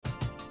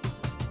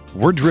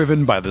We're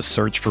driven by the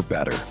search for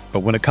better. But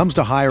when it comes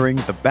to hiring,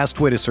 the best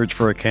way to search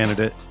for a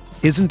candidate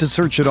isn't to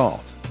search at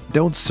all.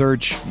 Don't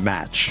search,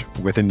 match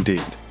with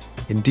Indeed.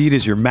 Indeed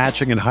is your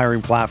matching and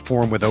hiring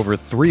platform with over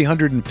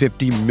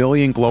 350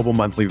 million global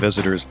monthly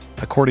visitors,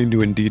 according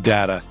to Indeed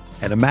data,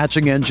 and a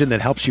matching engine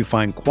that helps you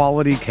find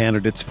quality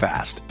candidates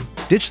fast.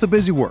 Ditch the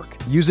busy work.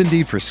 Use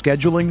Indeed for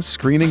scheduling,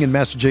 screening, and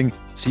messaging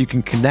so you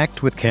can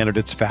connect with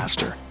candidates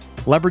faster.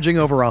 Leveraging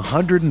over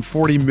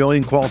 140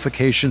 million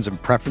qualifications and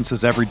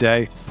preferences every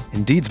day,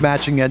 Indeed's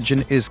matching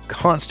engine is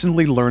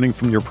constantly learning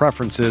from your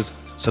preferences,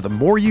 so the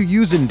more you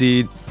use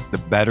Indeed, the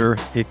better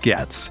it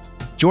gets.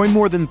 Join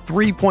more than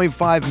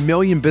 3.5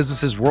 million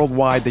businesses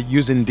worldwide that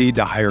use Indeed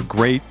to hire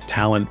great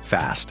talent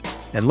fast.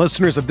 And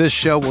listeners of this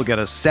show will get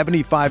a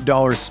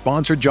 $75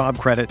 sponsored job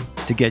credit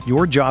to get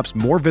your jobs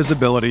more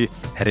visibility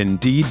at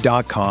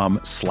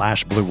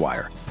Indeed.com/Blue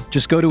Wire.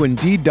 Just go to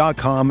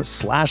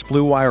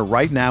Indeed.com/Blue Wire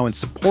right now and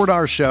support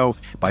our show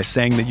by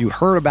saying that you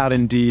heard about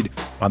Indeed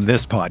on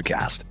this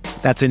podcast.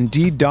 That's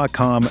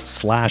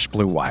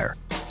Indeed.com/Blue Wire.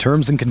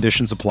 Terms and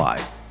conditions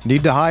apply.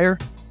 Need to hire?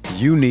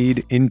 You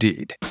need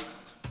Indeed.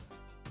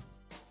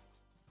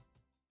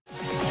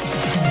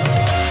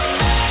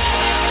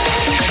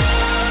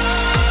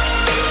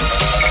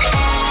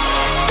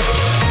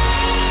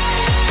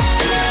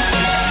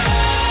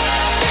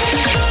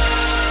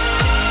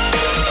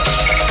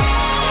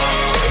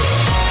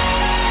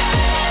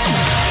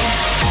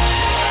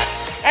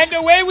 And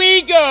away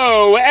we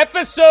go,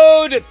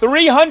 episode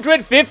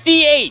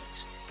 358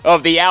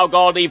 of the Al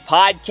Galdi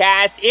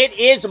podcast. It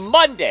is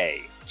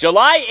Monday,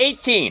 July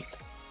 18th,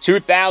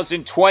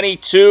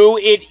 2022.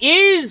 It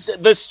is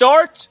the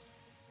start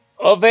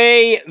of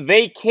a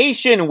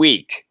vacation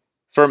week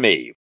for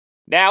me.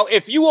 Now,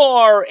 if you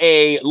are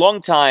a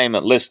longtime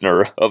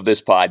listener of this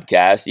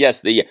podcast,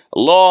 yes, the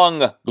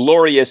long,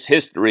 glorious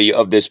history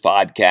of this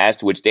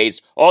podcast, which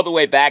dates all the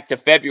way back to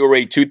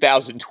February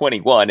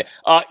 2021,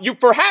 you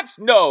perhaps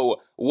know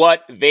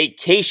what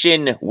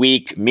vacation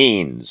week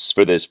means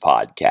for this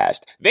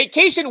podcast.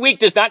 Vacation week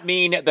does not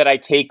mean that I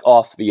take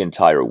off the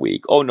entire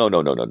week. Oh, no.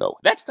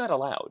 That's not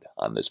allowed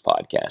on this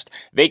podcast.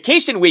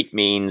 Vacation week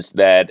means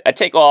that I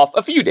take off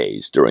a few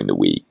days during the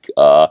week.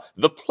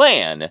 The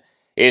plan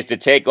is to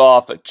take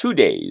off 2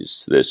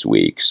 days this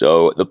week.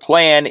 So the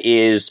plan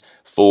is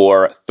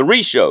for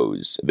 3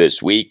 shows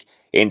this week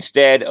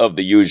instead of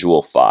the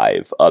usual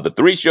 5. The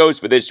 3 shows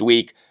for this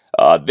week,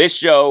 this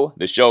show,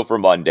 the show for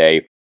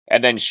Monday,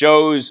 and then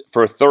shows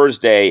for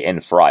Thursday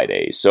and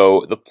Friday.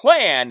 So the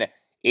plan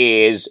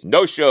is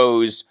no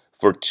shows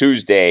for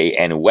Tuesday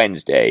and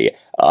Wednesday.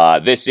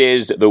 This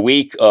is the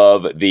week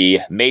of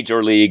the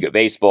Major League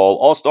Baseball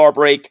All-Star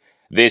break.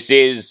 This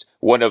is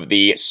one of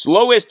the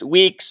slowest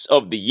weeks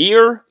of the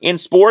year in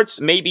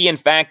sports, maybe in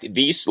fact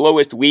the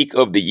slowest week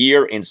of the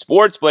year in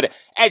sports, but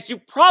as you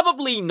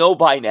probably know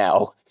by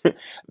now,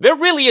 there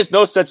really is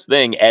no such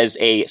thing as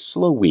a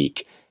slow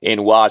week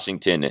in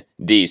Washington,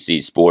 D.C.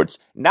 sports,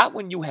 not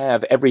when you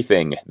have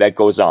everything that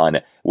goes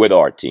on with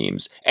our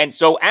teams. And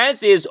so,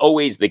 as is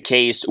always the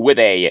case with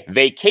a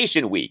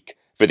vacation week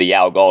for the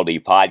Al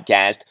Galdi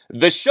podcast,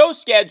 the show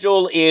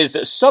schedule is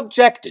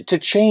subject to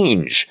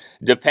change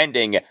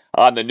depending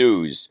on the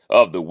news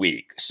of the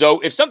week. So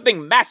if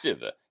something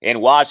massive in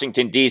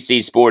Washington,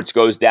 D.C. sports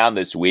goes down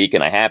this week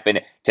and I happen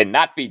to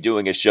not be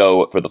doing a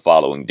show for the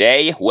following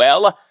day,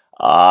 well,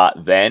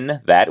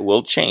 then that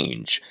will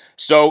change.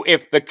 So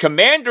if the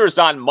Commanders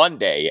on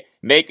Monday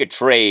make a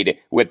trade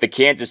with the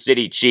Kansas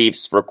City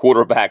Chiefs for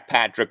quarterback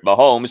Patrick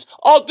Mahomes,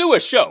 I'll do a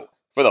show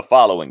for the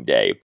following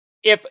day.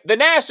 If the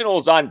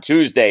Nationals on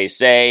Tuesday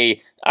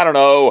say, I don't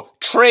know,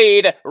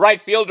 trade right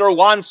fielder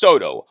Juan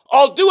Soto,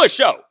 I'll do a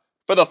show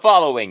for the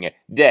following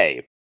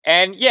day.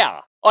 And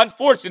yeah,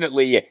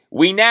 unfortunately,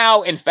 we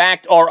now, in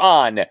fact, are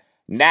on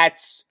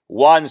Nats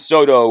Juan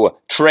Soto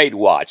trade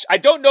watch. I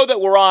don't know that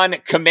we're on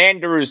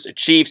Commanders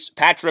Chiefs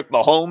Patrick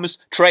Mahomes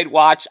trade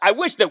watch. I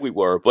wish that we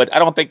were, but I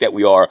don't think that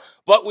we are.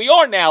 But we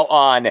are now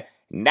on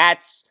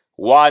Nats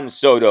Juan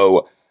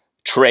Soto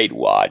trade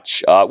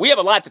watch. We have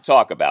a lot to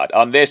talk about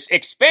on this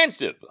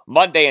expansive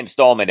Monday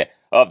installment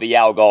of the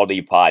Al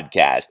Galdi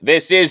podcast.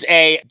 This is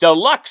a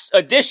deluxe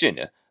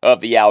edition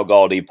of the Al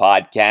Galdi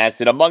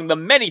podcast, and among the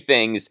many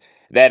things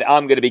that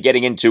I'm going to be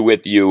getting into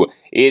with you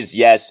is,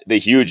 yes, the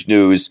huge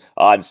news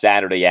on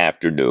Saturday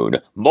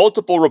afternoon.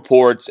 Multiple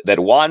reports that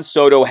Juan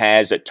Soto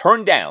has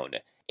turned down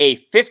a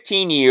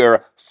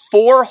 15-year,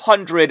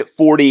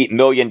 $440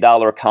 million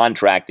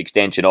contract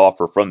extension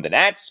offer from the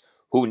Nats,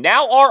 who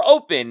now are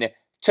open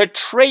to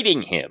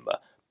trading him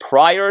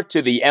prior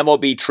to the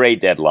MLB trade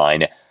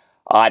deadline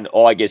on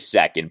August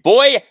 2nd.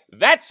 Boy,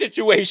 that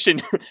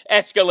situation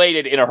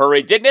escalated in a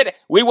hurry, didn't it?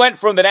 We went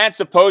from the Nats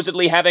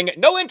supposedly having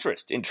no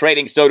interest in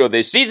trading Soto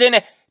this season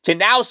to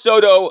now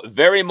Soto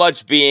very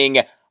much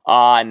being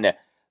on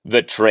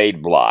the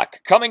trade block.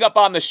 Coming up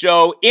on the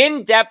show,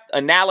 in-depth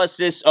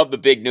analysis of the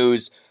big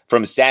news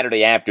from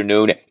Saturday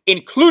afternoon,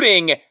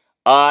 including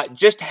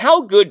just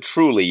how good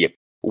truly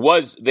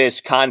was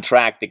this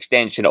contract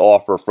extension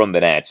offer from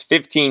the Nats.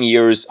 15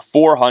 years,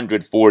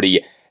 $440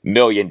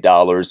 million.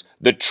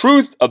 The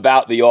truth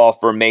about the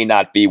offer may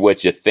not be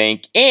what you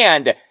think,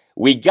 and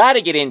we got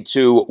to get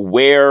into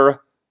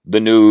where the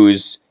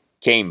news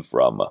came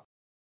from.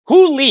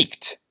 Who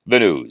leaked the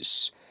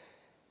news?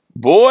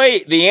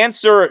 Boy, the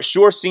answer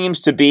sure seems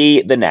to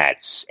be the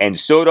Nats, and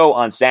Soto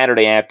on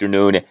Saturday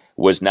afternoon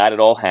was not at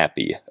all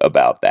happy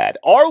about that.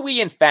 Are we,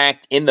 in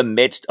fact, in the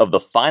midst of the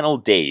final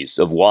days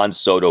of Juan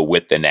Soto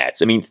with the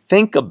Nats? I mean,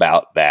 think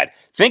about that.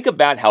 Think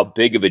about how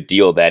big of a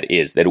deal that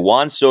is, that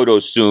Juan Soto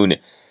soon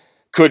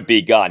could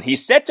be gone.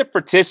 He's set to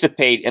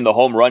participate in the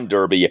home run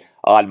derby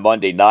on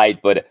Monday night,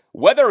 but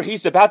whether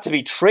he's about to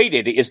be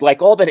traded is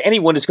like all that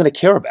anyone is going to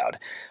care about.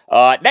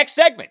 Next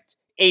segment.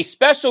 A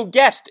special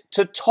guest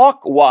to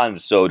talk Juan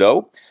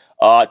Soto,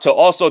 to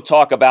also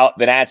talk about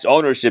the Nats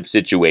ownership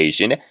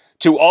situation,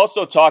 to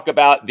also talk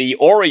about the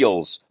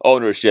Orioles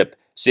ownership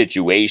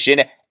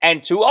situation,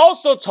 and to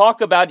also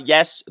talk about,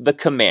 yes, the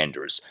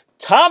Commanders.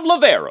 Thom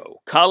Loverro,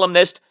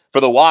 columnist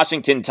for the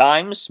Washington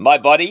Times, my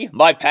buddy,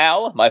 my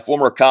pal, my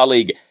former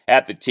colleague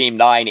at the Team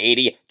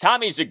 980.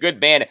 Tommy's a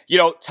good man. You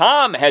know,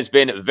 Thom has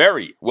been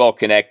very well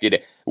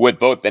connected with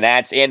both the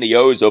Nats and the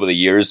O's over the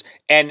years.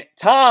 And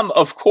Thom,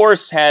 of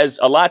course, has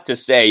a lot to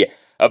say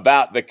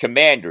about the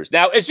Commanders.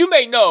 Now, as you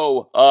may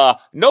know,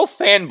 no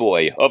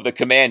fanboy of the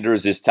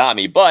Commanders is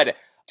Tommy, but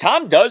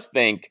Thom does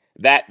think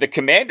that the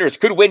Commanders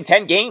could win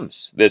 10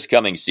 games this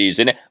coming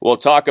season. We'll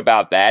talk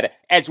about that,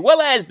 as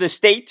well as the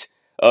state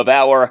of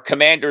our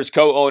Commanders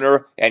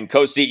co-owner and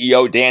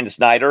co-CEO Dan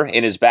Snyder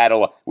in his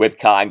battle with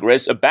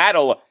Congress, a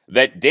battle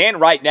that Dan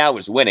right now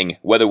is winning,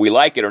 whether we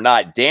like it or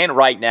not. Dan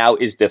right now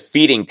is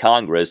defeating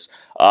Congress,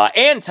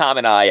 and Thom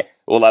and I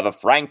will have a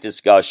frank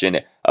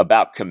discussion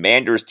about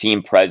Commanders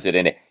team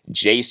president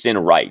Jason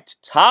Wright.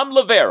 Thom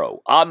Loverro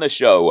on the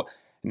show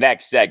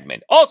next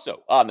segment.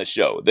 Also on the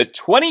show, the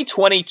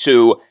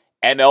 2022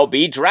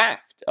 MLB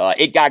Draft.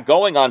 It got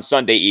going on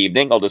Sunday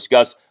evening. I'll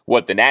discuss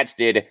what the Nats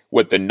did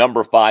with the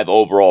number 5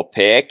 overall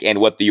pick and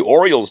what the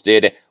Orioles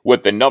did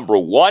with the number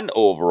 1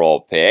 overall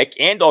pick.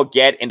 And I'll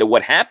get into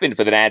what happened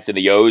for the Nats and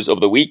the O's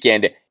over the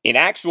weekend in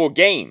actual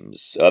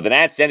games. The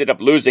Nats ended up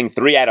losing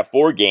 3 out of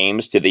 4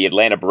 games to the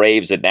Atlanta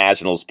Braves at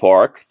Nationals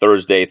Park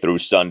Thursday through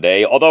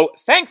Sunday. Although,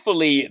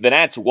 thankfully, the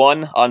Nats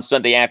won on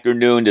Sunday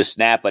afternoon to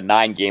snap a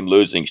 9-game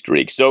losing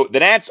streak. So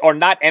the Nats are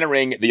not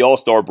entering the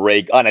All-Star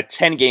break on a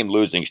 10-game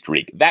losing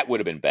streak. That would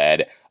have been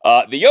bad.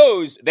 The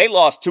O's, they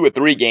lost 2 of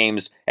 3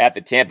 games at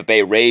the Tampa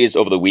Bay Rays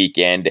over the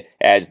weekend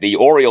as the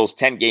Orioles'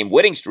 10-game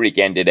winning streak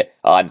ended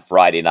on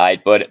Friday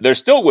night. But there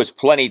still was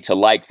plenty to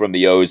like from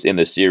the O's in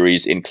the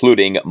series,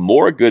 including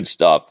more good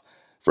stuff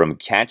from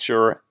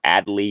catcher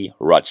Adley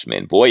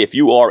Rutschman. Boy, if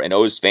you are an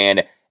O's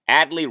fan,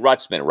 Adley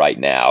Rutschman right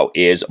now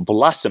is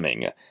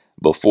blossoming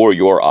before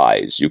your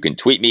eyes. You can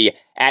tweet me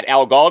at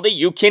Al Galdi.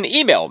 You can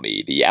email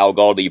me, the Al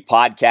Galdi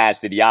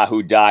podcast at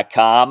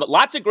yahoo.com.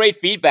 Lots of great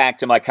feedback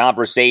to my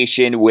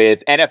conversation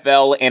with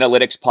NFL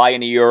analytics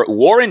pioneer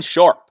Warren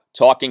Sharp,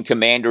 talking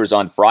Commanders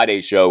on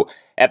Friday's show,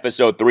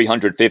 episode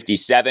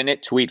 357.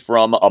 Tweet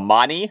from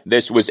Amani.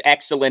 This was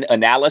excellent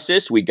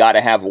analysis. We got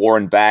to have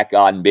Warren back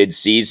on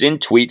mid-season.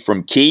 Tweet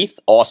from Keith.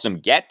 Awesome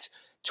get.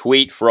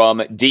 Tweet from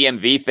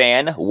DMV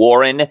fan.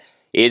 Warren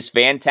is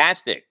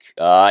fantastic.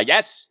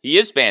 Yes, he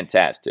is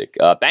fantastic.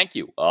 Thank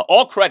you.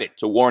 All credit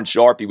to Warren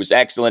Sharp. He was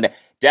excellent.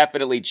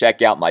 Definitely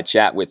check out my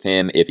chat with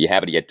him if you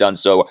haven't yet done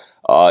so.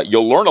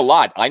 You'll learn a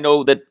lot. I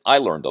know that I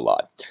learned a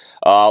lot.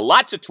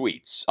 Lots of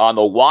tweets on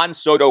the Juan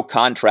Soto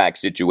contract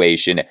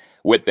situation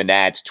with the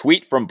Nats.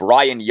 Tweet from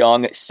Brian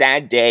Young,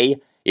 sad day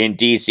in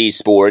DC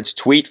sports.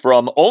 Tweet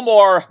from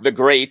Omar the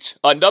Great,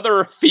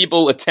 another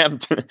feeble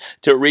attempt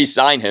to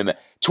re-sign him.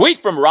 Tweet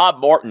from Rob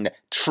Martin,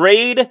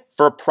 trade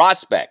for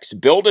prospects,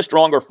 build a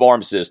stronger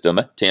farm system,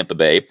 Tampa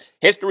Bay.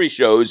 History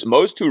shows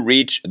most who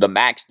reach the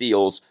max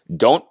deals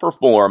don't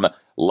perform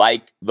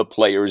like the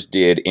players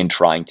did in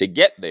trying to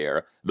get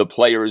there. The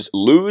players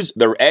lose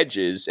their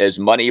edges as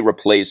money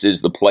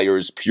replaces the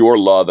players' pure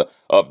love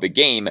of the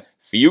game.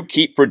 Few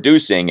keep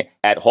producing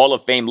at Hall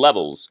of Fame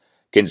levels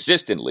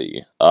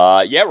consistently.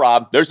 Yeah,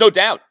 Rob, there's no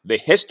doubt. The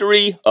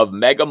history of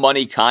mega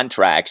money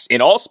contracts in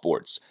all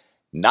sports,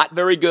 not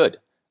very good.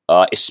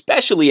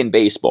 Especially in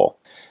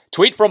baseball.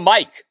 Tweet from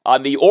Mike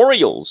on the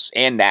Orioles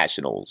and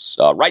Nationals.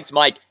 Writes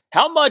Mike,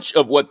 how much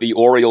of what the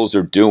Orioles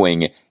are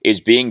doing is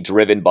being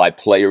driven by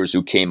players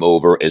who came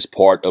over as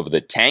part of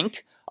the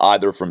tank,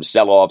 either from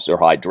sell-offs or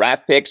high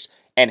draft picks?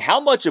 And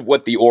how much of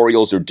what the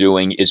Orioles are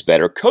doing is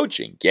better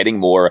coaching, getting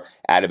more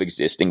out of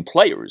existing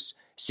players?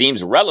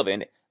 Seems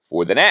relevant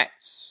for the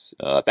Nats.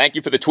 Thank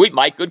you for the tweet,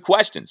 Mike. Good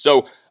question.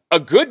 So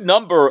a good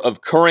number of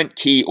current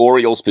key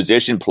Orioles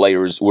position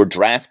players were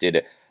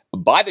drafted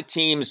by the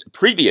team's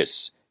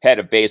previous head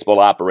of baseball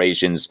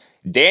operations,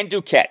 Dan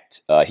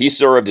Duquette. He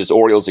served as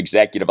Orioles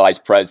Executive Vice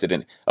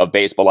President of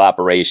Baseball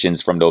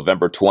Operations from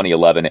November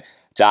 2011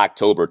 to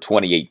October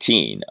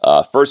 2018.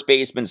 First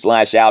baseman /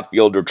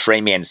 outfielder Trey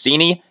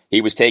Mancini.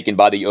 He was taken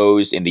by the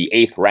O's in the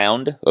 8th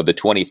round of the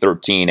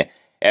 2013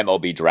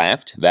 MLB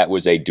draft. That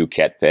was a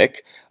Duquette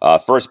pick.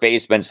 First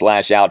baseman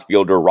 /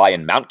 outfielder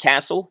Ryan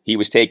Mountcastle. He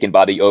was taken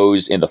by the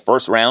O's in the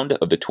first round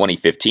of the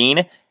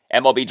 2015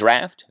 MLB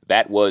draft.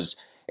 That was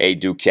a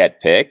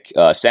Duquette pick.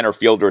 Center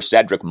fielder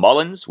Cedric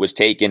Mullins was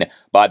taken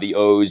by the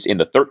O's in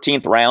the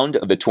 13th round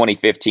of the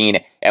 2015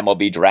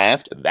 MLB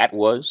draft. That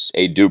was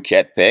a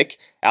Duquette pick.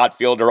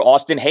 Outfielder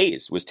Austin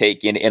Hayes was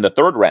taken in the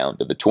 3rd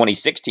round of the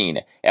 2016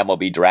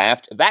 MLB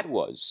draft. That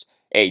was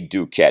a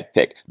Duquette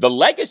pick. The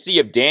legacy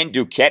of Dan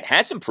Duquette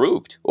has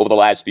improved over the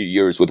last few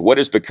years with what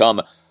has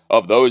become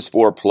of those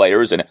 4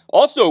 players, and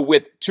also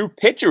with 2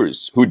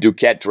 pitchers who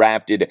Duquette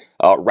drafted,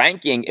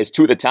 ranking as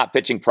 2 of the top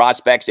pitching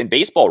prospects in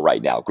baseball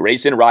right now,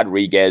 Grayson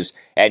Rodriguez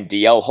and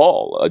DL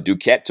Hall.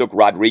 Duquette took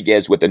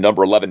Rodriguez with the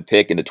number 11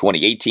 pick in the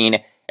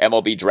 2018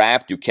 MLB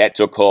draft. Duquette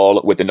took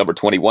Hall with the number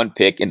 21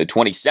 pick in the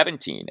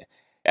 2017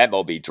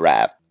 MLB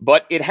draft.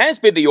 But it has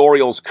been the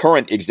Orioles'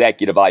 current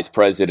executive vice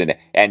president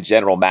and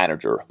general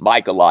manager,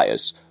 Mike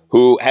Elias,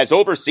 who has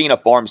overseen a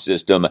farm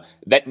system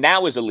that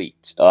now is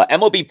elite.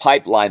 MLB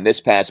Pipeline this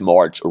past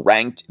March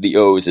ranked the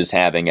O's as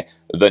having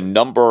the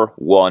number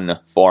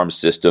 1 farm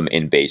system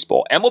in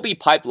baseball. MLB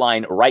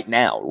Pipeline right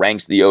now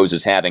ranks the O's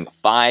as having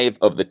 5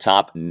 of the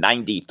top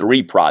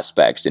 93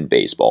 prospects in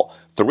baseball.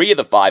 3 of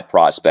the 5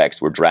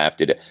 prospects were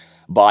drafted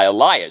by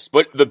Elias.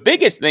 But the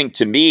biggest thing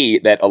to me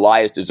that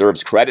Elias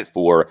deserves credit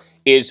for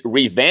is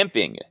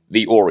revamping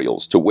the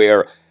Orioles to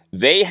where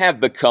they have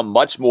become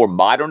much more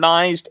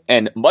modernized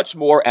and much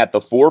more at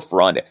the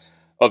forefront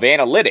of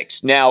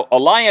analytics. Now,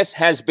 Elias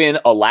has been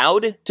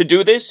allowed to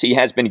do this. He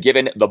has been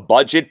given the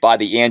budget by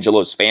the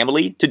Angelos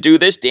family to do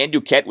this. Dan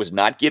Duquette was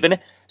not given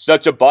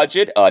such a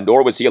budget,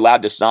 nor was he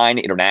allowed to sign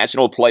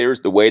international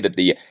players the way that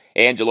the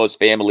Angelos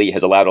family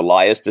has allowed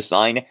Elias to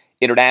sign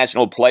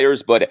international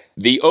players. But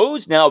the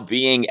O's now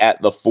being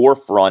at the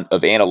forefront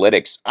of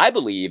analytics, I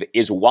believe,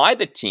 is why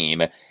the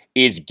team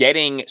is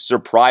getting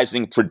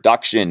surprising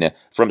production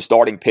from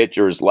starting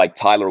pitchers like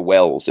Tyler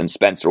Wells and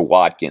Spencer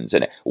Watkins,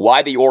 and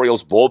why the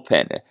Orioles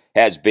bullpen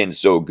has been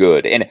so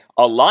good. And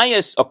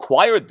Elias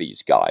acquired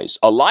these guys.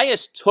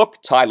 Elias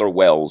took Tyler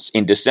Wells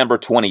in December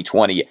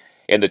 2020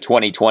 in the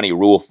 2020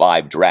 Rule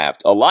 5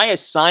 draft.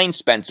 Elias signed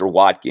Spencer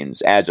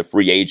Watkins as a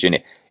free agent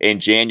in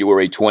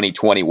January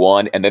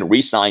 2021 and then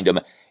re-signed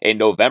him in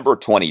November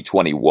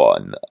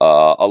 2021.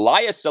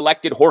 Elias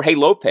selected Jorge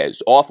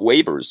Lopez off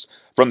waivers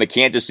from the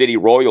Kansas City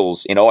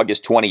Royals in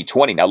August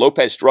 2020. Now,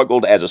 Lopez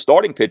struggled as a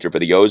starting pitcher for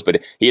the O's,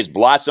 but he has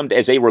blossomed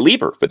as a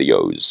reliever for the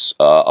O's.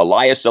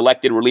 Elias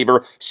selected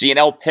reliever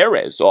Cionel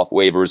Perez off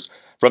waivers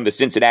from the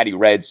Cincinnati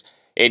Reds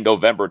in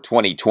November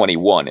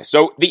 2021.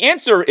 So the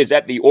answer is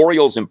that the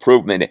Orioles'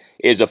 improvement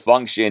is a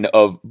function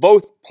of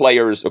both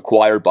players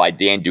acquired by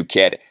Dan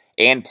Duquette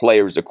and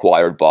players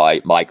acquired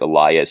by Mike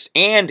Elias,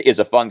 and is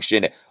a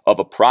function of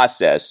a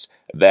process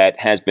that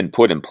has been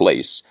put in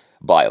place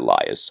by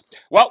Elias.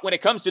 Well, when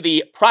it comes to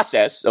the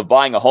process of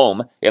buying a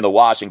home in the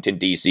Washington,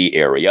 D.C.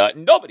 area,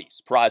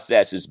 nobody's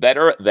process is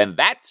better than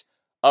that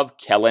of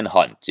Kellen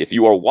Hunt. If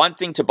you are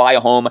wanting to buy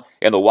a home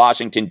in the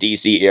Washington,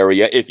 D.C.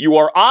 area, if you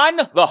are on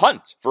the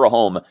hunt for a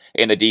home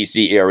in the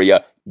D.C.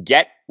 area,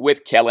 get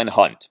with Kellen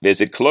Hunt.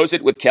 Visit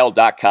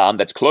closeitwithkel.com.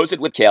 That's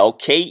closeitwithkel,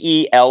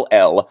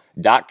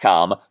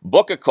 Kell.com.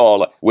 Book a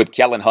call with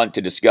Kellen Hunt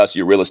to discuss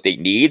your real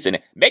estate needs, and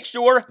make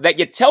sure that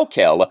you tell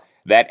Kell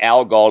that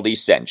Al Galdi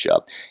sent you.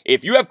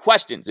 If you have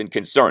questions and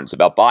concerns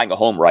about buying a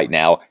home right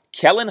now,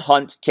 Kellen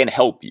Hunt can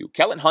help you.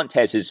 Kellen Hunt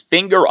has his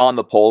finger on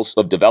the pulse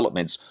of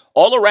developments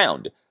all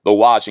around the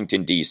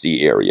Washington,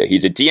 D.C. area.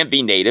 He's a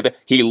DMV native.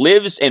 He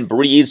lives and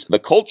breathes the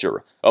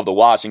culture of the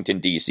Washington,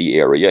 D.C.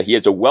 area. He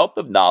has a wealth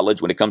of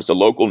knowledge when it comes to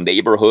local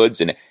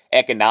neighborhoods and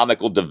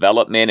economical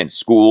development and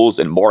schools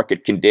and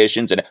market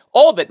conditions and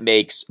all that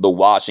makes the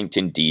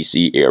Washington,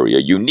 D.C. area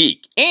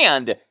unique.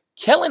 And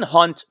Kellen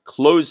Hunt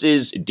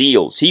closes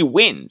deals. He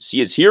wins.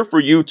 He is here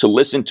for you to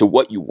listen to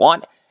what you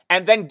want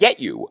and then get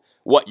you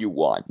what you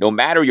want. No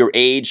matter your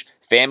age,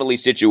 family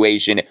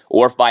situation,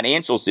 or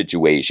financial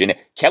situation,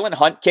 Kellen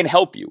Hunt can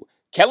help you.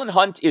 Kellen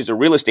Hunt is a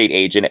real estate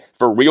agent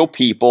for real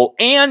people,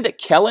 and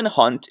Kellen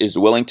Hunt is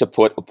willing to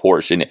put a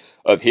portion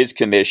of his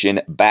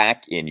commission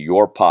back in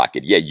your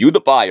pocket. Yeah, you,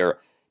 the buyer,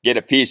 get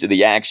a piece of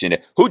the action.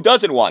 Who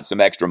doesn't want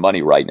some extra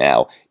money right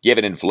now,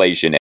 given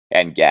inflation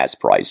and gas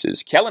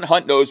prices? Kellen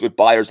Hunt knows what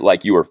buyers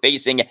like you are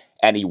facing,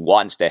 and he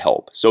wants to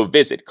help. So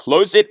visit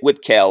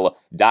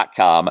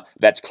closeitwithkel.com.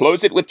 That's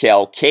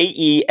closeitwithkel,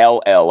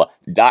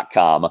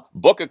 Kell.com.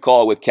 Book a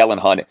call with Kellen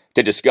Hunt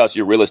to discuss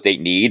your real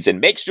estate needs, and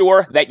make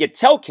sure that you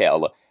tell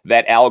Kell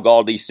that Al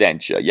Galdi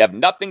sent you. You have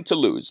nothing to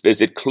lose.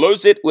 Visit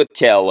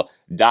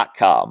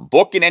closeitwithkel.com.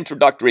 Book an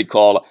introductory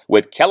call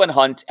with Kellen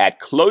Hunt at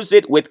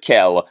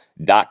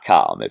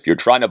closeitwithkel.com. If you're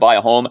trying to buy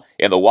a home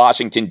in the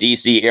Washington,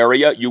 D.C.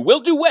 area, you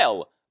will do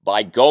well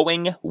by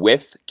going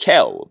with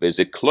Kell.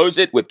 Visit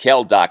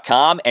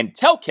closeitwithkel.com and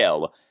tell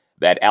Kell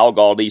that Al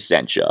Galdi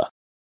sent you.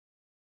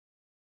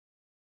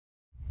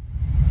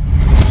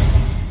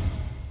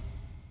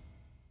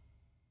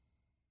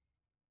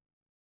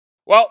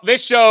 Well,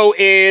 this show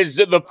is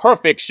the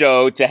perfect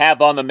show to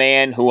have on the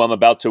man who I'm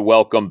about to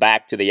welcome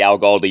back to the Al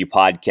Galdi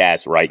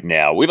podcast right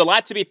now. We have a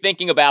lot to be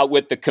thinking about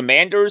with the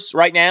Commanders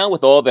right now,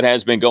 with all that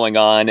has been going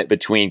on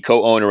between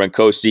co-owner and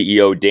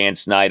co-CEO Dan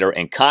Snyder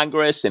and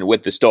Congress, and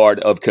with the start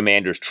of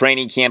Commanders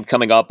training camp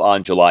coming up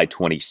on July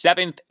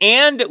 27th.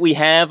 And we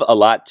have a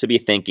lot to be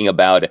thinking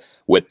about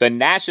with the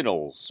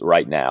Nationals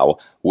right now,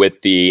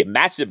 with the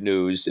massive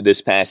news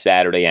this past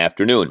Saturday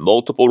afternoon.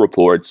 Multiple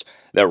reports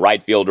that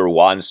right fielder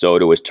Juan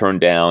Soto has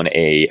turned down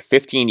a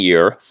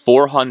 15-year,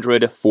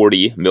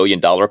 $440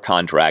 million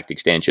contract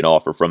extension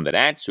offer from the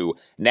Nats, who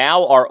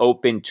now are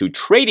open to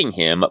trading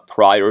him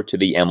prior to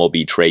the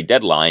MLB trade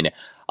deadline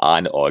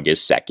on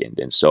August 2nd.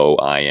 And so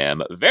I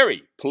am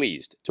very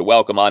pleased to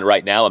welcome on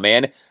right now a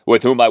man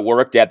with whom I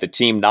worked at the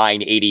Team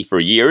 980 for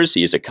years.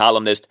 He is a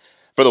columnist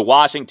for the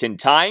Washington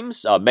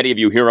Times. Many of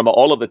you hear him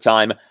all of the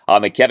time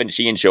on the Kevin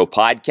Sheehan Show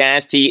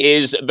podcast. He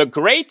is the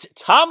great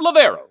Thom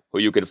Loverro, who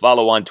you can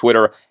follow on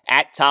Twitter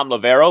at Thom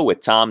Loverro,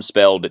 with Tom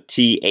spelled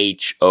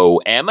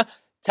Thom.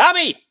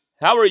 Tommy,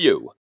 how are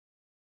you?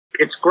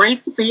 It's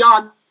great to be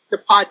on the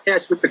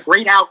podcast with the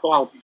great Al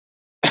Galdi.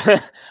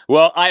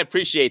 Well, I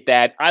appreciate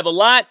that. I have a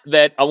lot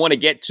that I want to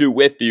get to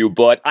with you,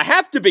 but I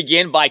have to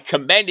begin by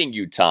commending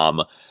you,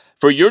 Tom,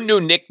 for your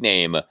new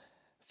nickname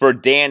for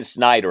Dan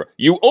Snyder.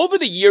 You, over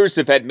the years,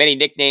 have had many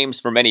nicknames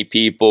for many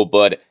people,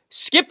 but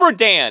Skipper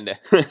Dan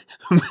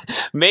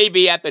may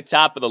be at the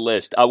top of the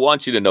list. I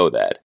want you to know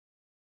that.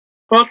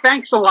 Well,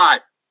 thanks a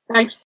lot.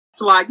 Thanks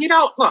a lot. You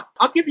know, look,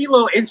 I'll give you a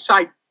little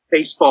inside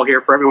baseball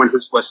here for everyone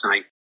who's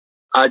listening.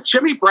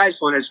 Jimmy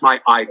Breslin is my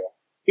idol.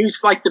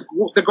 He's like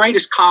the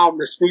greatest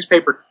columnist,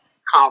 newspaper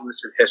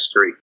columnist in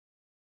history.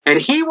 And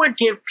he would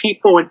give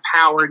people in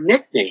power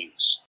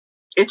nicknames.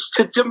 It's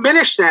to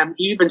diminish them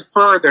even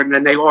further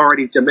than they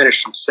already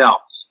diminish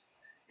themselves.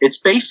 It's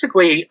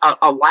basically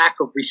a lack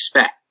of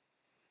respect.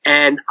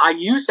 And I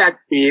use that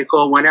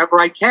vehicle whenever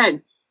I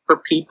can for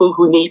people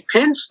who need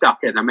pins stuck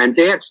in them. And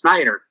Dan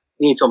Snyder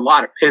needs a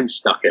lot of pins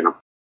stuck in him.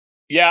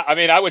 Yeah, I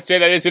mean, I would say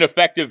that is an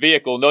effective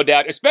vehicle, no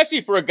doubt, especially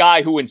for a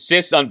guy who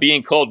insists on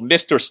being called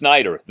Mr.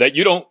 Snyder, that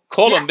you don't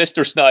call him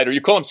Mr. Snyder,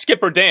 you call him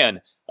Skipper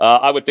Dan.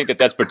 I would think that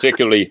that's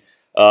particularly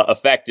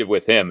effective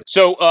with him.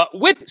 So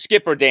with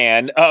Skipper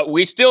Dan,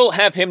 we still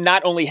have him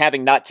not only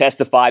having not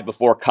testified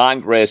before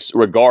Congress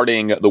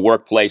regarding the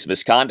workplace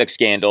misconduct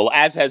scandal,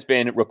 as has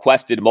been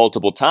requested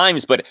multiple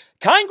times, but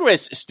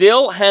Congress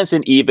still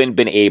hasn't even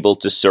been able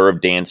to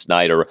serve Dan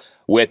Snyder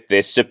with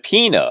this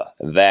subpoena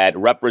that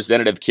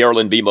Representative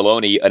Carolyn B.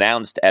 Maloney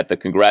announced at the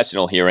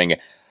congressional hearing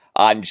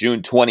on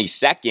June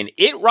 22nd.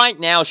 It right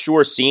now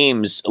sure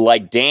seems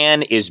like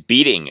Dan is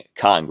beating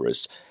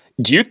Congress.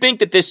 Do you think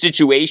that this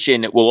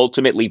situation will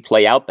ultimately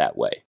play out that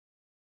way?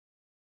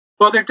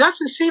 Well, there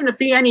doesn't seem to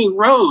be any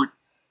road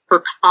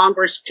for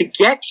Congress to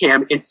get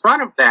him in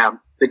front of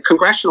them, the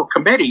congressional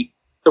committee,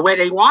 the way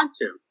they want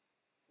to,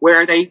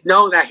 where they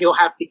know that he'll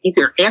have to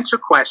either answer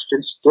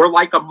questions or,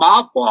 like a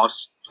mob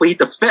boss, plead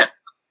the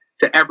fifth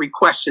to every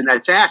question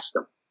that's asked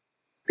him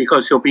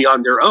because he'll be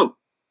under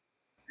oath.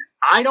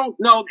 I don't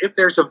know if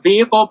there's a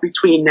vehicle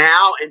between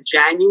now and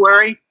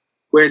January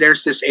where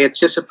there's this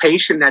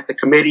anticipation that the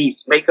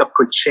committee's makeup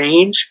could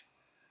change,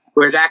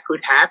 where that could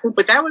happen.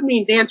 But that would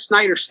mean Dan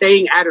Snyder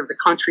staying out of the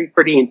country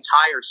for the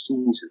entire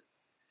season.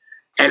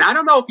 And I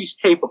don't know if he's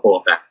capable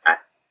of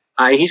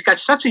that. He's got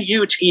such a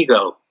huge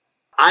ego.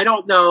 I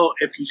don't know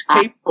if he's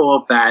capable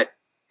of that.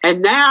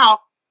 And now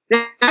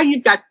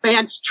you've got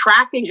fans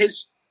tracking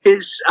his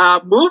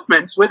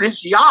movements with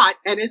his yacht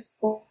and his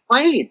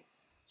plane.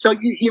 So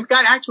you've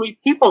got actually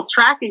people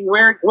tracking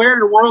where in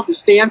the world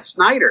is Dan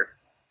Snyder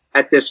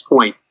at this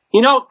point.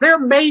 You know, there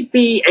may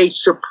be a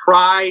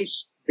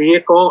surprise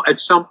vehicle at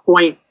some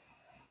point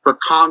for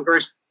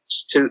Congress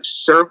to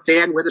serve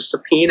Dan with a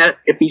subpoena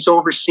if he's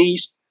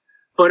overseas.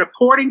 But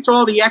according to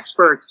all the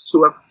experts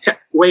who have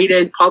weighed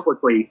in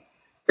publicly,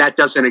 that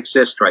doesn't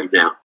exist right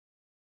now.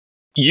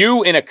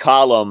 You, in a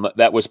column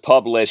that was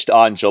published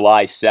on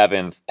July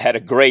 7th, had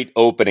a great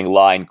opening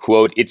line,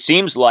 quote, "It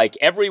seems like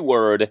every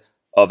word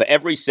of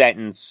every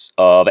sentence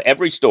of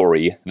every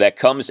story that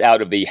comes out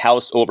of the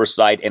House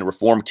Oversight and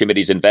Reform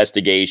Committee's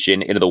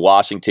investigation into the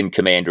Washington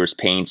Commanders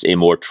paints a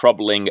more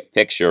troubling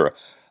picture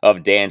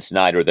of Dan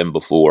Snyder than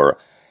before,"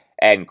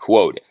 end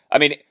quote. I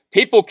mean,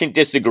 people can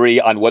disagree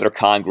on whether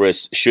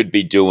Congress should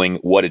be doing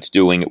what it's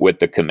doing with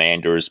the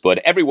Commanders, but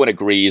everyone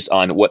agrees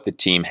on what the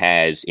team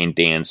has in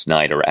Dan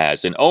Snyder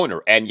as an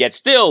owner. And yet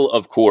still,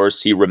 of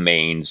course, he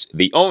remains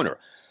the owner.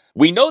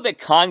 We know that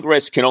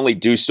Congress can only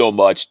do so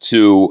much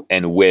to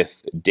and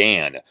with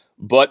Dan,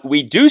 but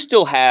we do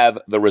still have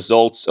the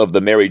results of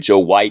the Mary Jo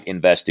White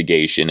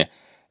investigation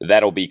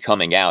that'll be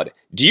coming out.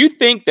 Do you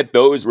think that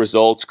those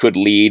results could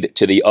lead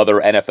to the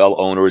other NFL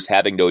owners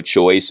having no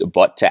choice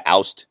but to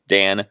oust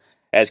Dan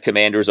as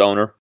Commanders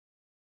owner?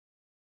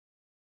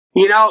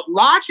 You know,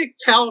 logic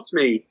tells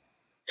me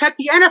that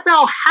the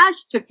NFL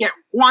has to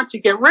want to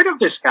get rid of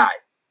this guy.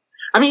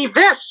 I mean,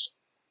 this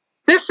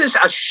This is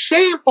a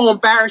shameful,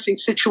 embarrassing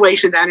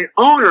situation that an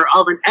owner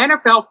of an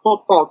NFL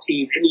football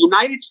team in the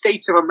United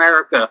States of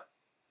America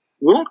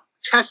won't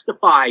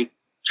testify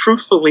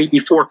truthfully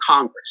before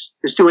Congress.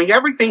 Is doing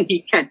everything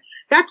he can.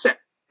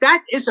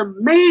 That is a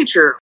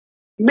major,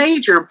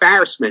 major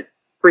embarrassment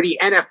for the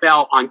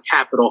NFL on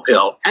Capitol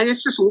Hill. And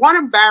it's just one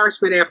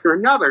embarrassment after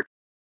another.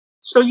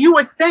 So you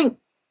would think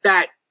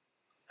that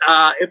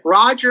if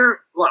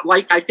Roger,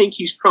 like I think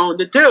he's prone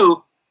to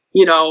do,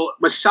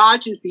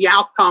 massages the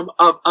outcome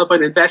of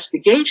an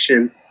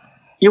investigation,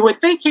 you would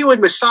think he would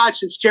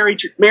massage this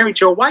Mary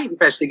Jo White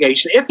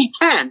investigation, if he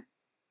can,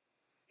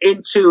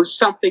 into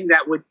something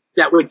that would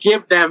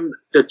give them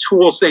the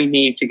tools they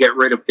need to get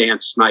rid of Dan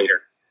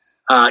Snyder.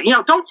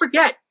 Don't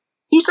forget,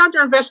 he's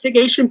under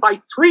investigation by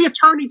 3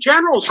 attorney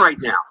generals right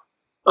now.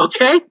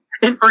 Okay?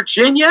 In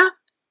Virginia,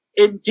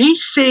 in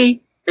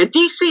D.C., and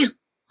D.C.'s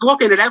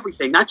looking at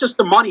everything, not just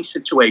the money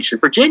situation.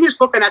 Virginia's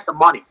looking at the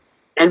money,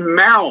 and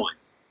Maryland.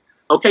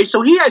 Okay,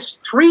 so he has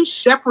 3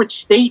 separate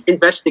state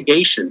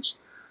investigations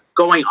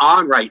going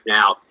on right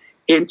now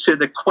into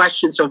the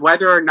questions of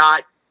whether or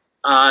not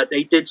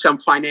they did some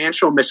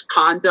financial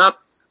misconduct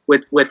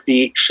with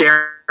the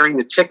sharing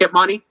the ticket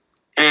money.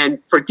 And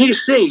for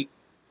D.C.,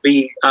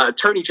 the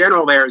Attorney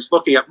General there is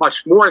looking at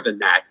much more than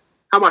that.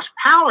 How much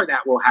power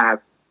that will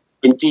have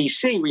in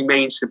D.C.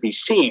 remains to be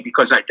seen,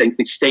 because I think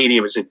the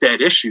stadium is a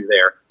dead issue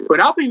there. But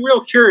I'll be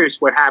real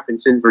curious what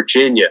happens in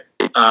Virginia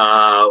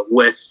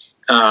with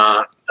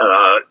the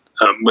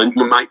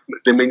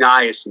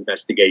Miaris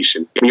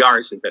investigation.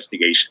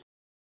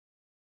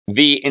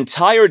 The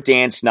entire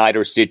Dan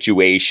Snyder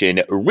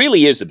situation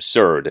really is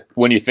absurd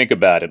when you think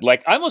about it.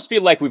 Like, I almost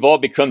feel like we've all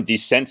become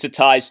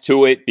desensitized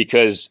to it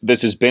because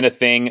this has been a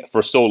thing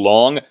for so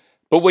long.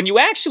 But when you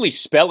actually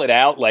spell it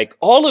out, like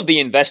all of the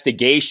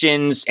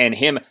investigations and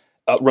him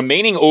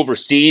remaining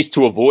overseas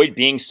to avoid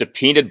being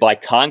subpoenaed by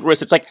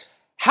Congress, it's like,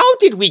 how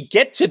did we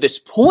get to this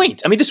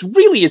point? I mean, this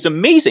really is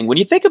amazing when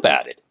you think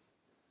about it.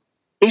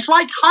 He's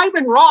like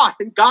Hyman Roth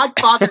in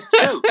Godfather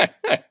 2.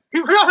 He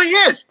really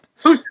is.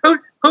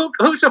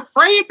 Who's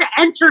afraid to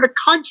enter the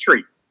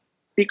country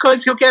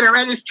because he'll get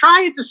arrested. He's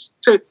trying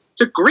to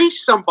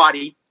grease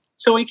somebody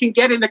so he can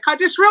get in the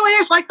country. This really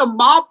is like a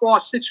mob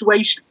boss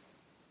situation.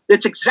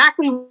 It's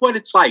exactly what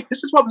it's like.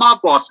 This is what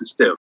mob bosses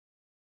do.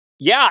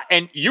 Yeah,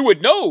 and you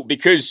would know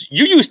because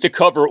you used to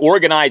cover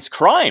organized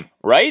crime,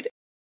 right?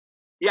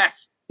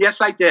 Yes,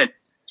 I did.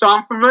 So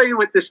I'm familiar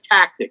with this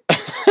tactic,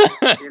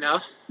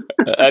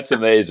 That's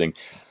amazing.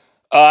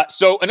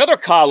 So another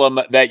column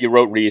that you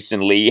wrote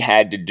recently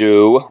had to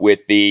do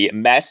with the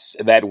mess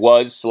that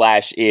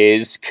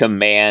was/is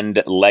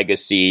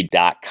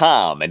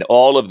CommandLegacy.com and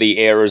all of the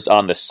errors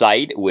on the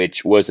site,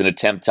 which was an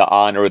attempt to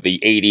honor the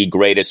 80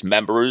 greatest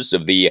members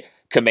of the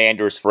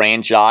Commanders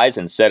franchise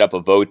and set up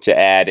a vote to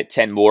add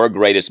 10 more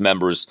greatest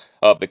members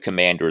of the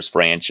Commanders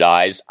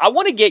franchise. I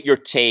want to get your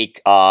take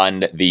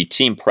on the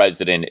team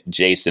president,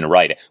 Jason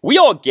Wright. We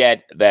all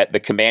get that the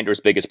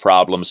Commanders' biggest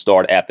problems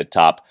start at the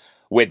top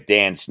with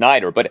Dan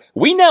Snyder, but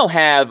we now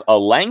have a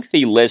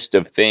lengthy list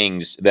of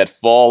things that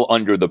fall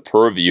under the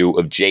purview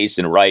of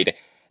Jason Wright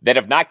that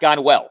have not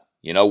gone well.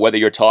 Whether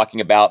you're talking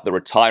about the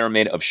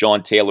retirement of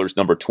Sean Taylor's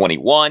number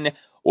 21,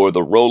 or the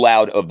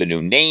rollout of the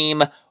new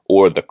name,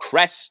 or the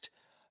crest,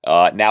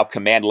 now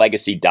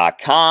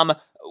CommandLegacy.com.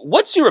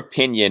 What's your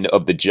opinion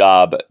of the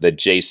job that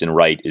Jason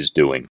Wright is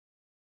doing?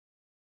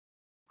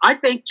 I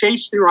think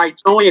Jason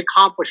Wright's only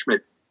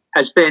accomplishment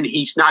has been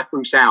he's not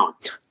Bruce Allen.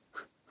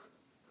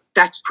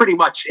 That's pretty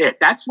much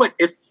it. That's what,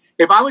 if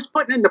I was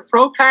putting in the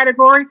pro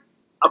category,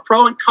 a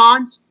pro and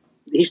cons,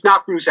 he's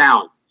not Bruce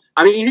Allen.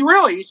 I mean,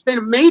 he's been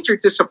a major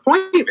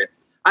disappointment.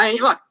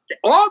 Look,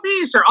 all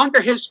these are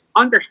under his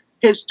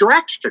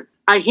direction.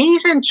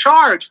 He's in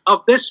charge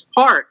of this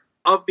part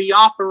of the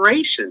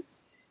operation.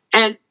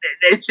 And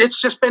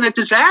it's just been a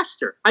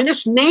disaster. And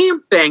this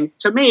name thing,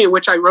 to me,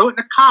 which I wrote in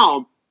a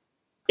column,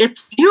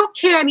 if you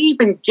can't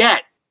even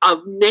get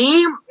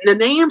the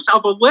names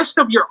of a list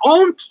of your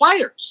own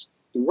players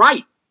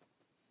right,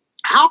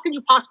 how can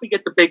you possibly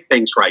get the big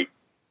things right?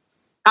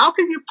 How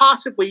can you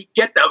possibly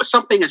get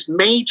something as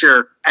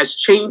major as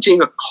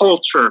changing a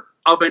culture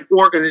of an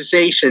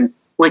organization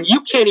when you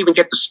can't even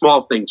get the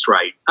small things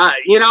right?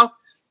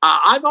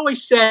 I've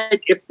always said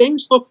if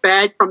things look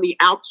bad from the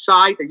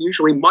outside, they're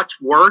usually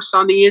much worse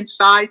on the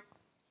inside.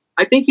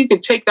 I think you can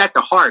take that to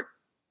heart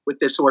with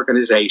this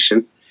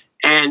organization.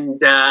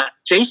 And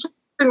Jason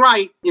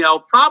Wright,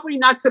 probably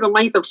not to the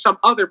length of some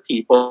other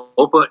people,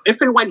 but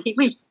if and when he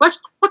leaves,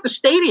 let's put the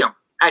stadium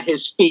at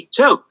his feet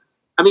too.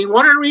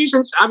 One of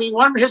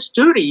his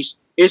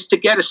duties is to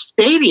get a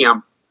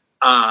stadium,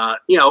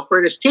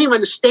 for this team.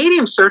 And the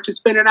stadium search has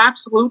been an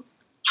absolute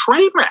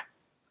train wreck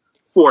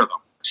for them.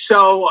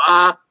 So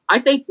I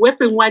think if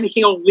and when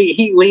he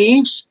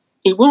leaves,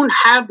 he won't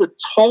have the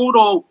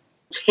total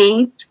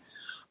taint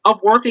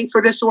of working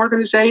for this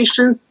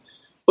organization,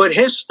 but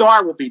his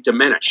star will be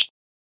diminished.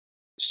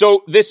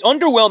 So this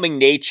underwhelming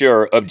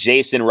nature of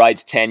Jason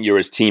Wright's tenure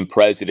as team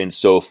president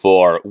so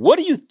far, what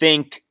do you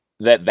think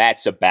that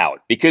that's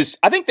about? Because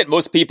I think that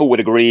most people would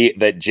agree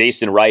that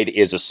Jason Wright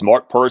is a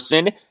smart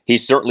person. He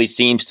certainly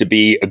seems to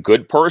be a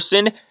good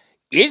person.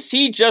 Is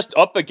he just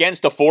up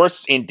against a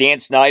force in Dan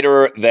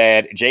Snyder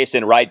that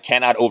Jason Wright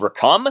cannot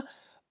overcome?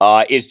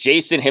 Is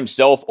Jason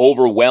himself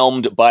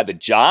overwhelmed by the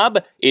job?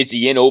 Is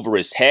he in over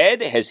his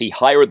head? Has he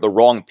hired the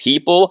wrong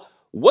people?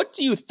 What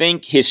do you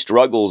think his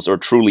struggles are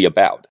truly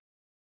about?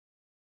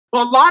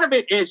 Well, a lot of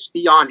it is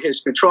beyond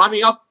his control. I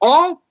mean, of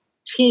all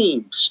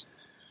teams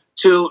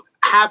to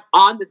have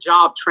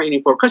on-the-job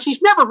training for, because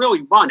he's never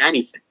really run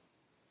anything,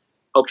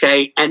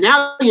 okay? And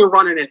now you're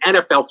running an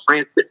NFL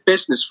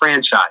business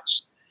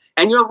franchise,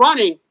 and you're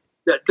running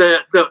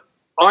the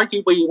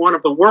arguably one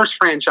of the worst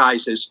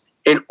franchises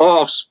in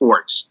all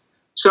sports.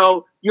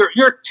 So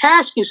your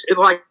task is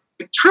like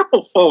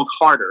triple-fold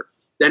harder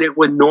than it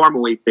would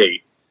normally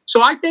be.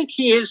 So I think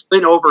he is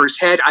in over his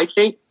head. I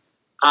think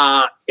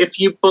if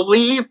you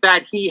believe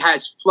that he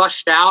has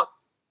flushed out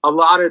a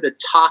lot of the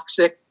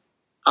toxic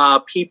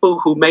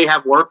people who may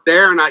have worked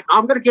there, and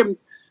I'm going to give him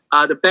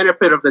the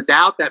benefit of the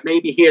doubt that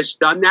maybe he has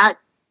done that,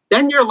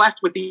 then you're left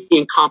with the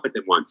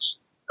incompetent ones,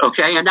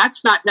 okay? And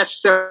that's not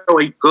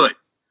necessarily good,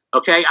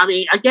 okay? I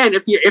mean, again,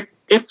 if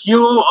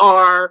you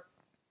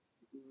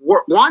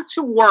want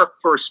to work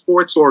for a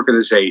sports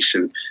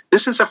organization,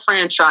 this is a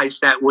franchise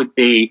that would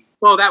be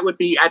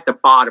at the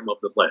bottom of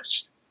the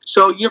list.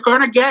 So you're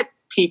going to get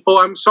people,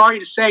 I'm sorry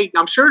to say,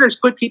 I'm sure there's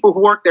good people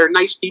who work there,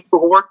 nice people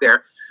who work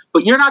there,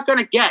 but you're not going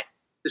to get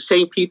the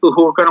same people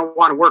who are going to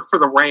want to work for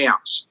the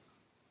Rams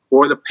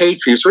or the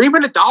Patriots or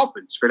even the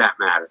Dolphins for that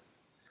matter.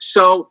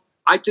 So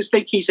I just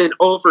think he's in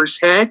over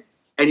his head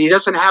and he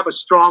doesn't have a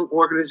strong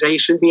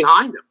organization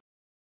behind him.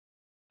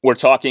 We're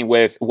talking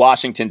with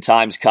Washington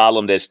Times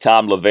columnist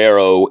Thom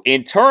Loverro.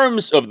 In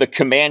terms of the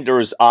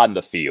Commanders on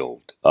the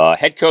field,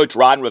 head coach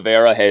Ron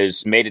Rivera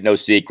has made it no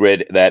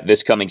secret that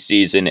this coming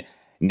season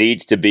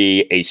needs to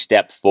be a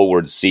step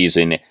forward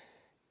season.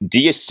 Do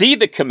you see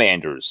the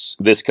Commanders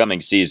this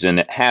coming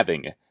season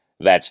having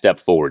that step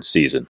forward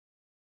season?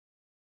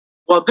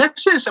 Well,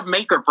 this is a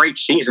make or break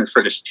season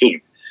for this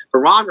team.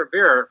 For Ron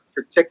Rivera,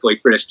 particularly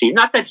for this team.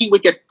 Not that he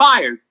would get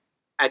fired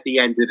at the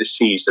end of the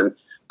season,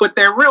 but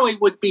there really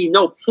would be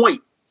no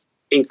point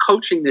in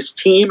coaching this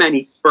team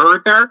any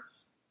further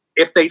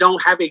if they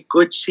don't have a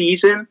good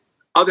season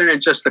other than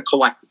just to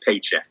collect the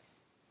paycheck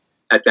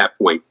at that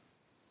point.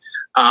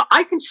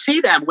 I can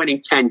see them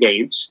winning 10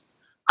 games.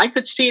 I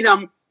could see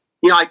them,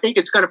 I think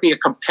it's going to be a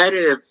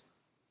competitive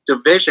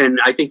division.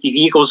 I think the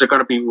Eagles are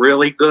going to be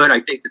really good. I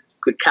think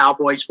the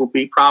Cowboys will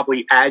be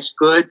probably as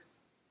good,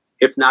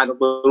 if not a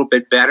little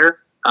bit better,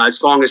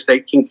 as long as they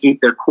can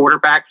keep their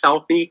quarterback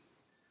healthy.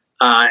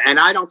 And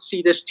I don't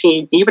see this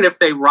team, even if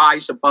they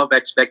rise above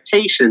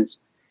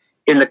expectations,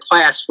 in the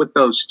class with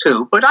those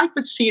two. But I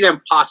could see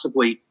them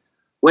possibly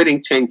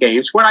winning 10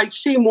 games. What I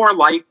see more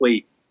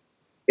likely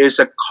is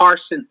a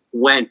Carson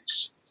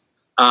Wentz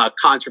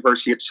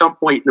controversy at some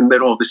point in the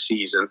middle of the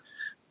season.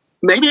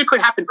 Maybe it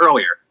could happen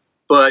earlier,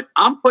 but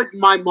I'm putting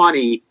my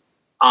money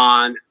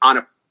on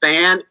a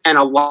fan and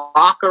a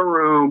locker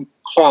room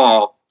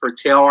call for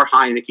Taylor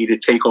Heineke to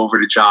take over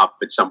the job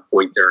at some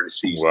point during the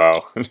season. Wow.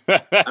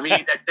 I mean,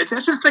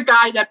 this is the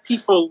guy that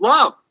people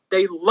love.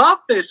 They love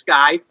this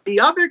guy.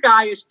 The other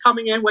guy is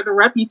coming in with a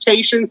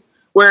reputation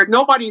where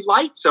nobody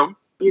likes him.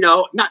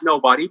 Not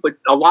nobody, but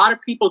a lot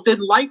of people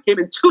didn't like him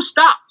in 2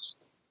 stops.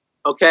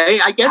 Okay,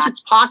 I guess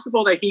it's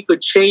possible that he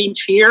could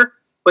change here,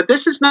 but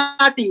this is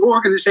not the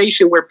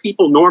organization where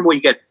people normally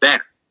get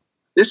better.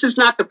 This is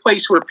not the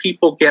place where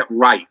people get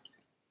right.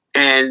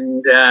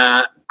 And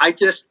I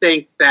just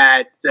think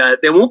that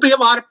there won't be a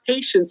lot of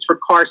patience for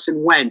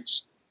Carson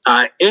Wentz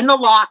in the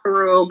locker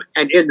room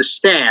and in the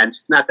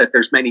stands. Not that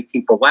there's many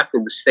people left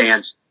in the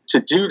stands to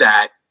do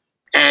that.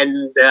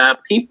 And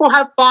people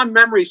have fond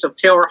memories of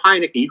Taylor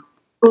Heineke,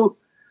 who,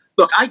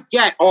 look, I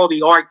get all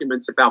the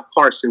arguments about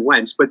Carson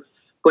Wentz, but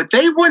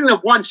they wouldn't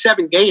have won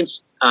 7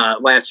 games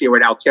last year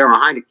without Taylor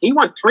Heineke. He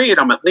won 3 of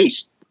them at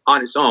least on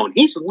his own.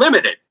 He's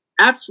limited,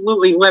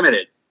 absolutely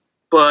limited.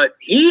 But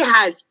he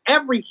has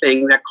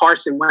everything that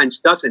Carson Wentz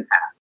doesn't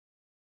have.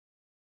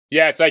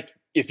 Yeah, it's like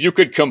if you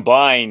could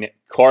combine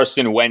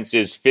Carson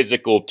Wentz's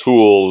physical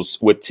tools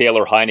with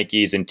Taylor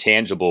Heineke's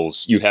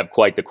intangibles, you'd have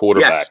quite the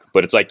quarterback. Yes,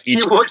 but it's like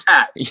you would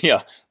have.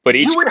 Yeah, but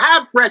you would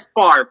have Brett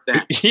Favre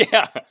then.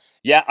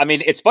 Yeah. I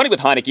mean, it's funny with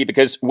Heineke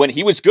because when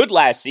he was good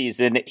last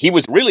season, he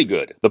was really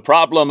good. The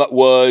problem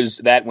was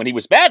that when he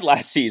was bad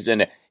last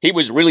season, he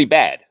was really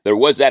bad. There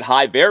was that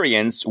high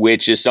variance,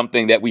 which is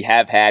something that we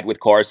have had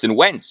with Carson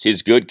Wentz.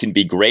 His good can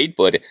be great,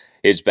 but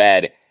his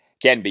bad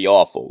can be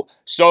awful.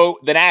 So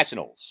the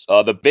Nationals,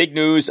 the big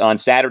news on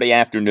Saturday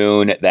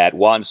afternoon that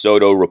Juan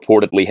Soto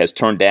reportedly has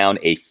turned down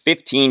a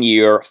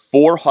 15-year,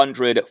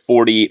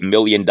 $440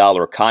 million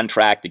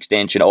contract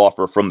extension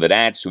offer from the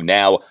Nats, who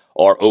now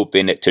are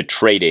open to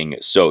trading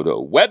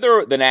Soto.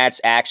 Whether the Nats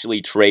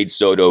actually trade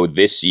Soto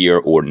this year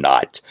or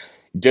not,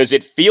 does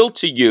it feel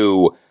to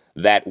you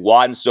that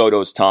Juan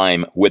Soto's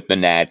time with the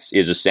Nats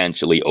is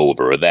essentially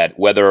over, that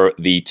whether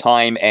the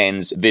time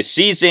ends this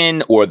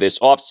season or this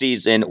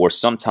offseason or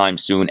sometime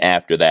soon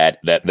after that,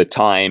 that the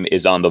time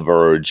is on the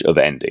verge of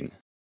ending?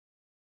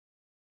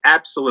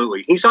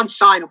 Absolutely. He's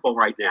unsignable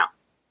right now.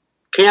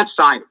 Can't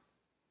sign him.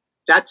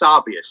 That's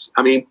obvious.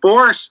 I mean,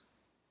 Boris,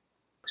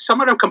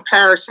 some of the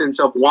comparisons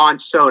of Juan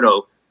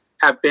Soto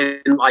have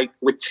been like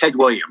with Ted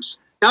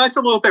Williams. Now, that's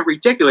a little bit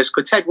ridiculous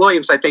because Ted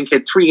Williams, I think,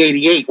 hit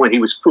 388 when he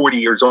was 40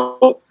 years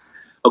old.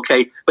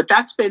 Okay. But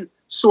that's been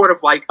sort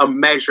of like a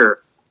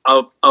measure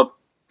of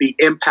the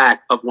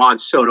impact of Juan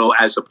Soto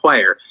as a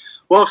player.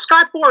 Well, if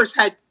Scott Boras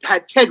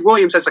had Ted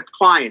Williams as a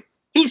client,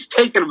 he's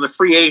taken him to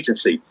free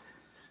agency.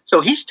 So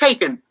he's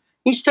taken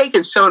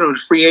Soto to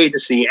free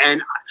agency.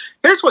 And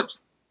here's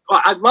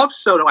I love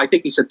Soto. I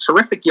think he's a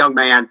terrific young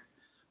man,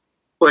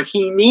 but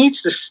he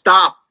needs to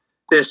stop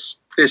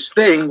this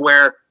thing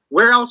where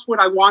else would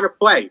I want to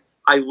play?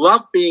 I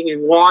love being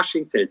in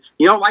Washington.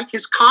 Like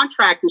his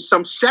contract is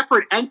some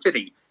separate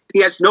entity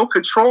he has no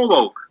control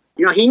over.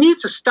 He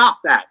needs to stop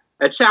that.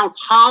 It sounds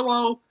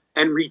hollow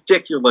and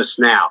ridiculous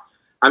now.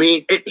 I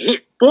mean,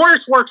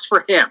 Boras works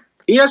for him.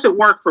 He doesn't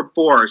work for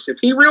Boras. If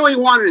he really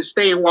wanted to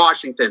stay in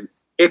Washington,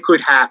 it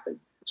could happen.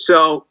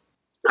 So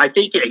I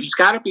think he's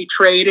got to be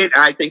traded.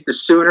 I think the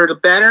sooner the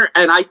better.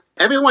 And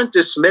everyone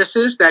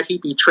dismisses that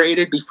he'd be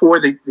traded before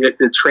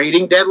the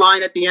trading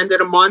deadline at the end of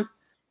the month.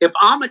 If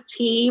I'm a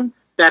team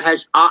that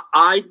has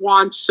eyed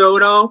Juan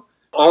Soto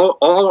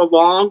all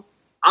along,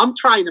 I'm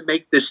trying to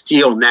make this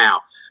deal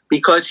now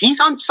because he's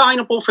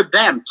unsignable for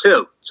them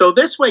too. So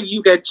this way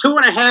you get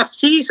 2.5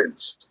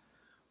 seasons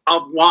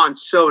of Juan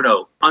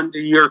Soto under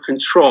your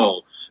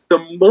control. The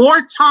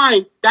more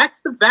time,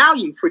 that's the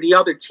value for the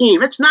other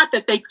team. It's not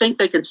that they think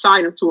they can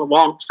sign him to a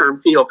long-term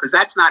deal because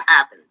that's not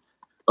happening.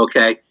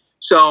 Okay.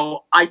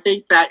 So I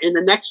think that in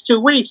the next 2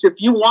 weeks, if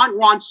you want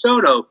Juan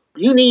Soto,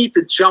 you need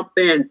to jump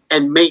in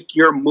and make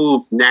your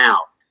move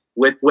now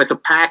with a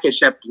package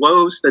that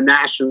blows the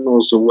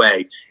Nationals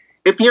away.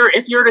 If you're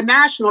the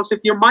Nationals,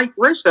 if you're Mike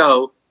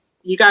Rizzo,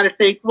 you got to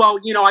think, well,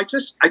 I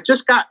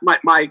just got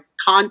my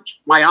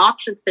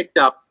option picked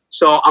up,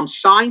 so I'm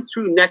signed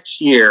through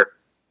next year.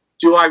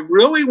 Do I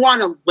really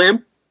want to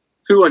limp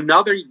through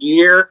another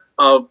year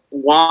of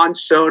Juan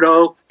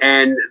Soto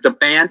and the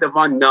band of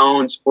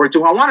unknowns, or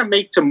do I want to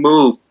make the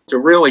move to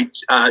really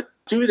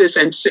do this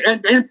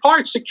and in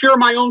part secure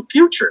my own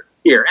future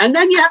here? And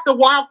then you have the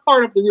wild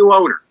card of the new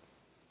owner.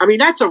 I mean,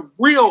 that's a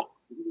real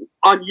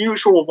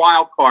unusual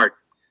wild card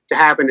to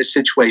have in a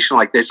situation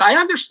like this. I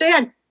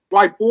understand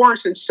why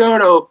Boras and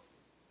Soto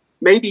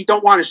maybe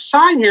don't want to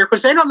sign here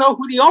because they don't know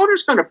who the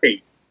owner's going to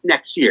be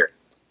next year.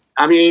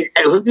 I mean,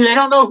 they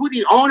don't know who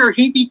the owner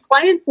he'd be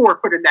playing for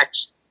the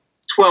next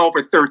 12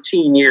 or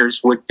 13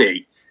 years would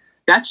be.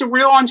 That's a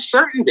real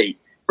uncertainty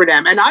for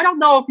them. And I don't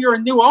know if you're a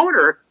new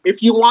owner,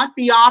 if you want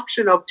the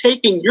option of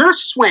taking your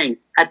swing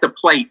at the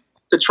plate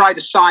to try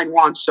to sign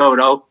Juan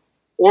Soto,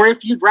 or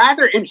if you'd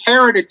rather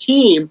inherit a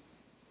team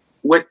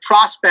with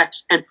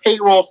prospects and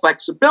payroll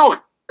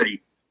flexibility,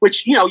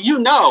 which,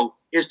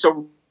 is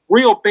a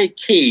real big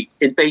key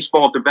in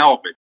baseball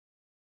development.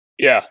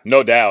 Yeah,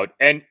 no doubt.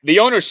 And the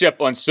ownership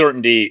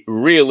uncertainty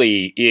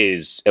really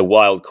is a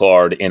wild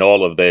card in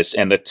all of this.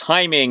 And the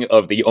timing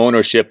of the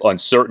ownership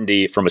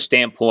uncertainty from a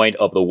standpoint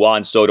of the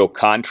Juan Soto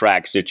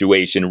contract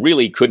situation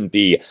really couldn't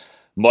be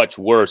much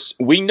worse.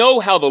 We know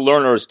how the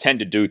Lerners tend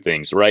to do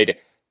things, right?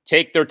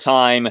 Take their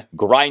time,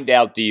 grind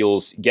out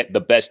deals, get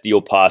the best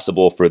deal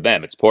possible for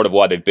them. It's part of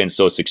why they've been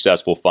so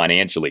successful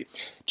financially.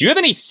 Do you have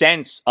any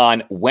sense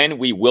on when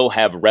we will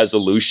have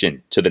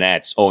resolution to the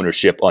Nats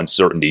ownership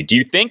uncertainty? Do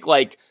you think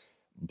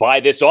by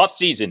this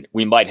offseason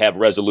we might have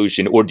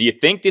resolution, or do you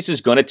think this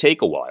is going to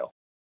take a while?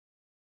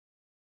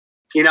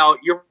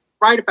 You're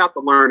right about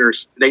the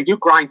Lerners. They do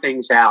grind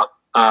things out.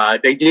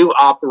 They do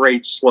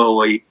operate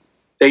slowly.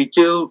 They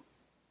do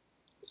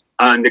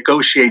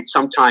negotiate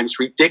sometimes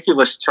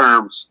ridiculous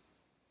terms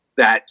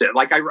that,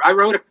 like I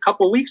wrote a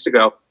couple of weeks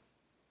ago,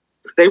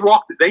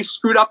 they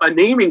screwed up a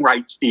naming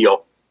rights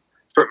deal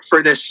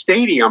for this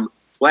stadium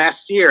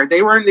last year.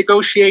 They were in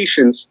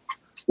negotiations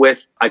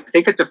with, I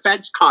think, a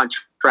defense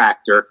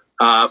contractor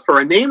for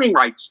a naming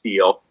rights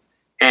deal,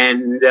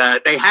 and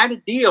they had a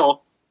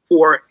deal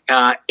for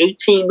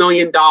 $18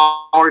 million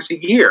a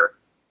year,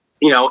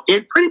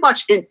 pretty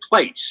much in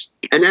place.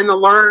 And then the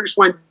Lerners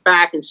went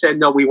back and said,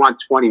 no, we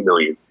want $20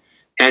 million.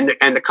 And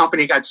the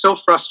company got so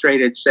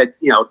frustrated, said,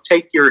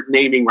 take your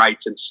naming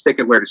rights and stick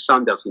it where the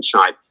sun doesn't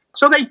shine.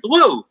 So they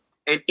blew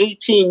an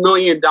 $18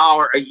 million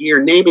a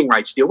year naming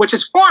rights deal, which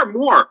is far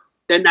more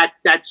than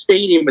that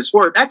stadium is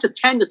worth. That's a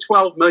 $10 to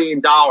 $12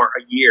 million a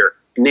year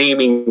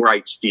naming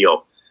rights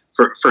deal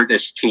for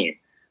this team.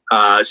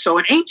 So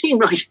an $18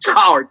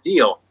 million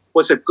deal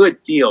was a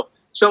good deal.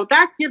 So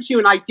that gives you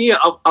an idea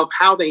of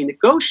how they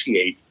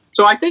negotiate.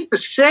 So I think the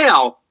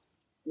sale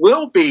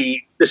will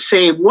be the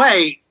same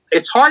way.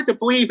 It's hard to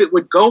believe it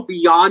would go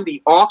beyond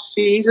the off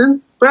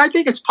season, but I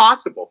think it's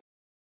possible.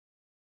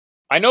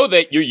 I know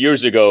that you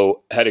years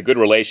ago had a good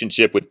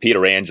relationship with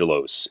Peter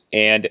Angelos,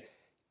 and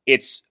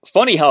it's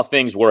funny how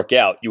things work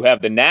out. You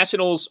have the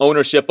Nationals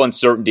ownership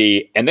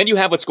uncertainty, and then you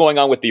have what's going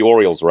on with the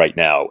Orioles right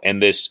now,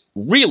 and this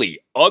really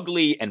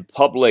ugly and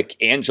public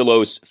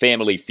Angelos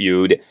family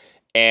feud,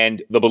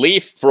 and the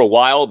belief for a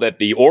while that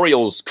the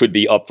Orioles could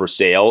be up for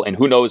sale, and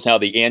who knows how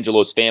the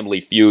Angelos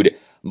family feud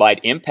might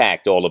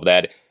impact all of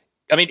that.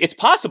 I mean, it's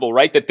possible,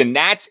 right, that the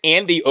Nats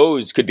and the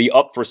O's could be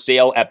up for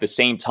sale at the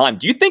same time.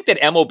 Do you think that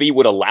MLB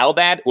would allow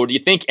that, or do you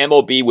think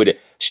MLB would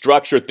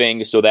structure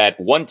things so that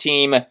one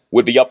team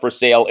would be up for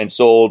sale and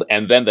sold,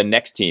 and then the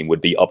next team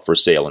would be up for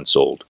sale and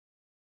sold?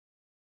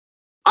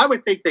 I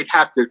would think they'd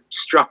have to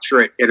structure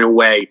it in a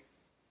way,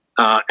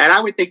 and I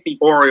would think the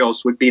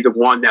Orioles would be the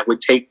one that would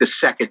take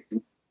the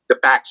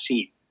back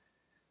seat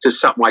to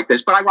something like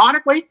this. But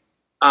ironically,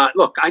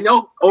 look, I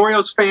know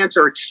Orioles fans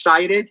are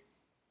excited,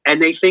 and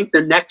they think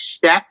the next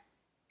step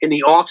in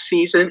the off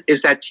season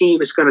is that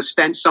team is going to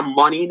spend some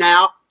money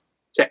now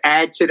to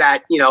add to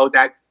that,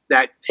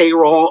 that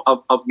payroll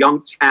of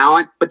young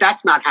talent. But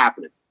that's not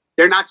happening.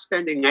 They're not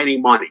spending any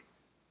money.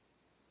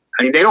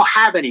 I mean, they don't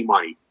have any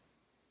money,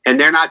 and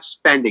they're not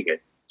spending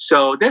it.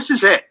 So this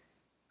is it.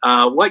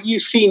 What you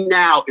see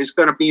now is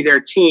going to be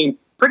their team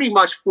pretty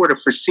much for the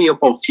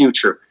foreseeable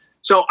future.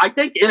 So I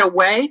think in a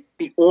way,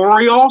 the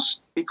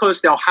Orioles,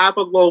 because they'll have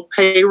a low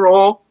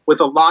payroll with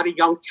a lot of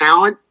young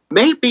talent,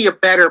 may be a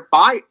better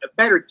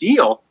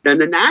deal than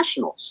the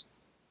Nationals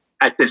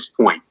at this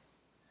point.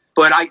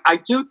 But I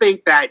do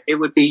think that it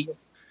would be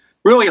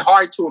really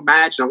hard to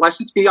imagine,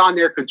 unless it's beyond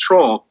their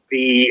control,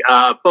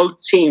 both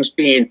teams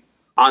being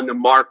on the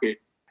market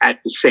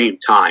at the same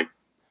time.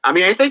 I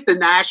mean, I think the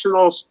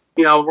Nationals,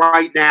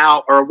 right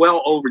now are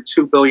well over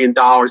 $2 billion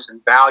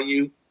in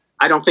value.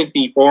 I don't think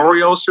the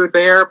Orioles are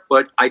there,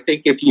 but I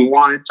think if you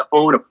wanted to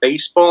own a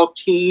baseball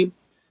team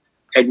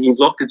and you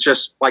look at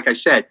just, like I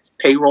said,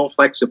 payroll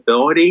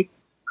flexibility,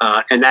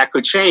 and that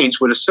could change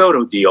with a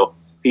Soto deal,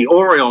 the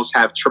Orioles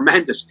have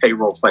tremendous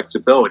payroll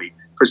flexibility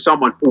for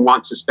someone who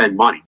wants to spend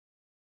money.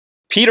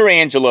 Peter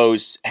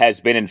Angelos has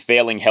been in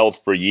failing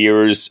health for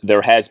years.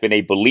 There has been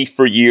a belief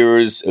for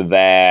years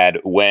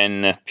that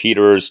when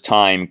Peter's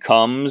time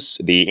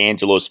comes, the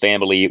Angelos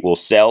family will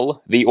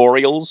sell the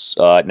Orioles.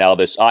 Now,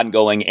 this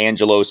ongoing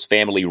Angelos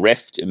family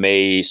rift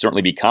may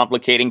certainly be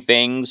complicating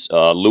things.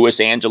 Luis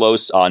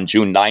Angelos on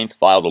June 9th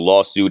filed a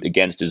lawsuit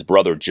against his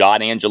brother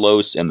John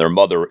Angelos and their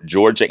mother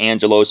Georgia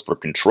Angelos for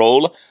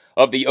control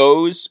of the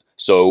O's.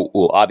 So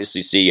we'll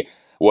obviously see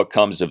what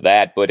comes of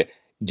that. But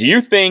do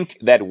you think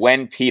that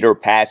when Peter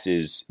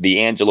passes,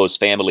 the Angelos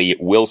family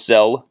will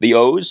sell the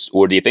O's?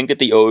 Or do you think that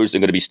the O's are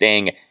going to be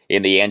staying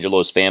in the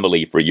Angelos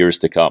family for years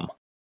to come?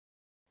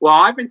 Well,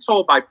 I've been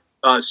told by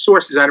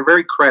sources that are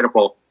very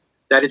credible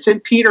that it's in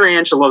Peter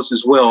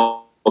Angelos'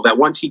 will that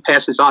once he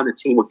passes on, the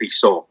team would be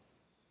sold.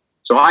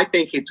 So I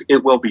think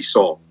it will be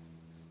sold,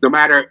 no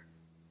matter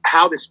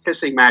how this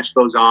pissing match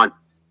goes on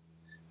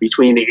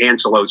between the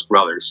Angelos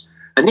brothers.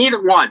 And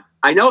neither one,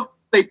 I know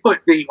they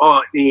put the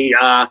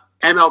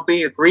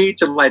MLB agreed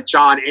to let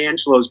John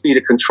Angelos be the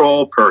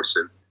control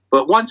person.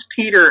 But once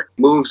Peter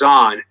moves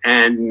on,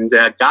 and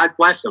God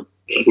bless him,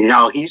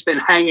 he's been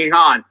hanging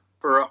on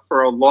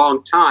for a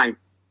long time,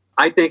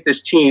 I think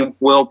this team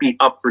will be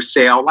up for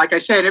sale. Like I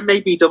said, it may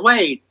be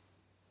delayed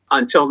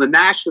until the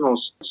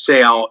Nationals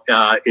sale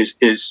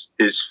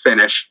is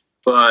finished.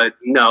 But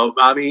no,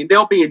 I mean,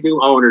 there'll be new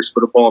owners for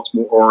the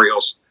Baltimore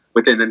Orioles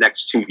within the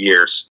next 2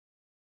 years.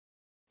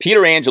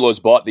 Peter Angelos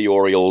bought the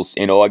Orioles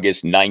in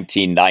August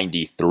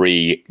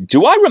 1993.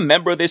 Do I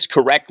remember this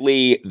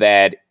correctly,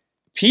 that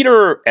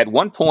Peter at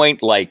one point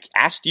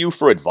asked you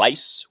for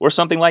advice or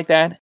something like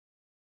that?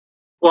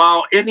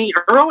 Well, in the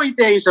early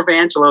days of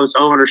Angelos'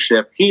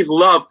 ownership, he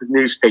loved the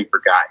newspaper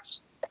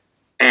guys.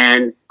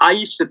 And I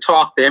used to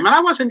talk to him, and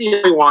I wasn't the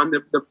only one.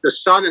 The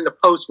Sun and the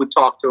Post would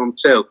talk to him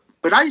too.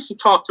 But I used to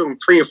talk to him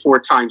 3 or 4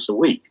 times a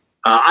week.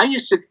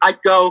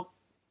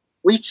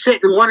 We'd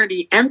sit in one of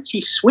the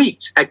empty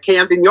suites at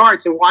Camden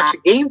Yards and watch a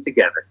game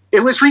together.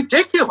 It was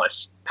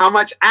ridiculous how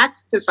much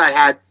access I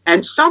had.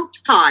 And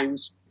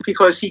sometimes,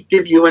 because he'd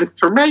give you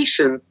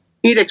information,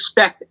 he'd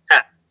expect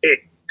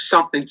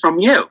something from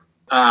you.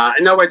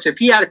 In other words, if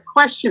he had a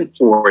question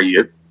for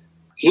you,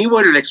 he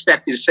wouldn't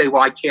expect you to say,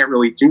 well, I can't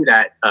really do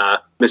that,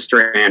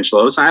 Mr.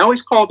 Angelos. And I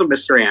always called him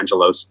Mr.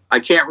 Angelos.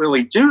 I can't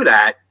really do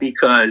that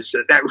because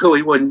that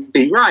really wouldn't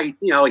be right.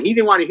 He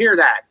didn't want to hear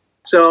that.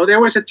 So there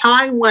was a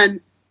time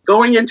when,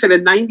 going into the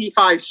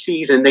 95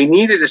 season, they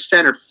needed a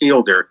center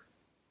fielder,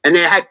 and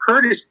they had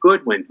Curtis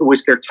Goodwin, who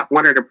was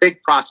one of their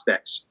big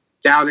prospects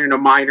down in the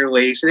minor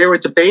leagues, and they were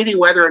debating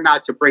whether or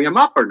not to bring him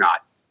up or not.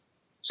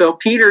 So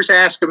Peter's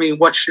asking me,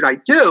 what should I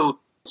do?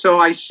 So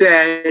I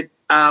said,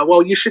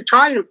 well, you should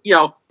try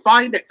to,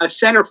 find a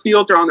center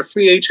fielder on the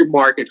free agent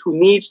market who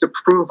needs to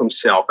prove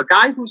himself, a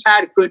guy who's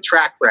had a good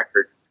track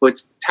record,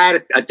 but's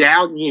had a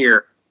down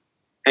year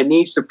and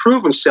needs to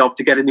prove himself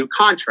to get a new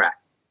contract.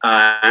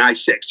 And I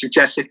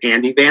suggested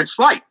Andy Van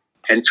Slyke.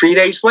 And 3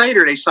 days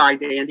later, they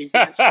signed Andy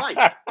Van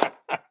Slyke.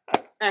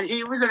 And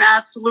he was an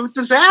absolute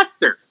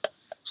disaster.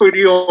 for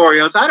the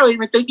Orioles. I don't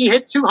even think he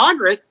hit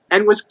 200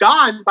 and was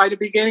gone by the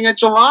beginning of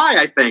July,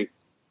 I think.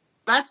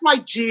 That's my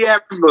GM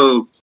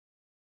move.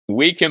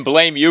 We can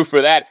blame you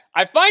for that.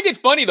 I find it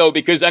funny, though,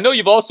 because I know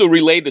you've also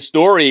relayed the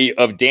story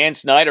of Dan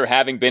Snyder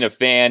having been a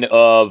fan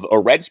of a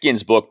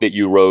Redskins book that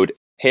you wrote,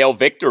 Hail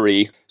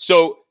Victory.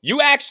 So you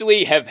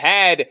actually have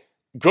had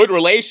good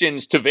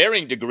relations to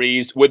varying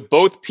degrees with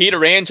both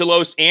Peter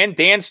Angelos and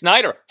Dan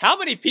Snyder. How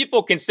many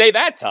people can say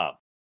that, Tom?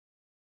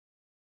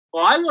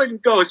 Well, I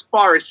wouldn't go as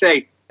far as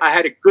say I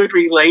had a good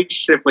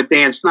relationship with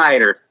Dan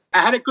Snyder. I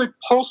had a good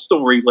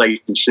postal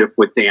relationship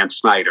with Dan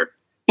Snyder.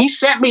 He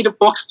sent me the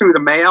books through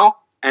the mail,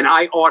 and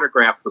I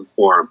autographed them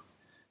for him.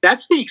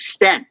 That's the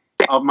extent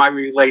of my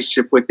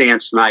relationship with Dan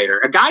Snyder,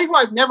 a guy who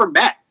I've never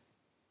met.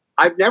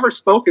 I've never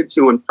spoken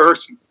to in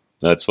person.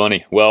 That's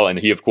funny. Well, and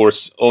he, of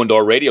course, owned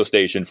our radio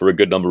station for a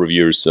good number of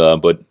years,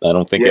 but I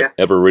don't think it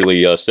ever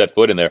really set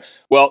foot in there.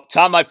 Well,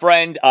 Tom, my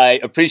friend, I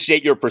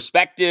appreciate your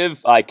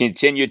perspective. I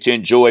continue to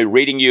enjoy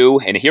reading you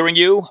and hearing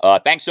you.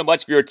 Thanks so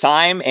much for your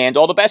time, and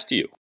all the best to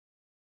you.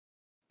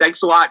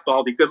 Thanks a lot,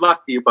 Baldy. Good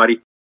luck to you,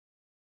 buddy.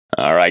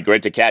 All right,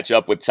 great to catch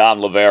up with Thom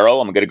Loverro.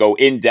 I'm going to go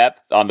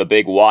in-depth on the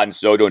big Juan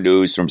Soto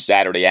news from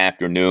Saturday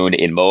afternoon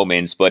in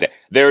moments, but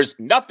there's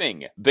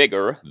nothing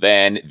bigger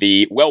than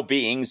the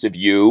well-beings of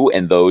you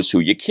and those who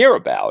you care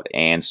about.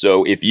 And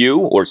so if you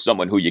or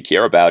someone who you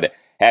care about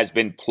has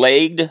been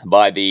plagued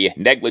by the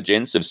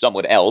negligence of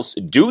someone else,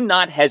 do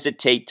not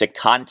hesitate to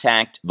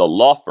contact the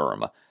law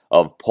firm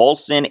of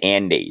Paulson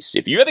and Nace.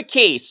 If you have a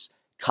case,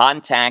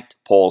 contact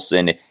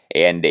Paulson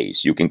and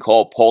Nace. You can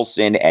call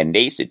Paulson and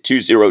Nace at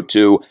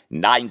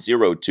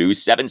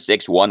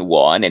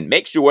 202-902-7611 and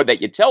make sure that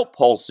you tell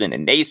Paulson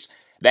and Nace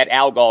that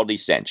Al Galdi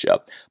sent you.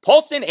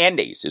 Paulson and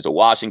Nace is a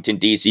Washington,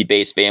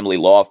 D.C.-based family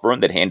law firm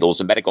that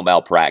handles medical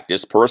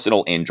malpractice,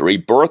 personal injury,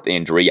 birth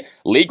injury,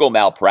 legal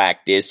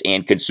malpractice,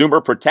 and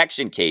consumer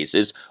protection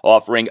cases,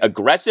 offering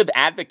aggressive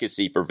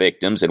advocacy for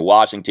victims in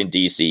Washington,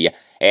 D.C.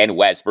 and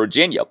West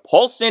Virginia.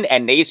 Paulson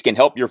and Nace can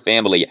help your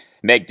family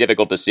make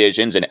difficult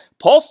decisions, and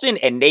Paulson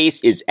and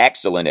Nace is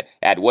excellent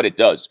at what it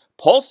does.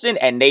 Paulson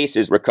and Nace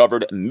has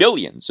recovered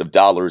millions of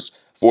dollars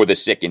for the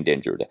sick and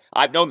injured.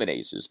 I've known the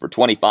Naces for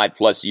 25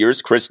 plus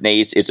years. Chris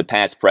Nace is a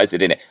past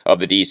president of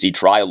the D.C.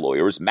 Trial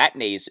Lawyers. Matt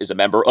Nace is a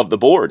member of the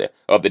board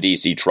of the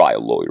D.C.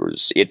 Trial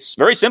Lawyers. It's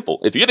very simple.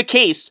 If you have a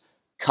case,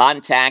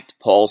 contact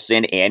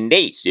Paulson and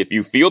Nace. If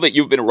you feel that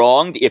you've been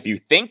wronged, if you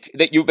think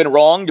that you've been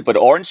wronged but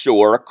aren't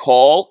sure,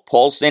 call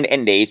Paulson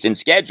and Nace and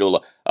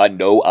schedule a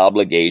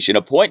no-obligation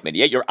appointment.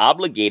 Yeah, you're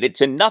obligated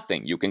to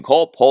nothing. You can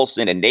call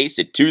Paulson and Nace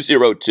at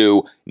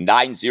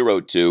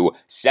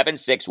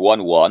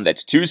 202-902-7611.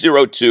 That's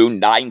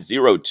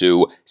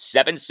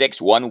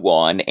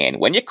 202-902-7611. And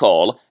when you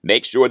call,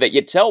 make sure that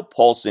you tell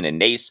Paulson and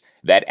Nace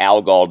that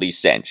Al Galdi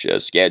sent you.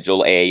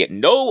 Schedule a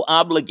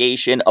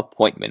no-obligation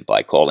appointment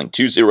by calling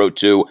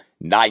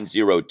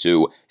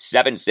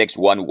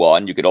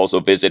 202-902-7611. You can also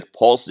visit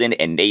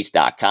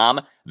paulsonandnace.com.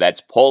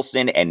 That's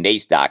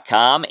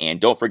paulsonandnace.com.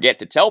 And don't forget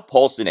to tell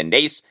Paulson and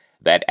Nace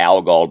that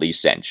Al Galdi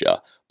sent you.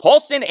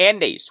 Paulson and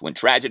Nace, when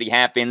tragedy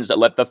happens,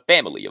 let the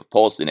family of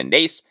Paulson and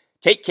Nace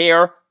take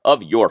care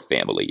of your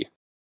family.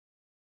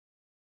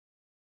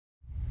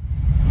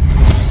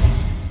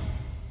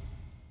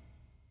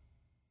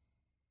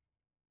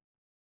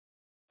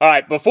 All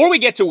right, before we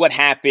get to what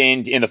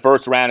happened in the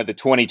first round of the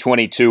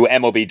 2022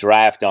 MLB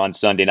draft on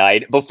Sunday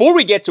night, before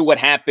we get to what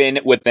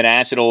happened with the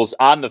Nationals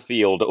on the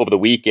field over the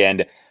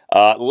weekend,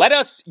 let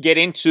us get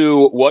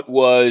into what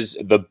was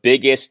the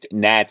biggest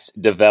Nats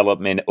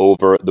development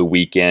over the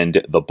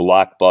weekend, the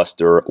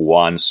blockbuster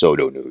Juan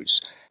Soto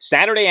news.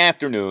 Saturday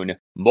afternoon,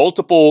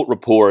 multiple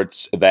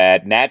reports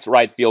that Nats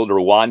right fielder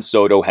Juan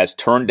Soto has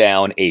turned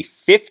down a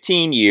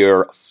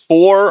 15-year,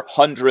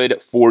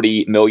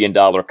 $440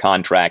 million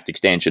contract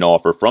extension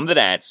offer from the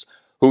Nats,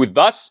 who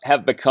thus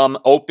have become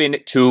open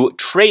to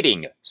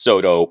trading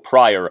Soto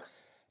prior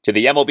to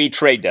the MLB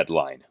trade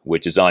deadline,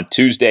 which is on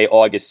Tuesday,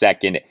 August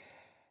 2nd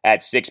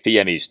at 6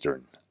 p.m.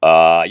 Eastern.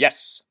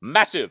 Yes,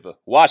 massive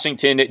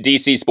Washington,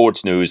 D.C.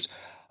 sports news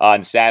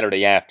on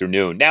Saturday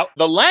afternoon. Now,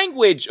 the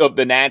language of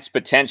the Nats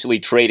potentially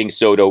trading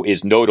Soto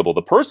is notable.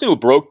 The person who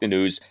broke the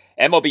news,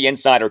 MLB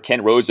insider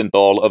Ken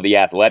Rosenthal of The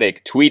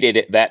Athletic,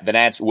 tweeted that the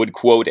Nats would,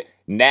 quote,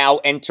 now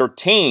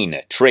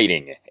entertain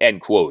trading, end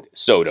quote,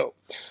 Soto.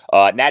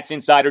 Nats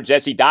insider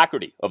Jesse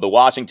Doherty of The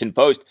Washington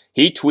Post,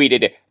 he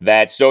tweeted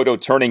that Soto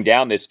turning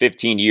down this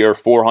 15-year,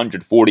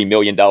 $440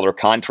 million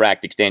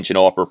contract extension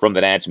offer from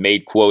the Nats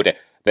made, quote,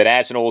 the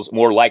Nationals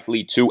more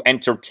likely to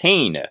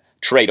entertain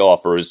trade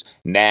offers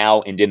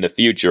now and in the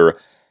future,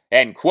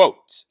 end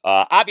quote.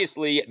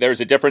 Obviously, there's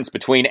a difference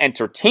between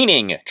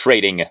entertaining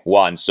trading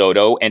Juan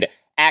Soto and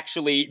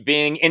actually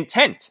being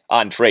intent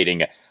on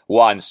trading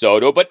Juan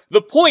Soto, but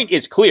the point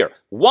is clear.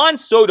 Juan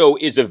Soto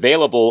is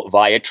available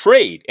via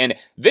trade, and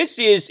this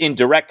is in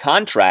direct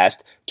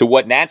contrast to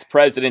what Nats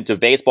president of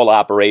baseball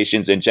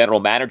operations and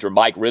general manager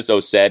Mike Rizzo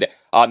said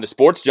on the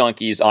Sports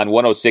Junkies on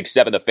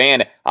 106.7 The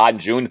Fan on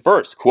June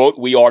 1st. Quote,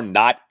 we are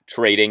not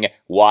trading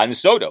Juan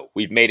Soto.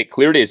 We've made it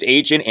clear to his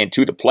agent and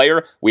to the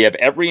player, we have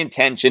every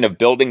intention of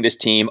building this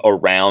team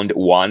around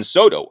Juan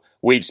Soto.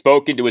 We've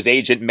spoken to his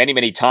agent many,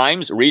 many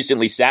times,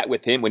 recently sat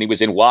with him when he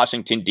was in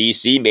Washington,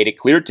 D.C., made it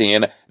clear to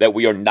him that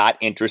we are not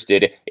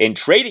interested in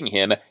trading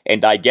him,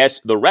 and I guess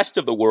the rest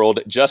of the world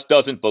just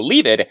doesn't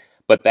believe it,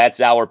 but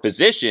that's our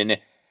position,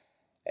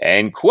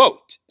 end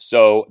quote.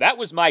 So that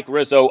was Mike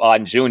Rizzo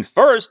on June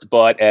 1st,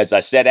 but as I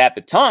said at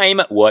the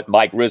time, what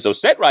Mike Rizzo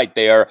said right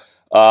there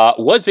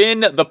was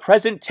in the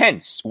present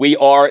tense. We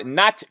are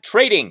not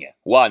trading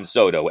Juan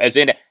Soto, as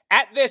in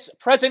at this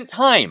present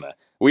time.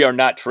 We are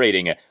not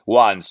trading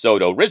Juan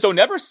Soto. Rizzo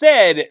never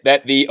said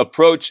that the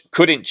approach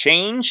couldn't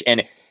change,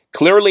 and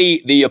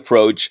clearly the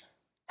approach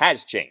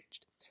has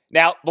changed.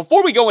 Now,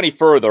 before we go any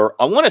further,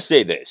 I want to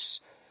say this.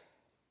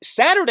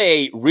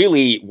 Saturday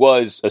really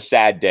was a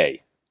sad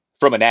day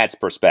from a Nats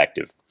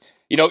perspective.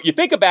 You know, you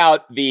think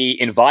about the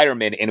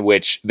environment in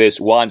which this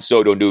Juan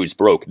Soto news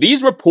broke.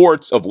 These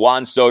reports of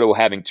Juan Soto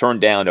having turned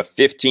down a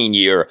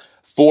 15-year,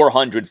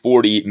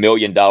 $440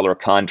 million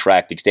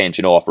contract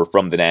extension offer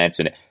from the Nats,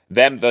 and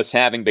them thus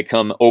having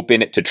become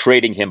open to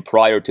trading him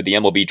prior to the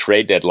MLB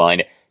trade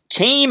deadline,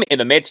 came in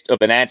the midst of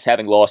the Nats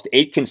having lost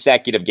 8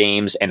 consecutive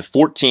games and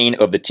 14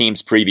 of the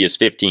team's previous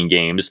 15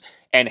 games,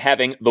 and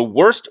having the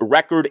worst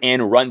record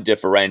and run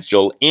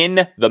differential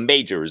in the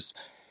majors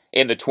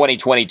in the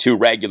 2022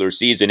 regular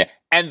season.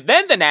 And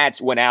then the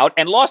Nats went out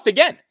and lost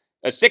again.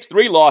 A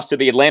 6-3 loss to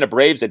the Atlanta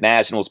Braves at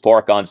Nationals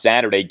Park on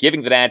Saturday,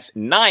 giving the Nats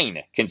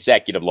 9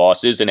 consecutive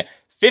losses and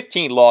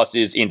 15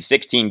 losses in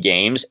 16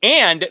 games,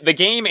 and the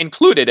game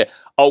included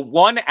a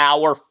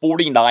 1-hour,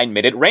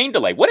 49-minute rain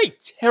delay. What a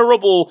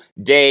terrible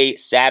day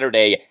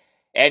Saturday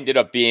ended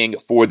up being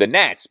for the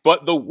Nats.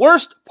 But the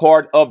worst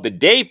part of the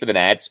day for the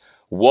Nats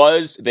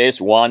was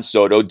this Juan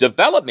Soto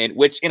development,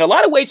 which in a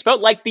lot of ways felt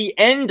like the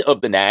end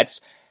of the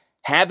Nats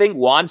having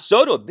Juan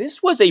Soto.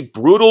 This was a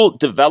brutal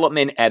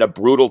development at a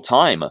brutal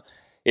time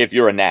if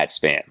you're a Nats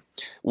fan.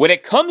 When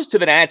it comes to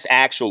the Nats'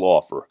 actual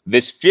offer,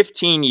 this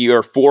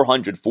 15-year,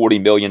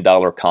 $440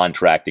 million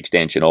contract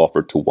extension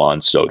offer to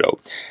Juan Soto,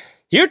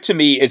 here to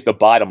me is the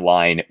bottom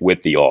line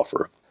with the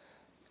offer.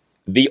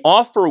 The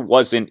offer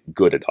wasn't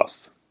good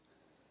enough.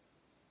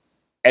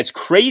 As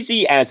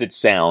crazy as it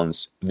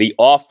sounds, the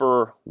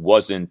offer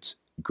wasn't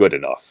good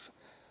enough.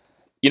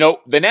 You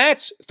know, the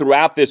Nats,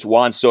 throughout this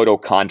Juan Soto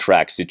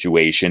contract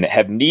situation,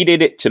 have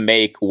needed to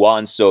make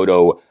Juan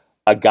Soto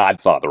a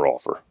Godfather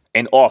offer,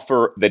 an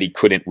offer that he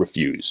couldn't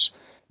refuse.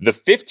 The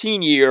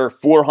 15-year,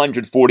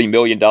 $440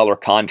 million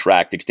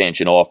contract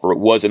extension offer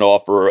was an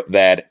offer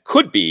that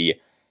could be,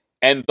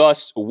 and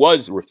thus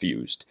was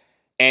refused.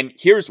 And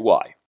here's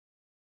why.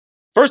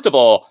 First of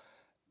all,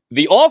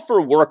 the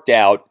offer worked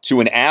out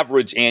to an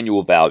average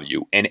annual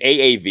value, an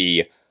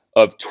AAV,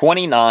 of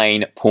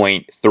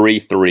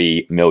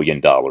 $29.33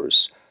 million.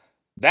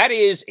 That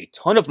is a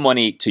ton of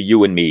money to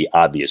you and me,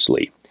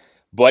 obviously.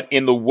 But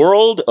in the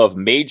world of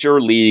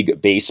Major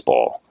League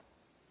Baseball,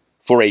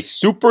 for a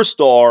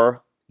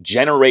superstar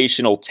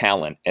generational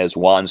talent as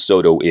Juan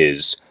Soto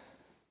is,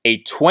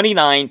 a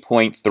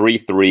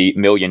 $29.33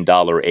 million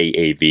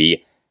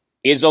AAV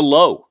is a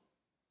low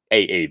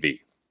AAV.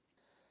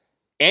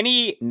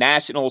 Any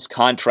Nationals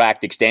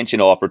contract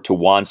extension offer to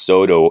Juan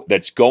Soto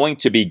that's going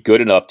to be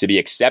good enough to be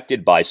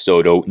accepted by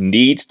Soto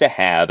needs to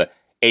have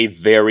a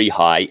very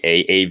high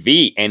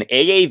AAV. An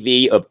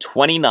AAV of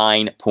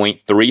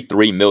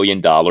 $29.33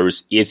 million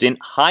isn't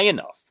high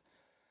enough.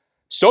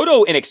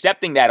 Soto, in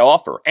accepting that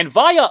offer, and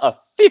via a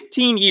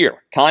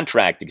 15-year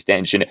contract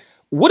extension,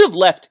 would have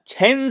left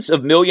tens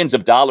of millions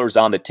of dollars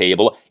on the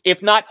table,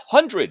 if not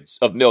hundreds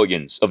of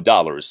millions of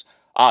dollars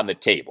on the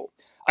table.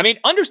 I mean,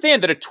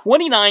 understand that a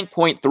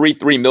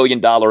 $29.33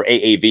 million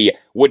AAV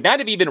would not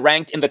have even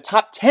ranked in the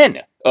top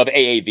 10 of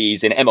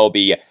AAVs in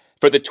MLB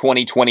for the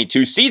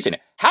 2022 season.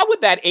 How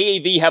would that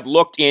AAV have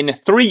looked in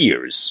 3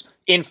 years,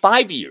 in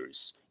 5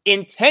 years,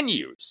 in 10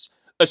 years?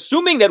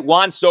 Assuming that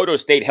Juan Soto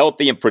stayed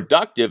healthy and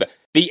productive,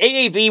 the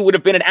AAV would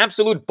have been an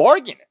absolute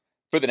bargain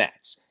for the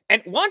Nats.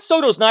 And Juan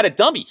Soto's not a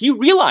dummy. He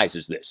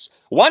realizes this.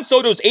 Juan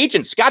Soto's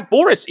agent, Scott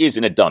Boras,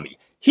 isn't a dummy.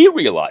 He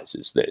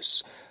realizes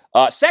this.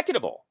 Second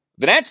of all,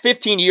 the Nats'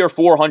 15-year,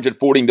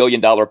 $440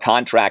 million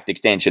contract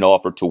extension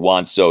offer to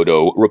Juan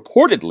Soto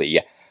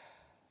reportedly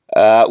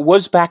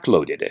was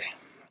backloaded.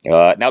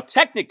 Now,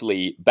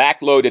 technically,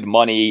 backloaded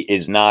money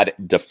is not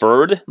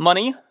deferred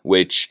money,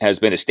 which has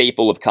been a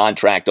staple of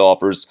contract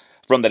offers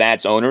from the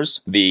Nats owners,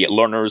 the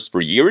Lerners,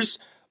 for years.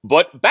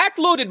 But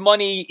backloaded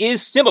money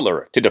is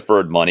similar to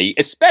deferred money,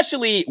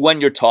 especially when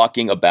you're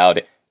talking about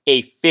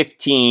a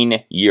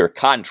 15-year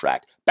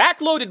contract.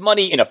 Backloaded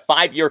money in a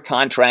 5-year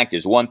contract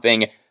is one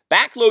thing.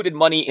 Backloaded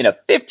money in a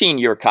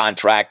 15-year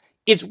contract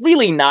is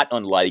really not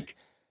unlike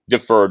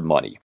deferred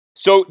money.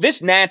 So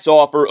this Nats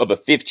offer of a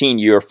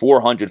 15-year,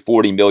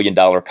 $440 million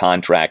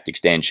contract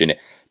extension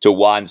to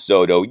Juan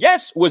Soto,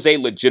 yes, was a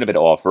legitimate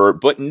offer,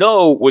 but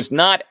no, was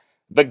not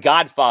the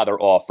Godfather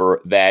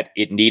offer that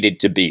it needed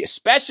to be,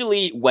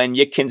 especially when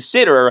you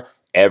consider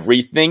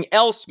everything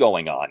else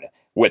going on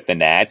with the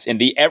Nats, and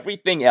the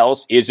everything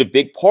else is a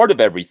big part of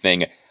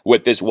everything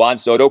with this Juan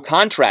Soto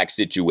contract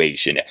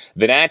situation.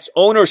 The Nats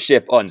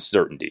ownership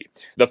uncertainty.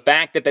 The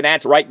fact that the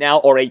Nats right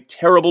now are a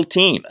terrible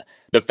team.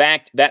 The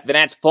fact that the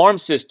Nats farm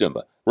system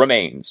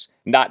remains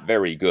not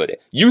very good.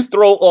 You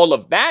throw all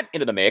of that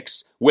into the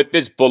mix with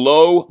this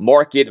below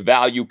market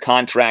value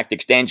contract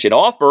extension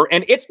offer,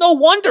 and it's no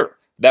wonder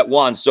that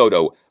Juan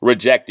Soto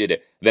rejected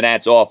the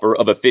Nats offer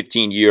of a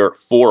 15-year,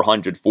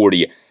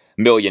 $440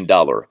 million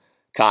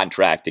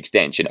contract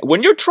extension.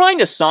 When you're trying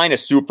to sign a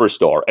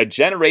superstar, a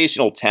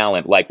generational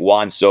talent like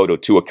Juan Soto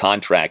to a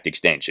contract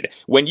extension,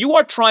 when you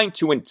are trying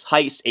to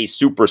entice a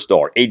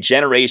superstar, a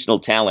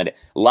generational talent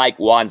like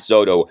Juan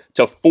Soto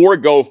to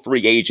forego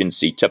free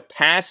agency, to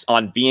pass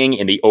on being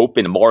in the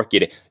open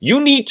market, you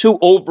need to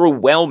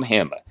overwhelm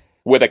him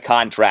with a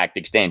contract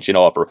extension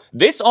offer.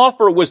 This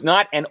offer was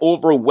not an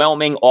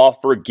overwhelming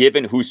offer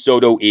given who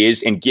Soto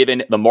is and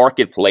given the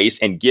marketplace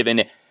and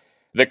given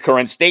the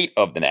current state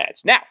of the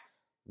Nats. Now,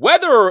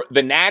 whether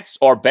the Nats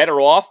are better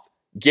off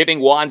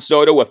giving Juan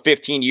Soto a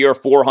 15-year,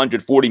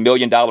 $440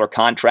 million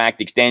contract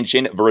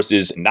extension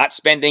versus not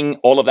spending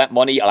all of that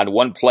money on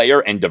one player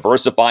and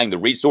diversifying the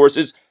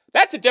resources,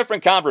 that's a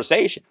different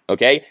conversation,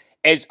 okay?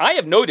 As I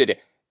have noted,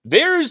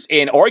 there's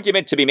an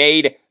argument to be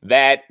made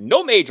that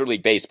no Major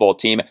League Baseball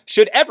team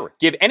should ever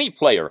give any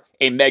player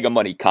a mega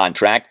money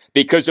contract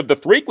because of the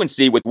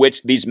frequency with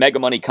which these mega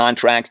money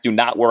contracts do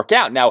not work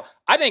out. Now,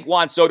 I think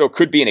Juan Soto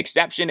could be an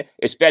exception,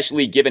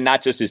 especially given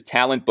not just his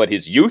talent, but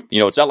his youth. You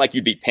know, it's not like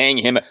you'd be paying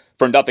him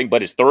for nothing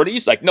but his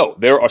 30s. Like, no,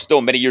 there are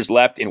still many years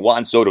left in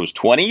Juan Soto's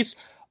 20s.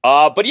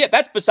 But yeah,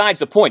 that's besides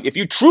the point. If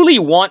you truly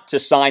want to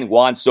sign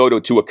Juan Soto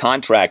to a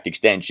contract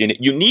extension,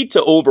 you need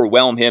to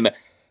overwhelm him.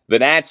 The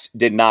Nats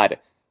did not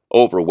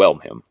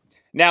overwhelm him.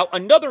 Now,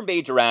 another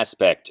major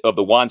aspect of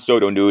the Juan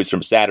Soto news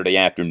from Saturday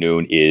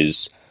afternoon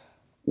is,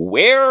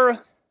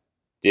 where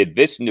did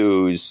this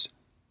news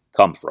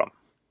come from?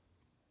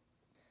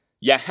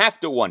 You have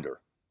to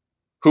wonder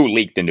who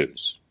leaked the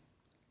news.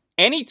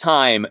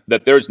 Anytime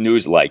that there's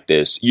news like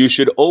this, you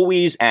should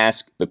always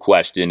ask the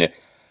question,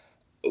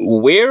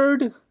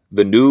 where'd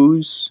the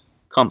news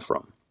come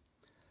from?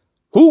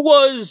 Who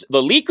was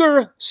the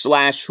leaker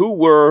 / who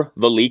were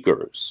the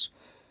leakers?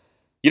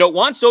 You know,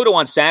 Juan Soto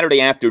on Saturday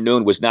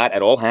afternoon was not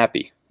at all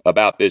happy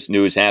about this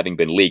news having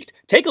been leaked.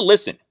 Take a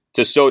listen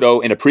to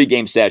Soto in a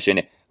pregame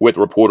session with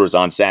reporters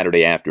on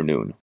Saturday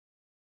afternoon.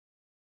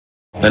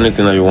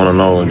 Anything that you want to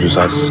know, just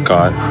ask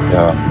Scott.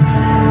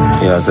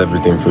 He has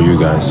everything for you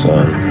guys.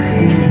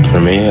 For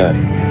me,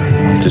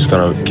 just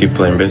going to keep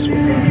playing baseball.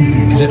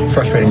 Is it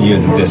frustrating to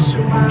you that this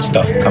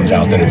stuff comes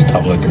out, that it's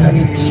public, and that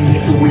it's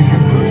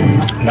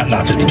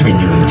not just between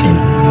you and the team?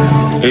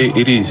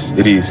 It is.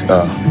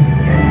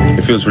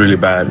 It feels really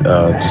bad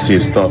to see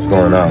stuff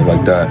going out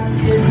like that,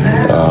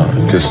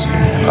 because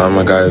I'm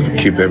a guy to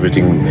keep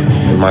everything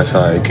on my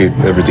side, keep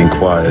everything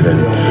quiet,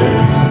 and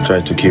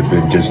try to keep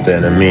it just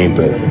them and me,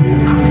 but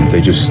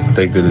they just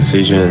take the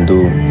decision and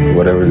do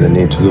whatever they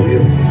need to do.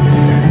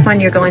 When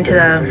you're going to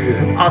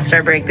the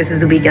All-Star break, this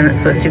is a weekend that's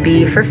supposed to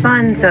be for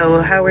fun,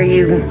 so how are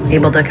you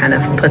able to kind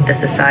of put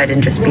this aside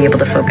and just be able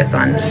to focus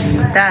on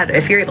that,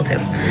 if you're able to?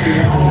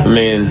 I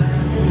mean,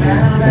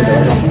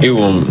 it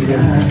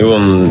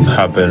won't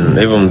happen.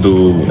 It won't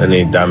do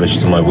any damage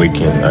to my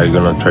weekend. I'm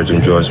gonna try to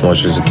enjoy as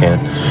much as I can.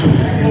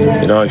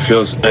 You know, it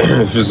feels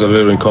a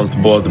little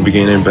uncomfortable at the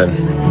beginning, but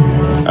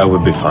I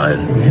would be fine.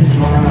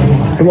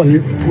 And when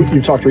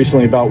you talked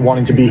recently about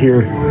wanting to be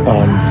here,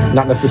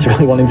 not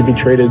necessarily wanting to be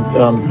traded.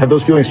 Have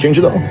those feelings changed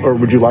at all, or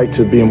would you like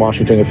to be in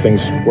Washington if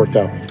things worked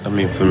out? I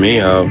mean, for me,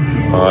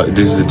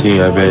 this is the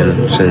team I've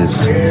been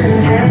since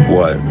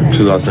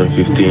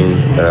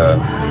 2015.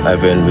 I've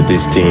been with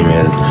this team,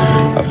 and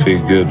I feel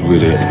good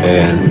with it.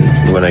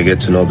 And when I get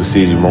to know the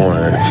city more,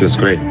 it feels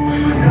great.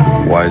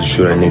 Why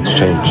should I need to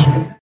change?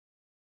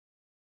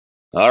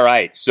 All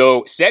right,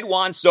 so said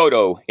Juan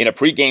Soto in a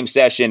pregame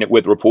session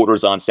with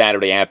reporters on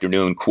Saturday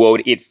afternoon,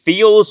 quote, "It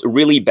feels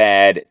really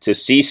bad to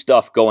see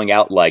stuff going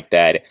out like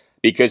that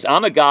because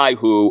I'm a guy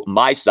who,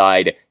 my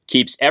side,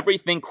 keeps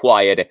everything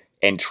quiet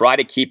and try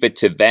to keep it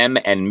to them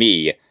and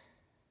me,"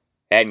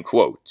 end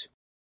quote.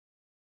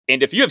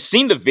 And if you have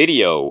seen the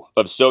video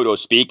of Soto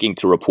speaking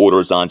to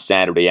reporters on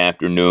Saturday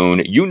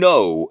afternoon, you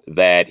know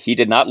that he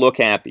did not look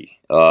happy.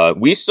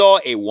 We saw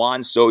a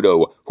Juan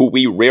Soto who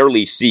we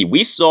rarely see.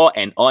 We saw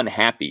an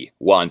unhappy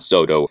Juan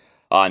Soto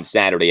on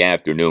Saturday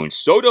afternoon.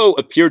 Soto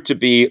appeared to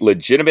be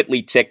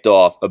legitimately ticked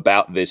off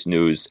about this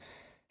news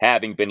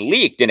having been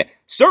leaked. And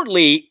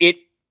certainly it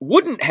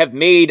wouldn't have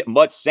made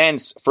much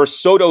sense for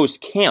Soto's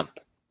camp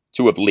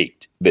to have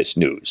leaked this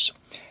news.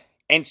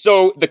 And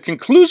so the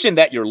conclusion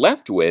that you're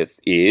left with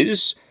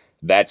is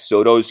that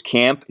Soto's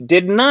camp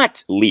did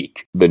not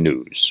leak the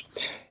news.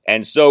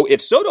 And so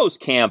if Soto's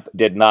camp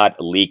did not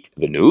leak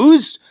the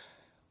news,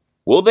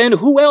 well then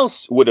who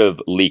else would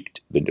have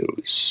leaked the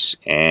news?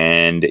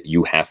 And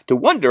you have to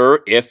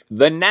wonder if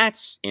the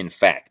Nats, in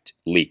fact,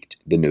 leaked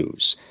the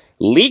news.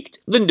 Leaked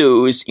the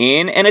news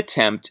in an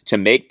attempt to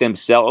make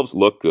themselves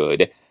look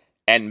good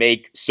and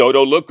make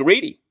Soto look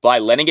greedy by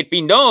letting it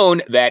be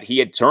known that he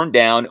had turned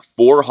down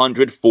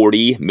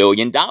 $440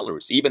 million,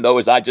 even though,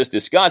 as I just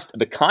discussed,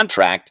 the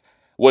contract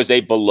was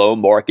a below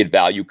market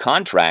value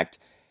contract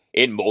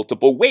in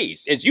multiple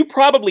ways. As you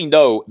probably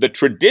know, the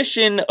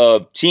tradition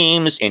of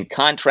teams in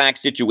contract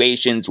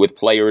situations with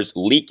players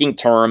leaking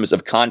terms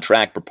of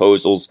contract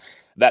proposals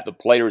that the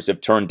players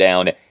have turned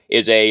down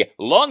is a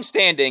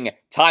long-standing,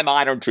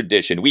 time-honored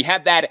tradition. We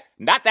had that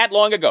not that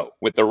long ago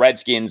with the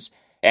Redskins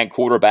and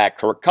quarterback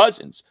Kirk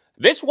Cousins.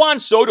 This Juan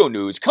Soto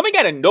news, coming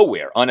out of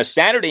nowhere on a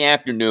Saturday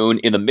afternoon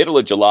in the middle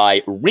of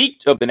July,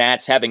 reeked of the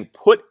Nats having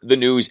put the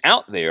news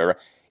out there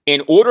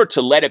in order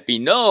to let it be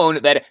known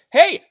that,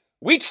 hey,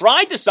 we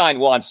tried to sign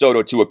Juan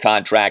Soto to a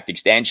contract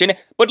extension,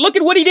 but look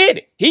at what he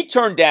did. He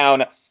turned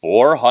down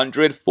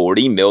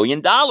 $440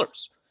 million.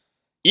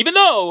 Even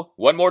though,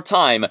 one more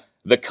time,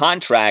 the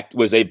contract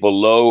was a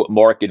below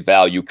market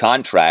value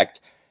contract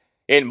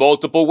in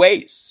multiple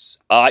ways.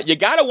 You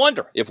got to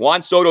wonder if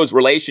Juan Soto's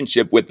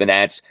relationship with the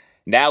Nats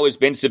now has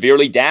been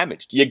severely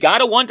damaged. You got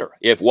to wonder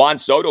if Juan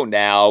Soto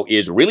now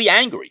is really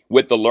angry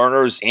with the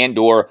Lerners and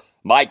or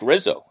Mike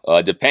Rizzo,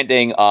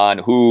 depending on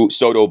who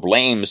Soto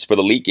blames for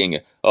the leaking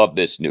of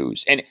this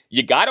news. And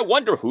you got to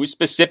wonder who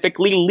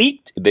specifically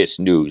leaked this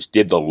news.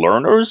 Did the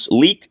Lerners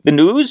leak the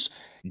news?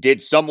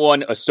 Did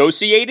someone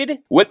associated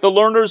with the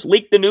Lerners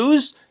leak the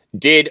news?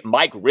 Did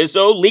Mike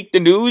Rizzo leak the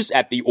news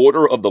at the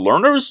order of the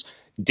Lerners?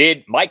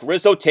 Did Mike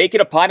Rizzo take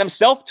it upon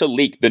himself to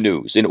leak the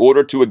news in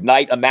order to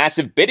ignite a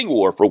massive bidding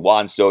war for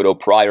Juan Soto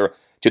prior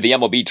to the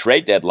MLB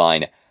trade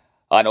deadline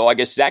on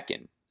August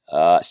 2nd?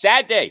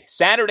 Sad day.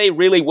 Saturday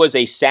really was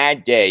a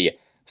sad day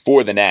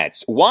for the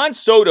Nats. Juan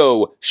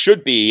Soto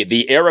should be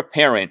the heir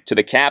apparent to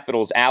the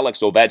Capitals' Alex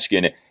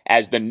Ovechkin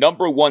as the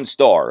number one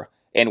star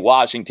in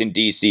Washington,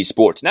 D.C.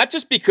 sports. Not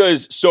just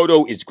because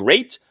Soto is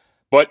great,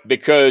 but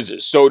because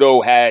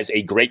Soto has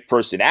a great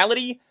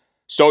personality,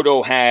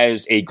 Soto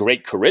has a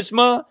great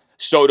charisma,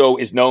 Soto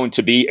is known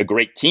to be a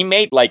great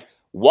teammate. Like,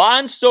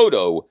 Juan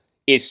Soto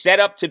is set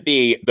up to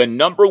be the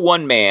number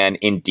one man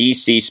in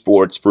DC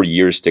sports for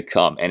years to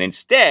come. And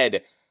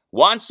instead,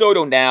 Juan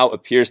Soto now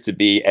appears to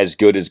be as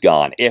good as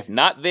gone. If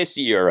not this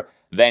year,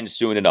 then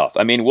soon enough.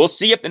 I mean, we'll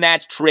see if the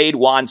Nats trade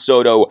Juan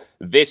Soto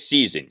this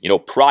season,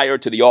 prior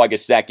to the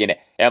August 2nd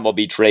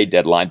MLB trade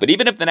deadline. But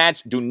even if the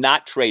Nats do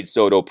not trade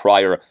Soto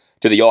prior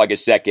to the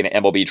August 2nd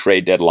MLB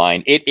trade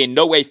deadline, it in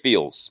no way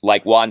feels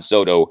like Juan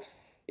Soto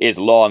is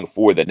long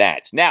for the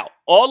Nats. Now,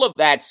 all of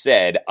that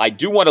said, I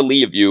do want to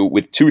leave you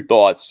with two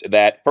thoughts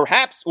that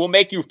perhaps will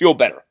make you feel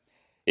better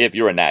if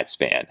you're a Nats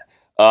fan.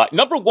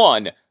 Number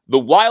one, the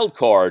wild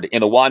card in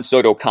the Juan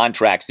Soto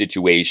contract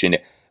situation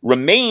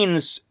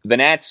remains the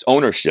Nats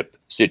ownership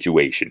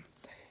situation.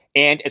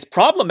 And as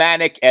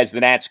problematic as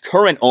the Nats'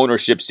 current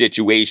ownership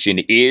situation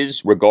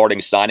is regarding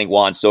signing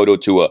Juan Soto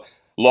to a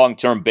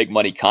long-term big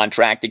money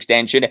contract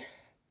extension,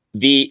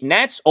 the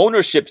Nats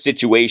ownership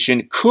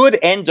situation could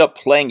end up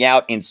playing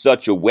out in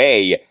such a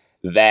way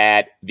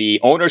that the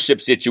ownership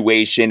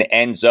situation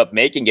ends up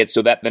making it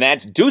so that the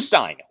Nats do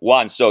sign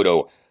Juan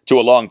Soto to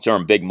a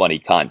long-term big money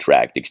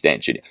contract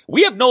extension.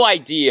 We have no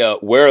idea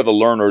where the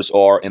Lerners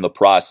are in the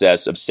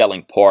process of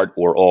selling part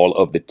or all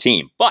of the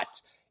team.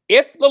 But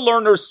if the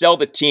Lerners sell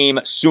the team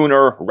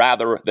sooner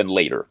rather than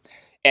later,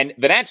 and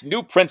the Nats'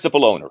 new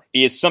principal owner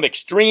is some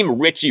extreme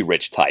Richie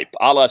Rich type,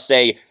 a la,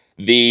 say,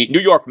 the New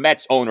York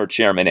Mets owner,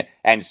 chairman,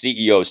 and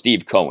CEO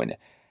Steve Cohen,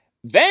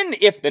 then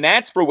if the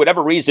Nats, for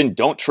whatever reason,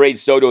 don't trade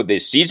Soto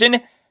this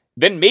season,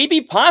 then maybe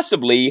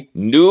possibly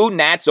new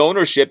Nats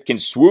ownership can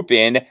swoop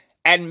in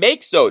and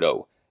make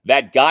Soto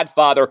that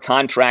Godfather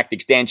contract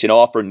extension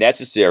offer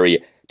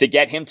necessary to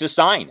get him to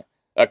sign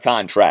a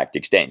contract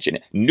extension.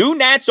 New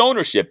Nats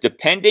ownership,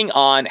 depending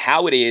on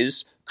how it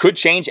is, could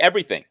change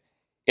everything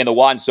in the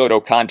Juan Soto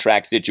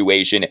contract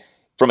situation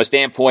from a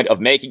standpoint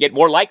of making it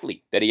more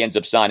likely that he ends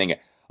up signing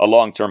a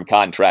long-term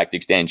contract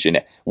extension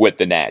with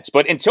the Nats.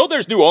 But until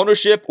there's new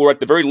ownership, or at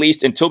the very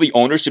least until the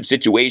ownership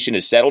situation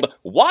is settled,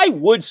 why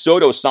would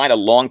Soto sign a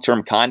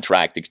long-term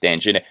contract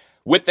extension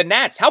with the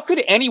Nats? How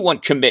could anyone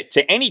commit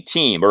to any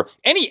team or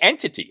any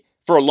entity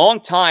for a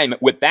long time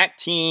with that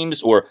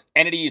team's or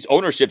entity's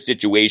ownership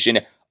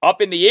situation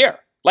up in the air?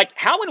 Like,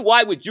 how and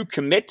why would you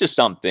commit to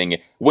something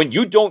when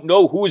you don't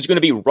know who is going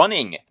to be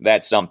running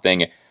that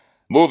something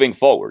moving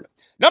forward?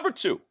 Number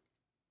two,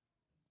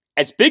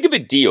 as big of a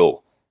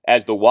deal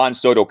as the Juan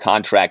Soto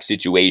contract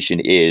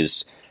situation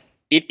is,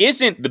 it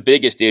isn't the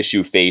biggest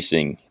issue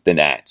facing the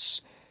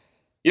Nats.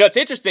 It's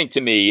interesting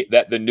to me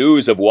that the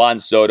news of Juan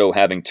Soto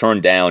having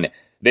turned down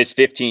this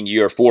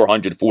 15-year,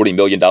 $440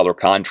 million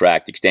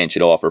contract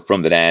extension offer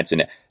from the Nats,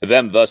 and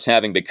them thus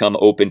having become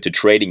open to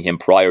trading him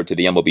prior to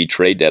the MLB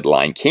trade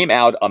deadline, came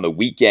out on the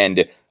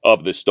weekend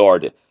of the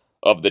start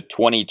of the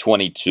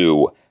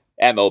 2022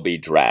 MLB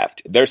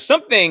draft. There's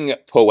something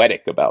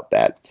poetic about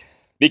that,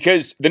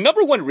 because the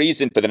number one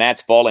reason for the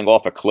Nats falling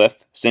off a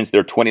cliff since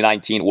their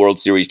 2019 World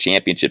Series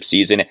championship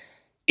season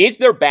is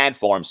their bad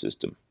farm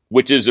system,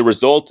 which is a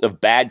result of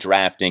bad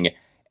drafting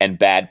and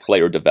bad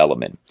player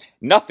development.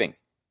 Nothing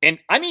And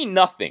I mean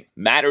nothing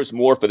matters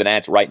more for the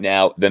Nats right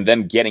now than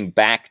them getting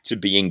back to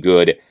being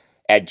good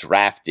at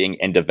drafting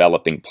and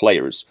developing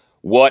players.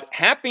 What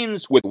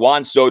happens with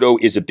Juan Soto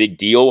is a big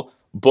deal,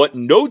 but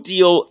no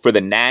deal for the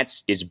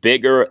Nats is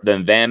bigger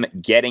than them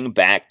getting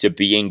back to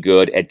being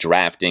good at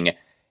drafting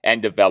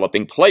and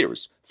developing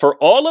players. For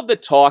all of the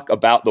talk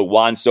about the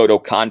Juan Soto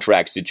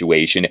contract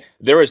situation,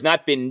 there has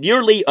not been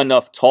nearly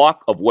enough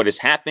talk of what has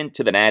happened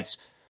to the Nats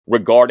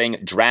regarding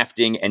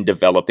drafting and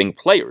developing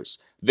players.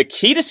 The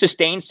key to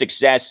sustained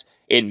success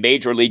in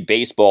Major League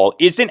Baseball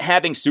isn't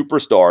having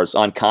superstars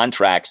on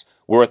contracts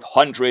worth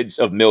hundreds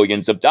of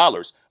millions of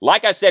dollars.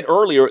 Like I said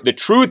earlier, the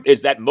truth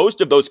is that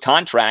most of those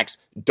contracts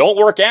don't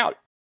work out.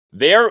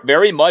 There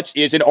very much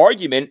is an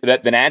argument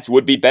that the Nats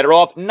would be better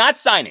off not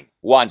signing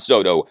Juan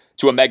Soto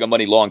to a mega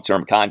money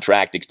long-term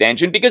contract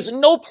extension because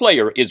no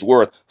player is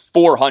worth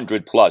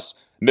 $400+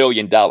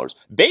 million.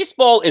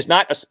 Baseball is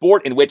not a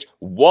sport in which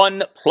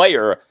one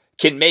player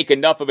can make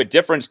enough of a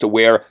difference to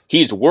where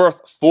he's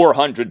worth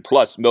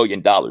 $400+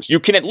 million. You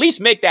can at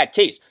least make that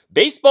case.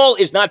 Baseball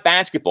is not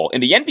basketball.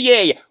 In the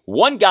NBA,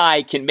 one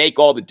guy can make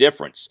all the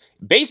difference.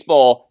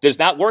 Baseball does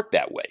not work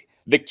that way.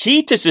 The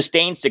key to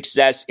sustained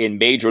success in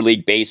Major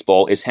League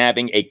Baseball is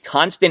having a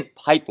constant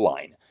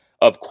pipeline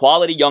of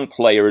quality young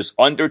players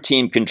under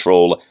team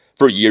control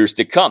for years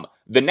to come.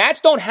 The Nats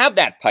don't have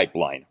that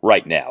pipeline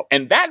right now.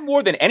 And that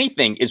more than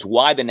anything is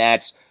why the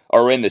Nats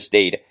are in the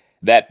state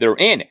that they're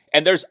in.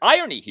 And there's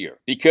irony here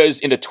because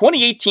in the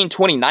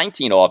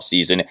 2018-2019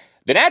 offseason,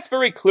 the Nats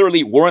very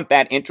clearly weren't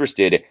that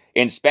interested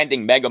in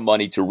spending mega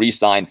money to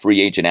re-sign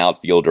free agent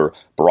outfielder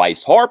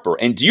Bryce Harper.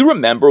 And do you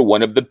remember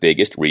one of the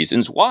biggest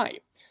reasons why?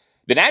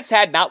 The Nats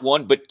had not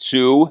one but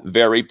two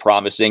very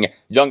promising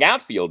young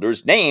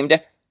outfielders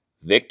named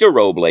Victor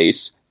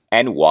Robles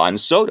and Juan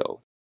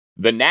Soto.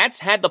 The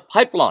Nats had the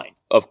pipeline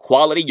of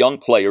quality young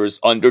players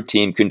under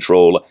team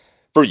control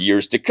for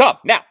years to come.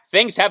 Now,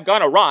 things have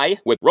gone awry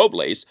with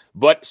Robles,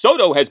 but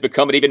Soto has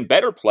become an even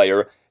better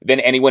player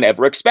than anyone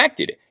ever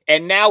expected.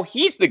 And now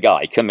he's the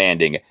guy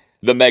commanding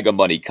the mega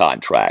money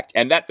contract.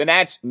 And that the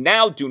Nats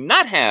now do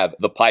not have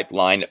the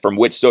pipeline from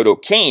which Soto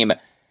came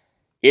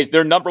is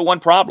their number one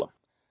problem.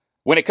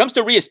 When it comes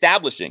to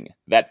reestablishing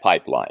that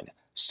pipeline,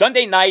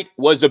 Sunday night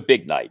was a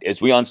big night,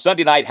 as we on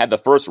Sunday night had the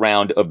first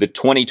round of the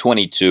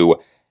 2022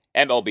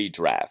 MLB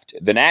draft.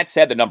 The Nats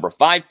had the number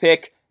 5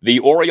 pick. The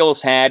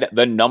Orioles had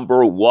the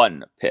number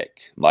 1 pick.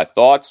 My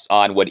thoughts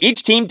on what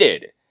each team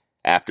did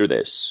after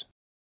this.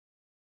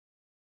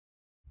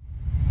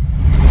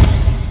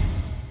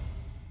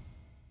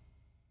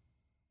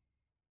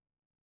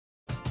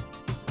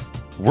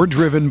 We're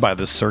driven by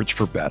the search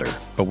for better.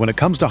 But when it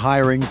comes to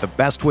hiring, the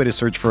best way to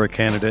search for a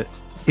candidate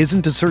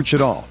isn't to search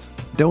at all.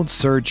 Don't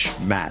search,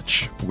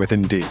 match with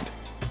Indeed.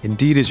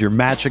 Indeed is your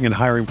matching and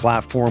hiring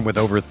platform with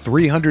over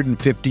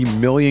 350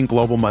 million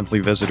global monthly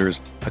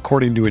visitors,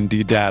 according to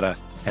Indeed data,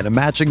 and a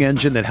matching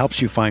engine that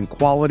helps you find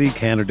quality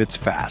candidates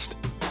fast.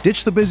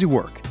 Ditch the busy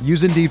work.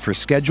 Use Indeed for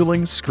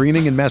scheduling,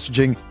 screening, and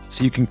messaging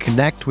so you can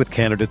connect with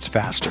candidates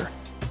faster.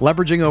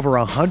 Leveraging over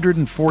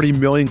 140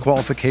 million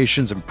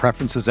qualifications and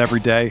preferences every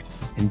day,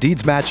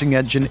 Indeed's matching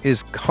engine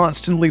is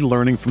constantly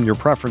learning from your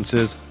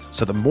preferences,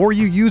 so the more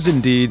you use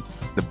Indeed,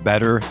 the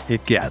better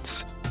it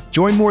gets.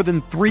 Join more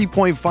than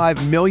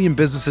 3.5 million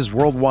businesses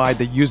worldwide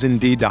that use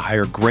Indeed to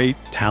hire great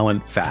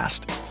talent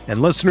fast.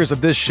 And listeners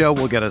of this show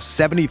will get a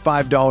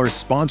 $75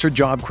 sponsored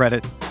job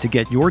credit to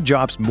get your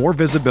jobs more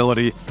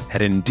visibility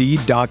at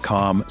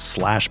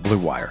Indeed.com/Blue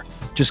Wire.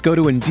 Just go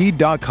to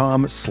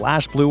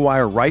Indeed.com/Blue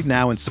Wire right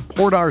now and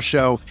support our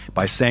show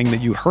by saying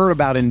that you heard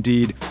about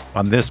Indeed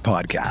on this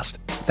podcast.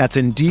 That's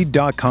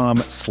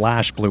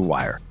Indeed.com/Blue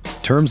Wire.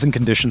 Terms and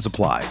conditions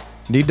apply.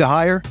 Need to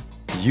hire?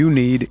 You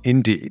need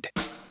Indeed.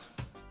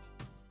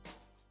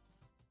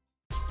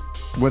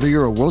 Whether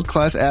you're a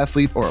world-class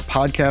athlete or a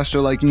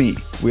podcaster like me,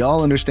 we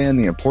all understand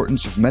the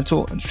importance of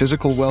mental and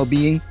physical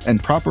well-being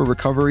and proper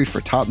recovery for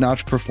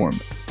top-notch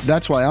performance.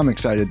 That's why I'm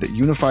excited that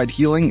Unified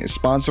Healing is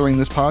sponsoring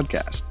this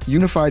podcast.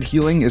 Unified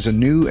Healing is a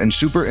new and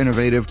super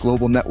innovative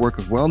global network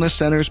of wellness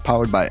centers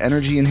powered by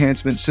Energy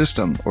Enhancement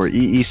System, or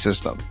EE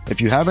System. If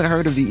you haven't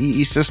heard of the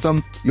EE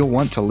System, you'll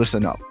want to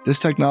listen up. This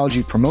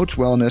technology promotes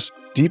wellness,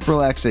 deep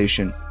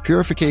relaxation,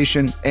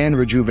 purification, and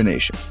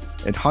rejuvenation.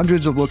 In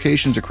hundreds of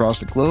locations across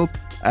the globe,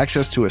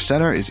 access to a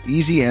center is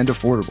easy and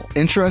affordable.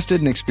 Interested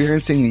in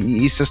experiencing the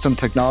EE System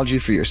technology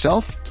for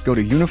yourself? Go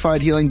to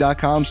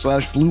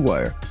unifiedhealing.com/Blue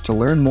Wire to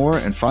learn more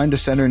and find a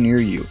center near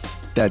you.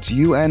 That's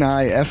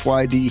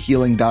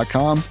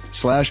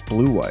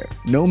UNIFYDhealing.com/Blue Wire.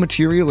 No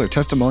material or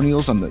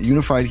testimonials on the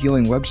Unified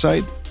Healing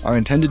website are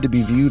intended to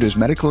be viewed as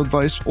medical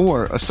advice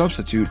or a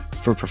substitute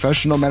for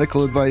professional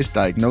medical advice,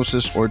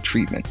 diagnosis, or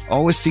treatment.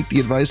 Always seek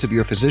the advice of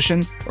your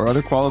physician or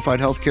other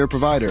qualified healthcare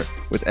provider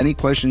with any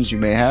questions you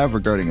may have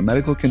regarding a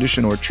medical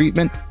condition or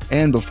treatment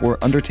and before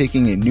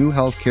undertaking a new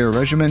healthcare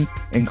regimen,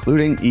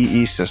 including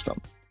EE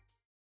System.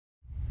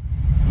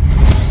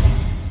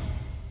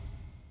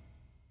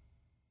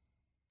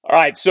 All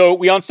right, so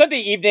we on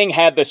Sunday evening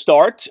had the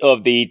start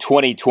of the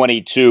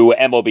 2022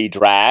 MLB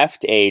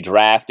draft, a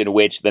draft in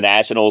which the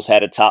Nationals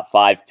had a top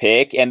 5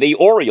 pick and the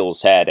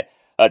Orioles had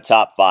a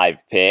top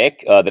 5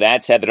 pick. The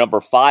Nats had the number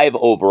 5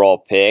 overall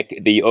pick.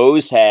 The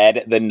O's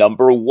had the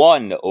number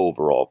 1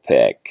 overall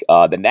pick.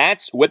 The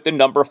Nats, with the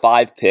number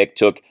 5 pick,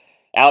 took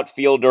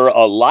outfielder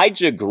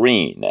Elijah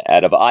Green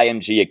out of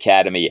IMG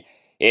Academy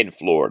in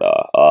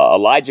Florida.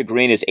 Elijah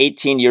Green is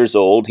 18 years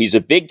old. He's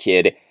a big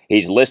kid.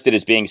 He's listed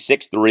as being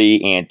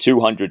 6'3" and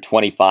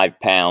 225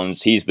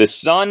 pounds. He's the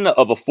son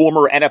of a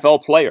former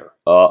NFL player.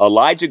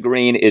 Elijah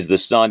Green is the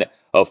son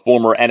of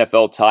former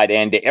NFL tight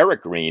end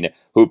Eric Green,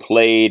 who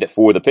played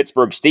for the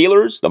Pittsburgh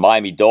Steelers, the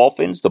Miami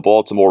Dolphins, the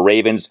Baltimore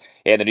Ravens,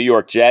 and the New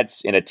York Jets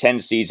in a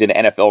 10-season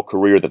NFL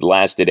career that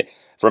lasted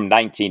from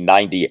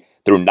 1990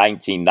 through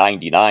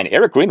 1999.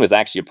 Eric Green was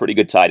actually a pretty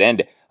good tight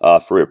end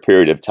for a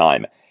period of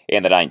time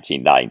in the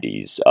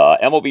 1990s.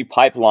 MLB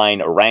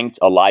Pipeline ranked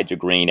Elijah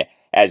Green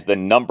as the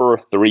number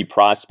 3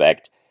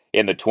 prospect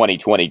in the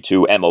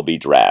 2022 MLB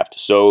draft.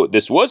 So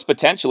this was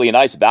potentially a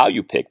nice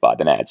value pick by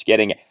the Nats,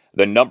 getting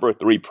the number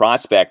 3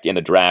 prospect in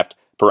the draft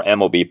per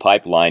MLB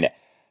Pipeline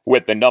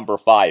with the number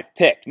 5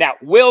 pick. Now,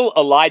 will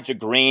Elijah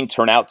Green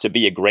turn out to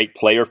be a great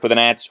player for the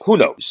Nats? Who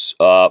knows?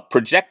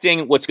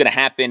 Projecting what's going to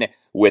happen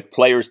with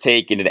players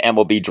taken in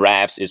MLB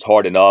drafts is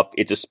hard enough.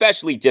 It's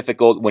especially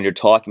difficult when you're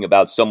talking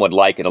about someone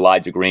like an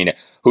Elijah Green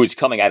who's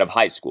coming out of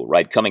high school,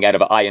 right? Coming out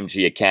of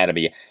IMG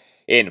Academy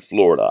in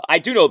Florida. I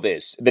do know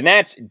this. The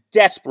Nats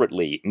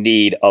desperately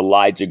need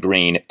Elijah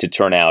Green to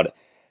turn out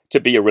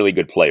to be a really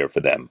good player for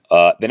them.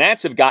 The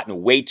Nats have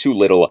gotten way too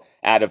little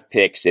out of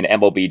picks in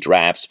MLB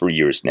drafts for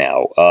years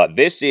now.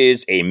 This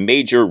is a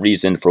major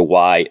reason for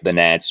why the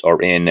Nats are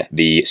in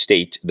the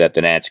state that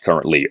the Nats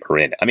currently are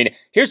in. I mean,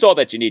 here's all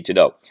that you need to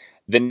know.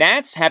 The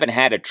Nats haven't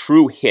had a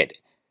true hit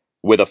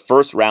with a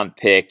first-round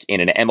pick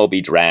in an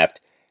MLB draft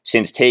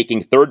since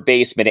taking third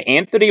baseman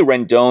Anthony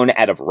Rendon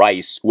out of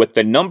Rice with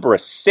the number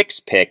 6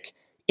 pick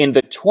in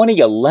the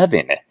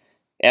 2011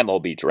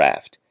 MLB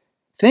draft.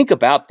 Think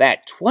about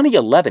that,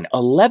 2011,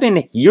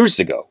 11 years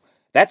ago.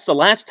 That's the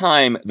last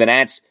time the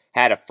Nats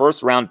had a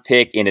first-round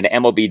pick in an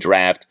MLB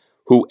draft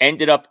who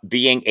ended up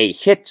being a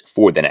hit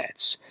for the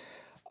Nats.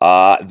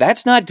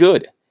 That's not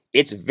good.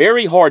 It's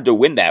very hard to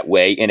win that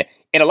way, and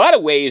in a lot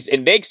of ways,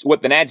 it makes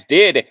what the Nats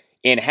did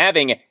in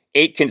having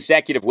 8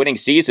 consecutive winning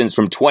seasons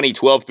from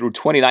 2012 through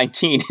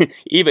 2019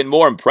 even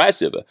more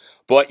impressive.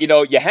 But,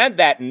 you had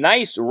that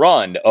nice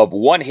run of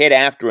one hit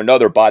after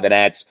another by the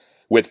Nats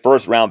with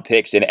first-round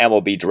picks in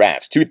MLB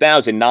drafts.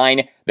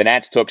 2009, the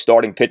Nats took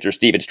starting pitcher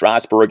Steven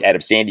Strasburg out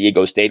of San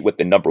Diego State with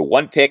the number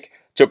 1 pick,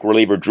 took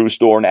reliever Drew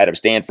Storen out of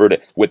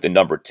Stanford with the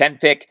number 10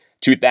 pick.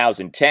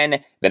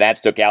 2010, the Nats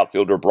took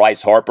outfielder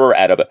Bryce Harper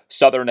out of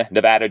Southern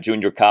Nevada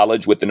Junior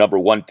College with the number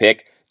 1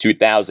 pick.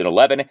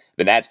 2011,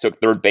 the Nats took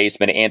third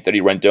baseman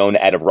Anthony Rendon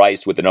out of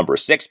Rice with the number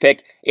 6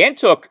 pick and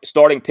took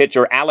starting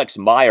pitcher Alex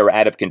Meyer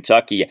out of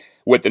Kentucky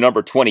with the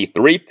number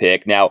 23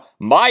 pick. Now,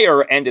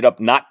 Meyer ended up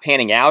not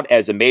panning out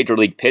as a major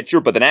league pitcher,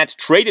 but the Nats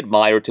traded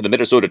Meyer to the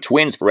Minnesota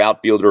Twins for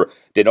outfielder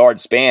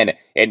Denard Span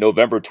in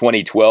November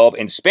 2012,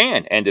 and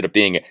Span ended up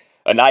being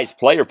a nice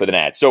player for the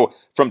Nats. So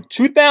from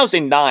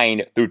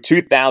 2009 through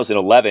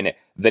 2011,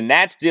 the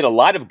Nats did a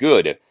lot of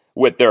good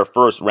with their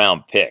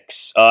first-round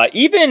picks.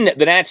 Even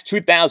the Nats'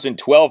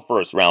 2012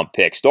 first-round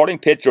pick, starting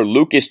pitcher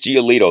Lucas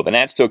Giolito, the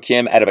Nats took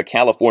him out of a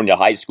California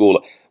high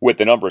school with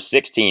the number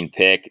 16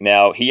 pick.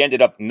 Now, he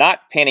ended up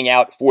not panning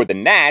out for the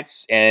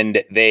Nats,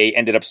 and they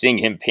ended up seeing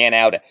him pan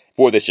out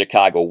for the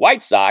Chicago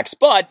White Sox,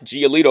 but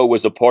Giolito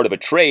was a part of a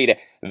trade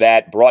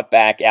that brought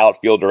back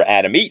outfielder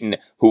Adam Eaton,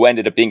 who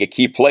ended up being a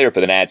key player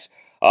for the Nats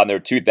on their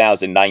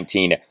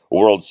 2019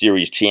 World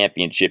Series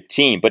championship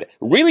team. But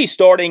really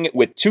starting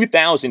with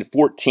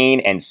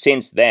 2014 and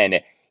since then,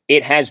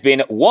 it has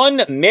been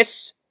one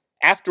miss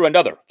after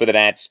another for the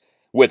Nats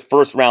with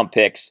first-round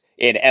picks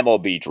in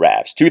MLB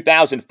drafts.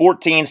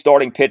 2014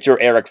 starting pitcher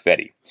Eric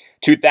Fedde.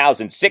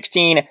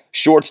 2016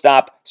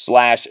 shortstop /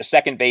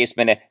 second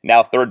baseman,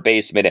 now third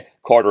baseman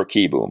Carter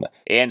Kieboom.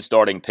 And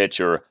starting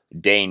pitcher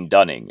Dane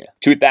Dunning.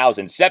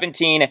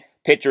 2017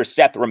 pitcher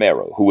Seth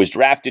Romero, who was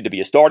drafted to be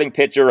a starting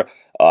pitcher,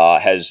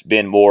 has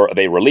been more of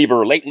a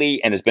reliever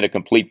lately and has been a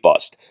complete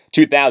bust.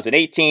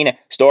 2018,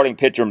 starting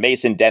pitcher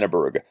Mason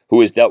Denneberg,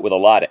 who has dealt with a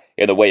lot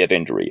in the way of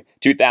injury.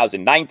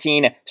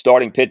 2019,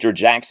 starting pitcher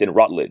Jackson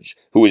Rutledge,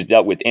 who has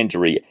dealt with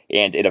injury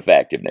and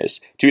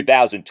ineffectiveness.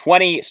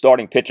 2020,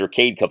 starting pitcher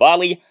Cade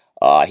Cavalli.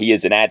 He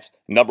is the Nats'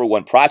 number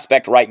 1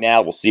 prospect right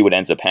now. We'll see what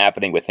ends up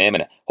happening with him,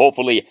 and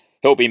hopefully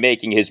he'll be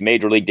making his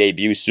major league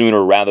debut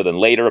sooner rather than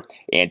later.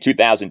 And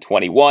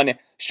 2021,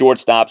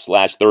 shortstop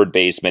 / third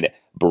baseman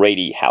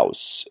Brady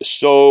House.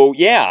 So,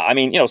 yeah, I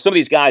mean, some of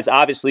these guys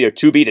obviously are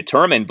to be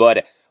determined,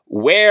 but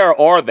where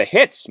are the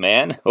hits,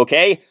 man?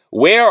 Okay?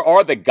 Where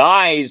are the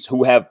guys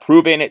who have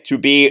proven to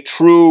be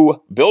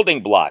true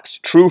building blocks,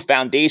 true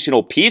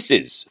foundational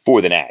pieces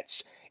for the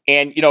Nats?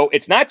 And,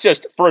 it's not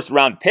just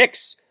first-round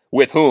picks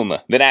with whom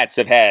the Nats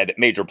have had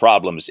major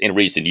problems in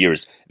recent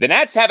years. The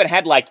Nats haven't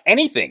had,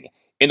 anything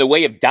in the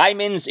way of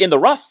diamonds in the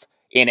rough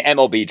in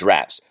MLB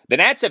drafts. The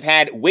Nats have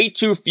had way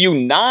too few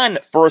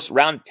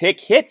non-first-round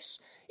pick hits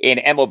in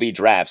MLB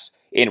drafts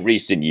in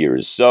recent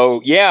years.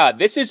 So, yeah,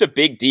 this is a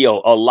big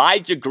deal.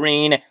 Elijah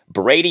Green,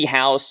 Brady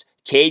House,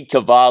 Cade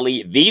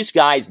Cavalli, these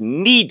guys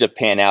need to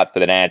pan out for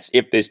the Nats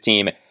if this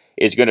team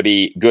is going to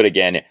be good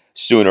again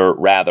sooner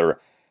rather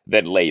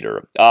than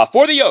later.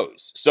 For the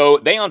O's, so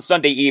they on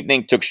Sunday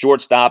evening took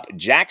shortstop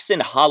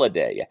Jackson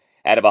Holliday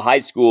out of a high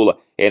school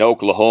in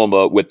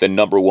Oklahoma with the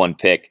number 1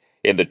 pick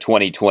in the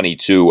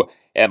 2022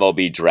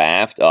 MLB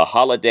draft.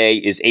 Holliday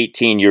is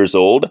 18 years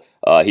old.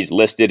 He's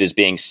listed as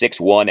being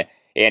 6'1"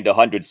 and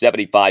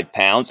 175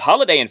 pounds.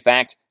 Holliday, in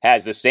fact,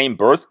 has the same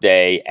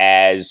birthday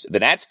as the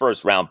Nats'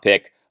 first-round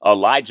pick,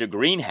 Elijah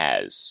Green,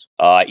 has.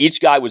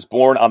 Each guy was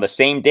born on the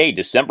same day,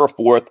 December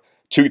 4th,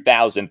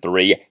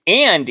 2003,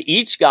 and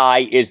each guy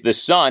is the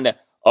son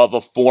of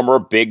a former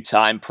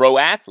big-time pro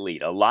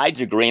athlete.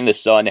 Elijah Green, the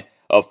son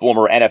of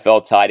former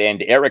NFL tight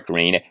end Eric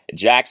Green.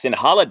 Jackson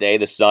Holliday,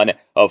 the son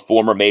of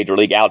former Major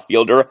League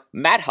outfielder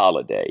Matt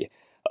Holliday.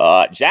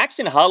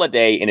 Jackson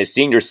Holliday, in his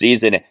senior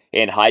season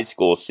in high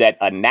school, set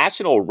a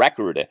national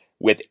record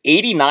with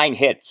 89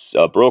 hits,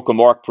 broke a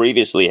mark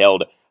previously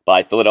held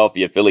by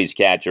Philadelphia Phillies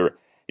catcher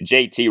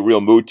JT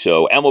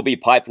Realmuto. MLB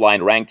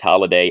Pipeline ranked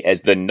Holliday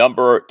as the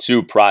number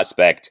 2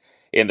 prospect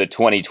in the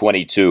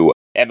 2022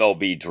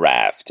 MLB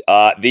draft.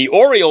 The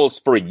Orioles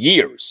for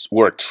years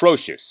were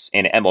atrocious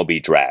in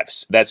MLB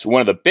drafts. That's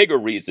one of the bigger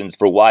reasons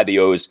for why the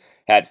O's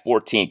had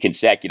 14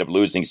 consecutive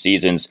losing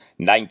seasons,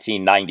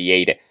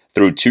 1998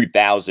 through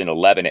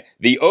 2011.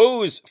 The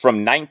O's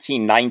from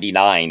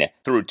 1999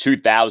 through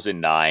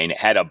 2009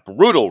 had a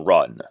brutal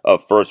run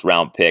of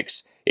first-round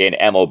picks in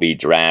MLB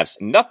drafts.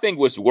 Nothing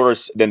was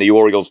worse than the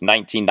Orioles'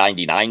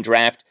 1999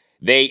 draft.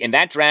 They, in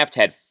that draft,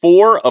 had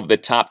 4 of the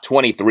top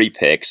 23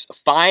 picks,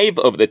 5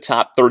 of the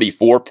top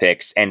 34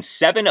 picks, and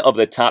 7 of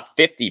the top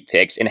 50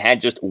 picks, and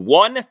had just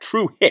 1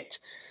 true hit.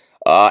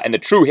 And the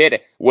true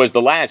hit was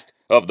the last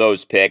of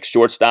those picks,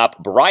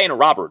 shortstop Brian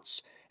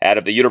Roberts out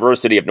of the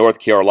University of North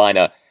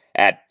Carolina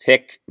at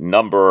pick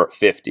number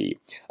 50.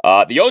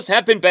 The O's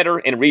have been better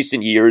in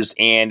recent years,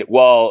 and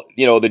while,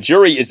 the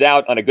jury is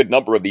out on a good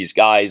number of these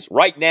guys,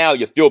 right now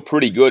you feel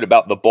pretty good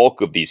about the bulk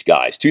of these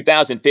guys.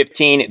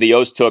 2015, the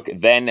O's took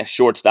then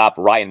shortstop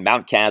Ryan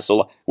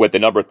Mountcastle with the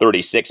number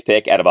 36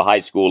 pick out of a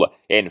high school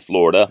in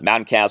Florida.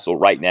 Mountcastle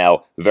right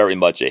now very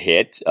much a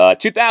hit.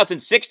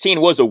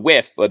 2016 was a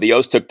whiff. The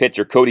O's took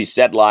pitcher Cody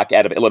Sedlock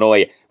out of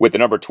Illinois with the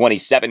number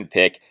 27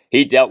 pick.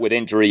 He dealt with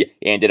injury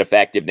and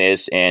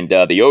ineffectiveness, and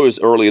the O's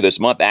earlier this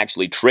month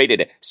actually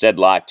traded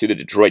Sedlock to the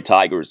Detroit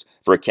Tigers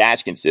for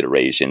cash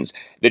considerations.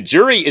 The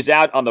jury is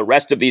out on the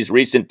rest of these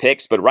recent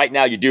picks, but right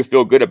now you do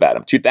feel good about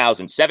them.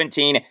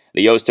 2017,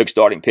 the O's took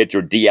starting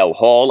pitcher D.L.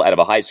 Hall out of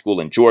a high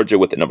school in Georgia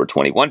with the number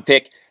 21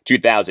 pick.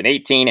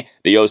 2018,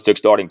 the O's took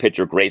starting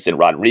pitcher Grayson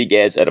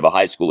Rodriguez out of a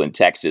high school in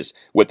Texas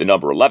with the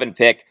number 11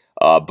 pick.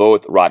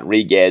 Both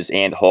Rodriguez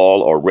and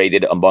Hall are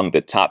rated among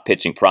the top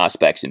pitching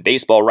prospects in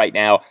baseball right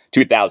now.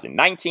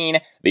 2019,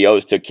 the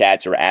O's took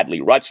catcher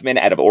Adley Rutschman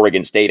out of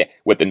Oregon State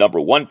with the number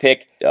 1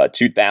 pick.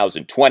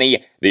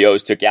 2020, the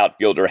O's took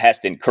outfielder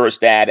Heston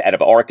Kjerstad out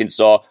of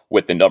Arkansas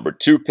with the number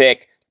 2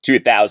 pick.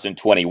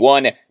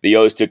 2021, the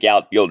O's took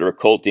outfielder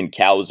Colton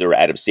Cowser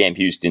out of Sam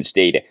Houston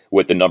State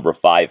with the number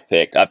 5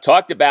 pick. I've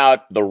talked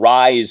about the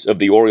rise of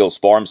the Orioles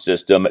farm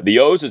system. The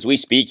O's, as we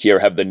speak here,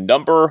 have the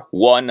number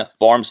 1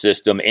 farm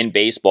system in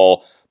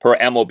baseball per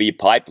MLB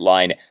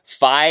Pipeline.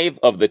 5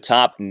 of the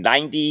top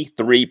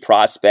 93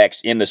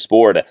 prospects in the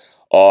sport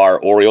are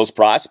Orioles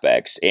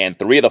prospects, and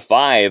 3 of the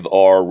 5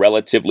 are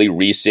relatively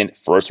recent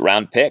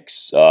first-round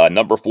picks.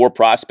 Number 4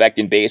 prospect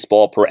in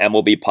baseball per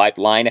MLB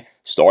Pipeline,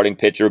 starting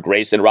pitcher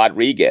Grayson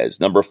Rodriguez.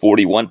 Number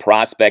 41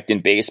 prospect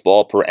in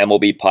baseball per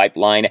MLB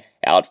Pipeline,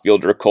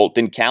 outfielder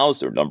Colton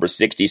Cowser. Number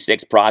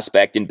 66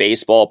 prospect in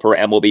baseball per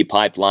MLB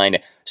Pipeline,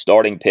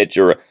 starting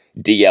pitcher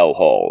D.L.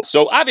 Hall.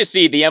 So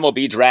obviously the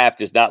MLB draft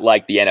is not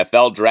like the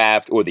NFL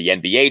draft or the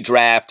NBA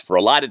draft for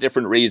a lot of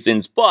different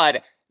reasons,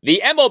 but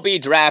the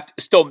MLB draft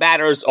still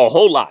matters a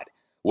whole lot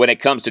when it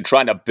comes to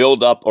trying to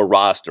build up a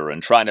roster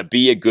and trying to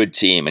be a good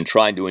team and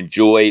trying to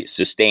enjoy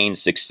sustained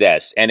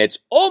success. And it's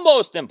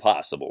almost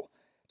impossible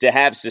to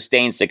have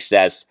sustained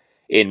success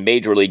in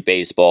Major League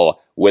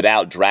Baseball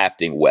without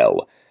drafting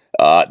well.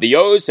 The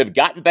O's have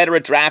gotten better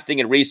at drafting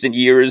in recent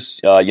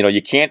years.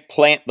 You can't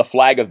plant the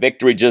flag of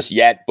victory just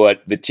yet,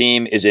 but the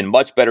team is in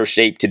much better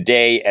shape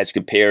today as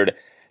compared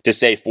to,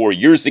 say, 4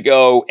 years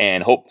ago,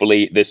 and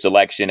hopefully this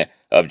selection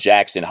of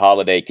Jackson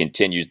Holliday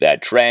continues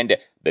that trend.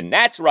 The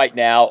Nats right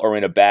now are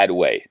in a bad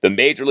way. The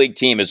Major League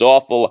team is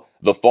awful.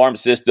 The farm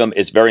system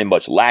is very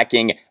much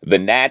lacking. The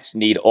Nats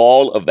need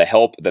all of the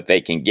help that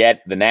they can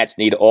get. The Nats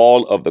need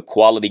all of the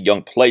quality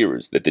young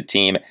players that the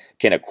team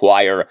can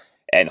acquire.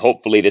 And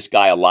hopefully this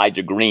guy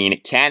Elijah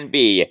Green can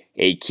be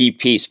a key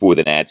piece for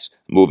the Nats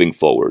moving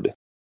forward.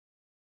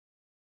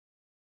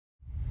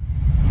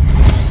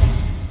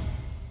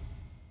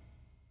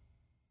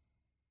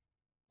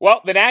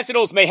 Well, the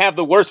Nationals may have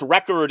the worst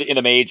record in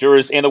the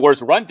majors and the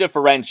worst run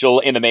differential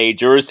in the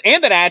majors,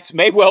 and the Nats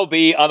may well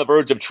be on the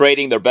verge of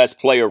trading their best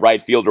player, right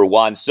fielder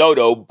Juan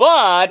Soto,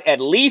 but at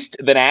least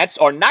the Nats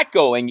are not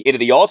going into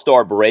the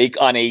All-Star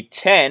break on a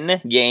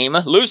 10-game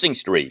losing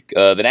streak.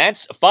 The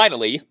Nats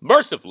finally,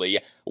 mercifully,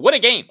 win a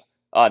game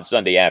on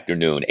Sunday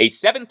afternoon. A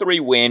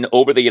 7-3 win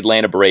over the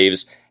Atlanta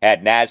Braves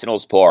at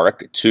Nationals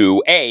Park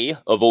to A,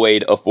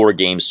 avoid a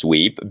 4-game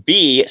sweep,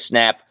 B,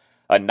 snap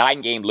a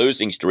 9-game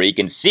losing streak,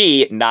 and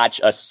C,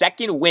 notch a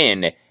second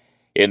win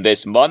in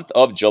this month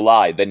of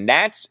July. The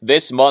Nats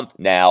this month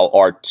now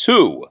are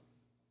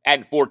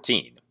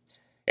 2-14.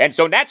 And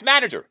so Nats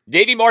manager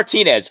Davey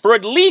Martinez, for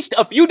at least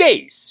a few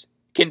days,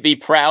 can be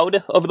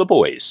proud of the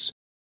boys.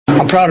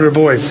 I'm proud of the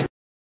boys.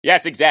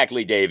 Yes,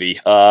 exactly, Davey.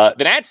 The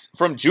Nats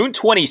from June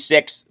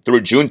 26th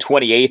through June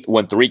 28th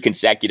won 3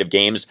 consecutive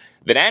games.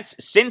 The Nats,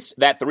 since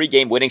that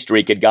 3-game winning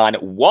streak, had gone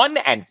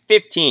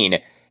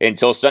 1-15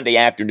 until Sunday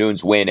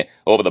afternoon's win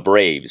over the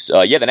Braves.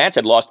 The Nats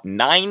had lost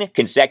 9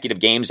 consecutive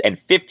games and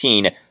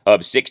 15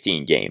 of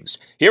 16 games.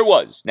 Here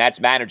was Nats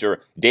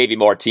manager Davey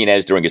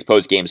Martinez during his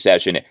post-game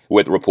session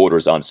with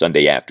reporters on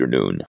Sunday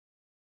afternoon.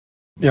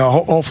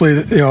 Hopefully,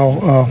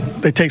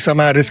 they take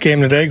some out of this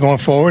game today going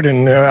forward,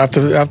 and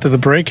after the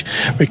break,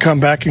 we come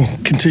back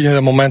and continue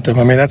the momentum.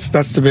 I mean, that's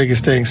the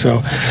biggest thing.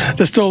 So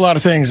there's still a lot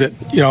of things that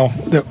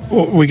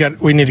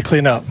we need to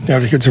clean up,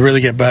 to really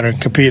get better and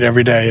compete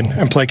every day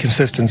and play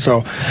consistent.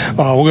 So we're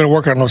going to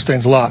work on those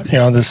things a lot,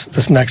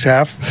 this next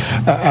half,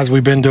 as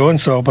we've been doing.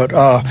 So, but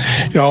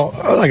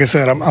like I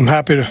said, I'm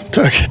happy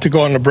to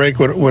go on the break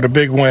with a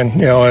big win,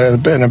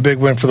 and a big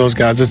win for those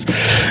guys.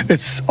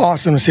 It's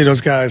awesome to see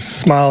those guys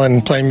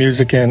smiling, playing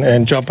music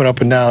and jumping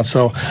up and down.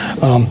 So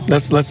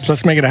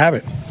let's make it a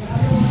habit.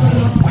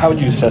 How would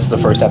you assess the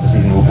first half of the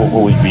season?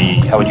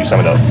 How would you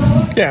sum it up?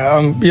 Yeah,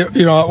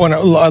 when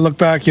I look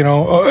back,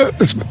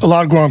 it's a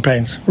lot of growing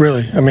pains,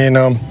 really. I mean,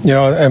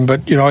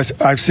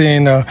 I've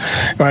seen,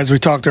 as we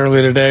talked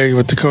earlier today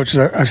with the coaches,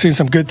 I've seen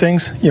some good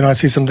things. I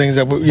see some things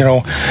that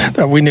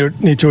we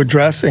need to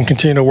address and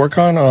continue to work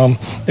on.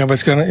 But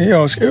it's gonna,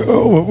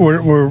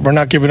 we're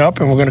not giving up,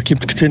 and we're going to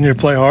continue to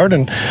play hard.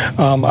 And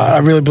I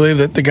really believe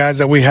that the guys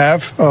that we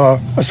have,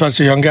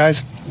 especially young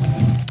guys,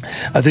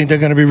 I think they're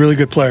going to be really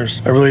good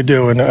players. I really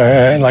do. And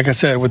like I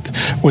said, with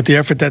the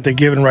effort that they're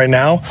giving right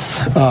now,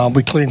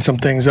 we clean some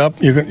things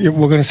up. We're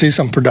going to see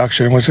some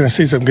production. We're going to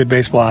see some good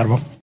baseball out of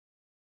them.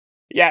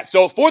 Yeah,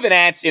 so for the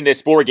Nats in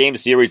this 4-game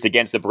series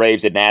against the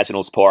Braves at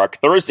Nationals Park,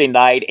 Thursday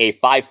night a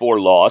 5-4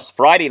 loss,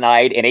 Friday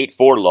night an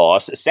 8-4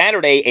 loss,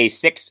 Saturday a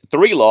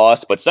 6-3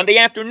 loss, but Sunday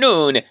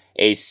afternoon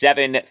a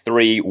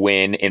 7-3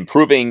 win,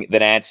 improving the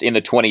Nats in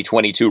the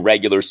 2022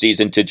 regular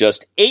season to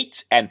just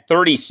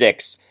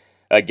 8-36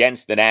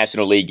 against the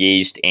National League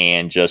East,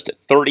 and just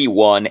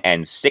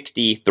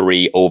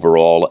 31-63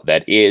 overall.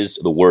 That is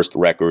the worst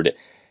record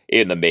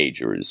in the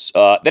majors.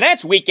 The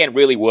Nats weekend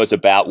really was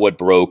about what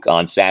broke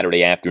on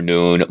Saturday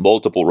afternoon.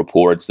 Multiple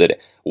reports that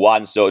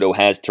Juan Soto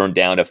has turned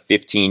down a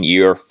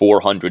 15-year,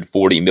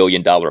 $440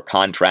 million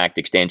contract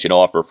extension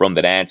offer from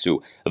the Nats,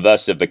 who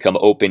thus have become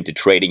open to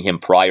trading him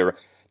prior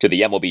to the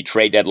MLB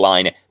trade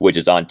deadline, which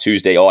is on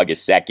Tuesday,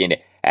 August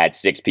 2nd at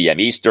 6 p.m.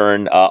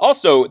 Eastern.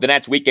 Also, the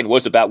Nats weekend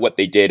was about what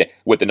they did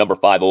with the number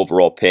 5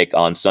 overall pick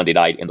on Sunday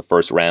night in the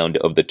first round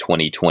of the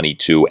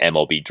 2022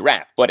 MLB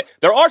draft. But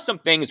there are some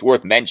things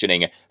worth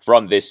mentioning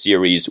from this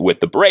series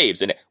with the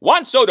Braves, and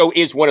Juan Soto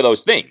is one of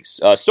those things.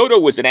 Soto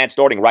was the Nats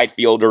starting right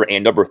fielder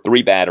and number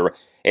 3 batter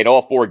in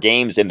all 4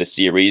 games in the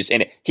series,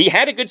 and he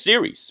had a good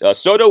series.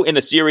 Soto in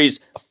the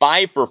series,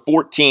 5 for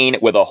 14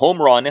 with a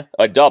home run,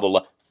 a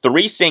double,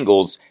 3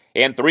 singles,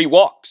 and 3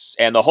 walks.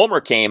 And the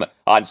homer came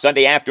on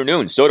Sunday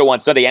afternoon. Soto on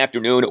Sunday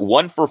afternoon,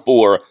 1 for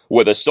 4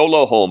 with a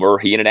solo homer.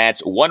 He and the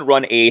Nats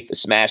 1-run 8th,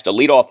 smashed a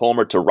leadoff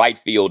homer to right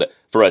field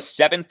for a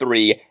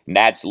 7-3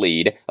 Nats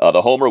lead.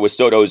 The homer was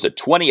Soto's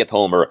 20th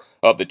homer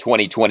of the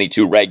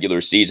 2022 regular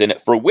season,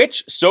 for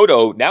which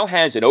Soto now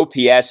has an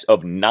OPS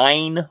of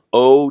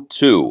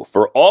 902.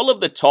 For all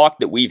of the talk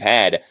that we've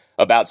had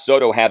about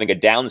Soto having a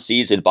down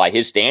season by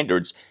his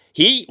standards,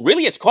 he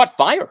really has caught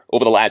fire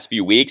over the last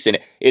few weeks and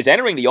is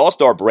entering the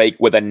All-Star break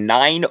with a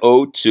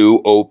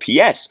 902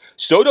 OPS.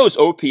 Soto's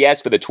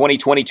OPS for the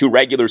 2022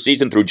 regular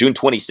season through June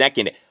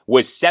 22nd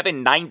was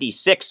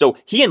 796, so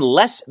he in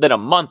less than a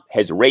month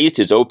has raised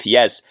his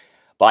OPS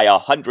by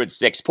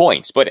 106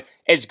 points. But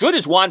as good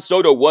as Juan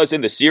Soto was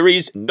in the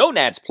series, no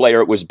Nats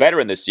player was better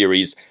in the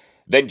series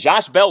than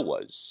Josh Bell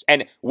was.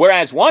 And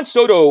whereas Juan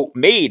Soto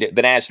made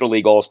the National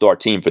League All-Star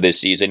team for this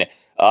season,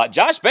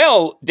 Josh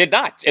Bell did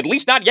not, at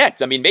least not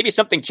yet. I mean, maybe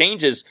something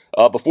changes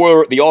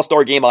before the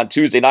All-Star game on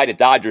Tuesday night at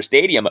Dodger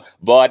Stadium,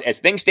 but as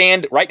things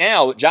stand right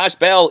now, Josh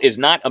Bell is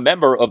not a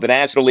member of the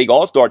National League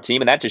All-Star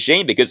team, and that's a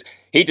shame because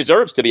he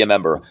deserves to be a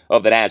member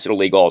of the National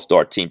League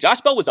All-Star team. Josh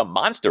Bell was a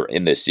monster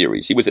in this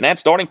series. He was an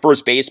starting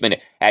first baseman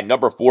at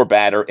number 4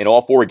 batter in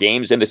all 4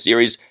 games in the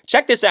series.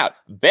 Check this out.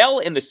 Bell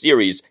in the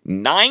series,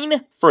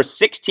 9 for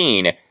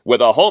 16 with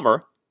a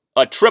homer,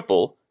 a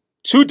triple,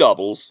 2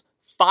 doubles,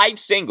 5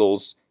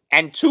 singles,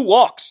 and 2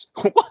 walks.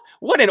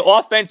 What an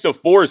offensive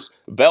force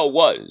Bell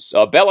was.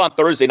 Bell on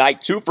Thursday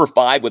night, 2 for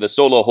 5 with a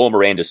solo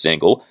homer and a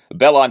single.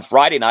 Bell on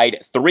Friday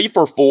night, 3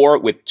 for 4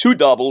 with 2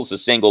 doubles, a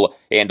single,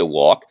 and a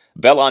walk.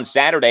 Bell on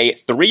Saturday,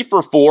 3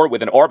 for 4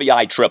 with an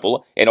RBI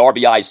triple, an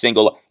RBI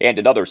single, and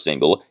another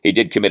single. He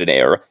did commit an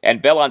error. And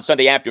Bell on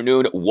Sunday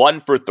afternoon, 1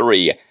 for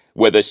 3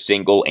 with a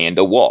single and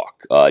a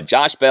walk.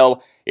 Josh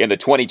Bell in the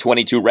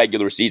 2022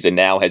 regular season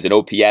now has an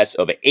OPS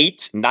of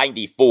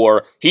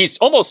 .894. He's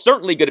almost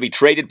certainly going to be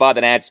traded by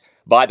the Nats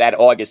by that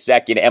August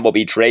 2nd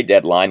MLB trade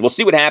deadline. We'll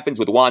see what happens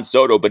with Juan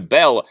Soto, but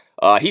Bell,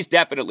 he's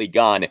definitely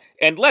gone,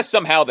 unless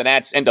somehow the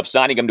Nats end up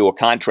signing him to a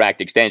contract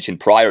extension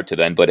prior to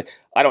then, but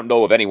I don't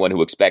know of anyone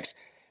who expects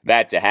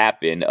that to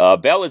happen.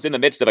 Bell is in the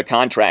midst of a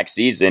contract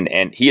season,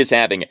 and he is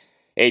having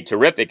a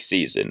terrific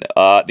season.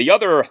 The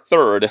other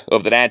third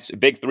of the Nats'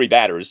 big 3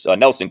 batters,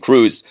 Nelson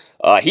Cruz,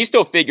 he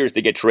still figures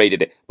to get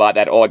traded by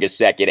that August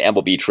 2nd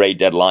MLB trade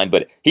deadline,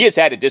 but he has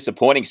had a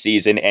disappointing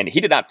season, and he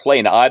did not play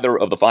in either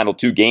of the final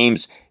 2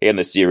 games in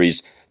the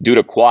series due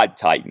to quad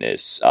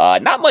tightness.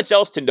 Not much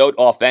else to note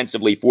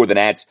offensively for the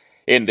Nats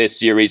in this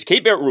series.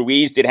 Keibert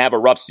Ruiz did have a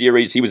rough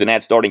series. He was a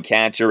Nats starting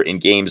catcher in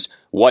games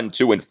 1,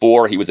 2, and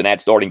 4. He was a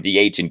Nats starting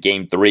DH in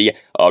game 3.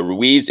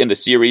 Ruiz in the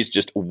series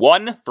just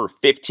 1 for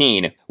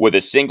 15 with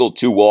a single,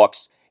 2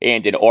 walks,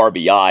 and an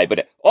RBI.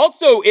 But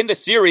also in the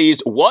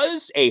series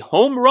was a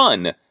home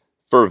run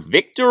for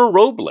Victor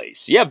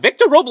Robles. Yeah,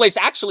 Victor Robles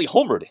actually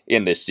homered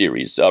in this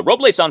series.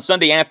 Robles on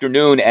Sunday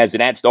afternoon as a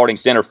Nats starting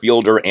center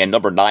fielder and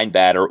number 9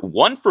 batter,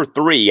 1 for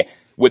 3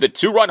 with a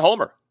 2-run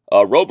homer.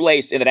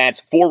 Robles in the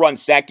Nats' 4-run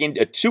second,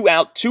 a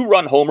 2-out,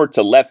 2-run homer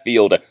to left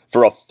field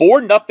for a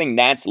 4-0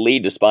 Nats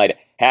lead despite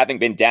having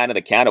been down in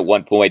the count at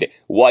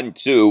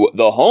 1.12.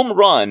 The home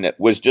run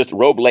was just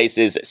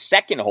Robles'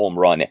 second home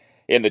run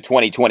in the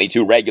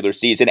 2022 regular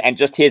season and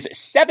just his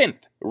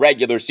 7th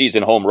regular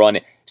season home run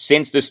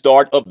since the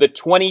start of the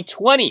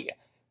 2020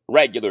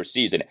 regular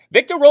season.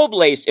 Victor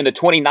Robles in the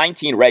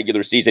 2019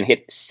 regular season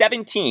hit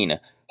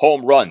 17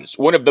 home runs.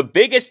 One of the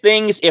biggest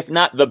things, if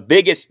not the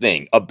biggest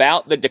thing,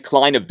 about the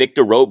decline of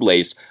Victor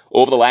Robles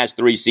over the last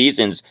 3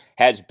 seasons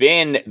has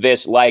been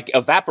this,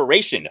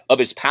 evaporation of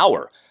his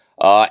power.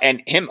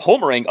 And him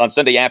homering on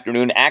Sunday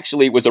afternoon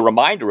actually was a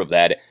reminder of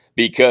that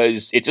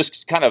because it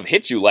just kind of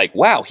hits you like,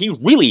 wow, he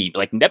really,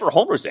 never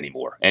homers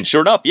anymore. And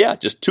sure enough, yeah,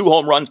 just 2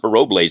 home runs for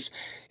Robles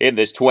in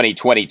this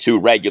 2022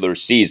 regular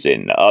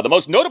season. The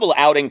most notable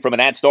outing from a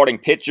Nats starting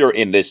pitcher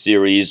in this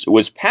series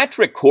was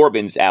Patrick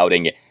Corbin's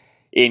outing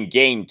in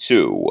Game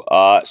 2.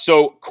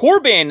 So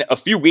Corbin, a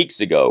few weeks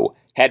ago,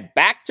 had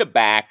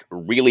back-to-back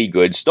really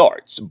good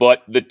starts,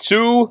 but the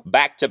 2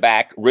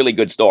 back-to-back really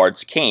good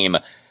starts came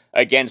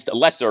against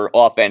lesser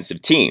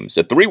offensive teams.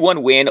 A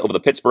 3-1 win over the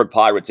Pittsburgh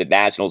Pirates at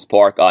Nationals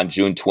Park on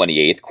June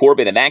 28th.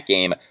 Corbin in that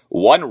game,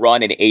 1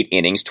 run in 8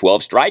 innings,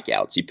 12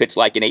 strikeouts. He pitched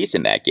like an ace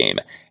in that game.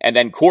 And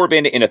then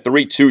Corbin in a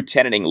 3-2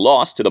 10-inning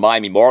loss to the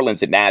Miami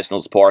Marlins at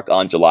Nationals Park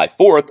on July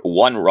 4th,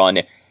 1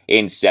 run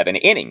in 7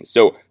 innings.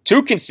 So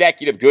 2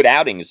 consecutive good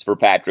outings for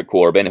Patrick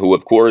Corbin, who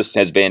of course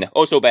has been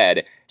oh so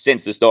bad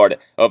since the start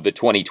of the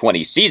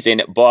 2020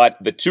 season, but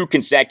the 2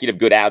 consecutive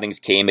good outings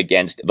came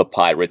against the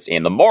Pirates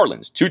and the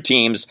Marlins, 2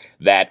 teams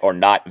that are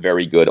not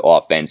very good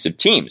offensive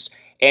teams.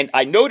 And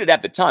I noted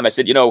at the time, I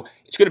said,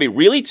 it's going to be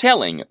really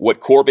telling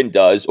what Corbin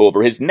does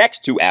over his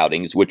next 2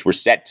 outings, which were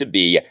set to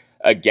be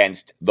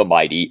against the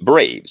mighty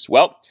Braves.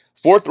 Well,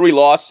 4-3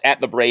 loss at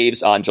the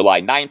Braves on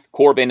July 9th.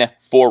 Corbin,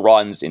 4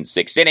 runs in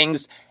 6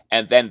 innings.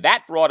 And then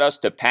that brought us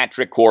to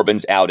Patrick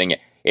Corbin's outing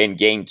in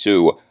Game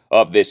 2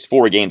 of this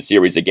 4-game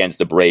series against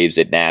the Braves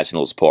at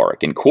Nationals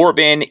Park. And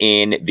Corbin,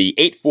 in the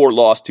 8-4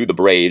 loss to the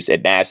Braves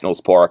at Nationals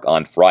Park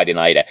on Friday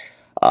night,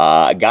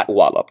 got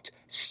walloped.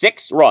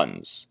 6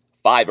 runs,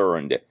 5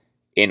 earned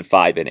in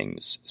 5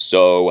 innings.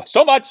 So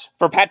much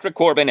for Patrick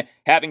Corbin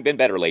having been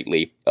better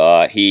lately.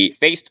 He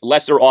faced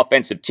lesser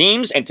offensive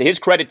teams, and to his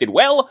credit did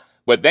well,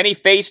 but then he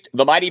faced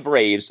the mighty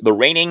Braves, the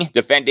reigning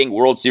defending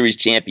World Series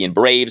champion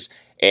Braves,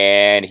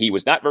 and he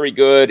was not very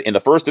good in the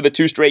first of the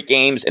 2 straight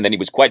games, and then he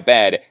was quite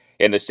bad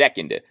in the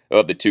second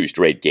of the 2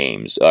 straight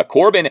games.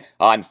 Corbin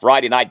on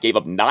Friday night gave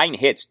up 9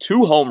 hits,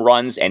 2 home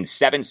runs, and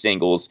 7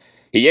 singles.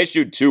 He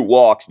issued 2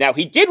 walks. Now,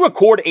 he did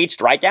record 8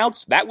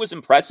 strikeouts. That was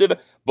impressive,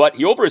 but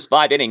he, over his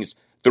 5 innings,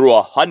 threw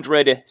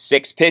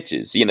 106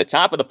 pitches. He, in the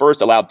top of the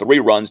first, allowed 3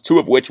 runs, 2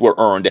 of which were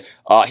earned.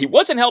 He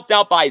wasn't helped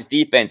out by his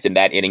defense in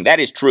that inning.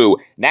 That is true.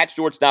 Nats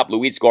shortstop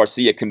Luis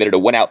Garcia committed a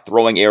 1-out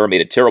throwing error,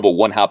 made a terrible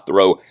 1-hop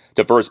throw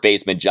to first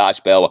baseman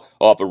Josh Bell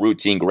off a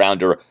routine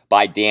grounder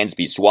by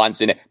Dansby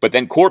Swanson. But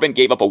then Corbin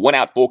gave up a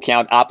 1-out full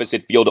count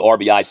opposite field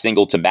RBI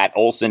single to Matt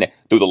Olson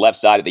through the left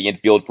side of the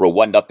infield for a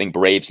 1-0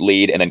 Braves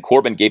lead. And then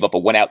Corbin gave up a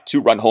 1-out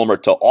 2-run homer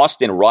to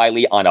Austin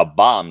Riley on a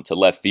bomb to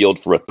left field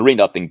for a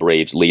 3-0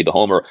 Braves lead. The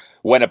homer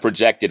went a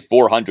projected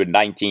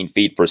 419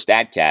 feet per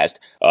StatCast.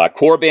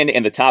 Corbin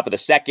in the top of the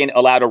second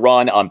allowed a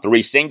run on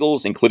 3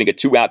 singles, including a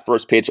 2-out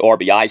first pitch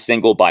RBI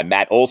single by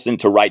Matt Olson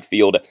to right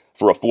field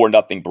for a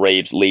 4-0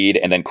 Braves lead.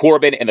 And then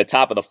Corbin in the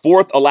top of the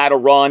fourth allowed a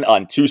run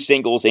on 2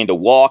 singles and a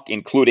walk,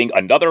 including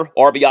another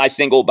RBI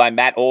single by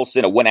Matt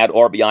Olson, a one-out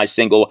RBI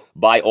single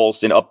by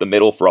Olson up the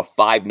middle for a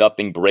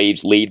 5-0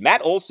 Braves lead.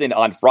 Matt Olson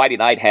on Friday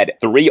night had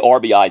 3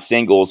 RBI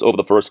singles over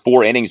the first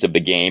 4 innings of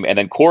the game, and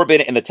then Corbin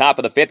in the top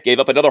of the fifth gave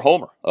up another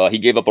homer. He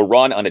gave up a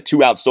run on a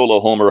 2-out solo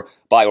homer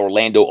by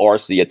Orlando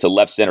Arcia to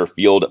left center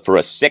field for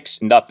a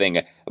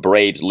 6-0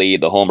 Braves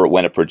lead. The homer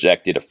went a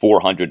projected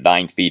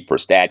 409 feet per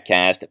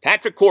Statcast.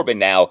 Patrick Corbin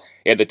now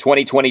in the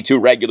 2022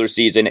 regular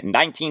season,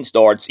 19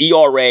 starts,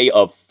 ERA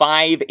of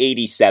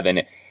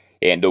 5.87,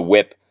 and a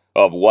whip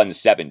of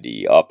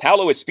 170.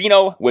 Paolo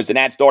Espino was the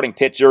Nats starting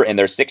pitcher in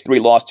their 6-3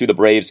 loss to the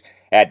Braves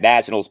at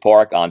Nationals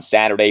Park on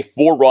Saturday.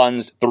 4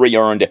 runs, 3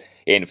 earned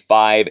in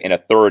 5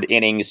 1/3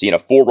 innings.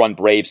 4-run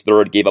Braves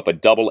third gave up a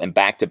double and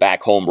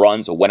back-to-back home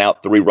runs. A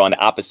 1-out 3-run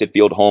opposite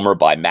field homer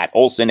by Matt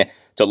Olson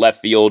to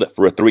left field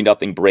for a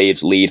 3-0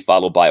 Braves lead,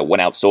 followed by a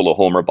 1-out solo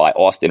homer by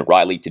Austin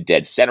Riley to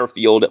dead center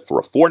field for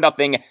a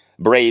 4-0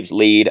 Braves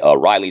lead.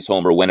 Riley's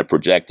homer went a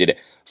projected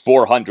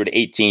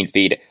 418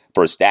 feet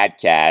per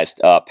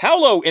Statcast.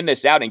 Paolo in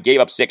this outing gave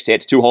up 6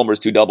 hits, 2 homers,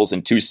 2 doubles,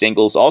 and 2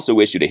 singles.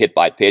 Also issued a hit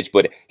by pitch,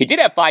 but he did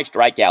have 5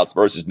 strikeouts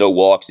versus no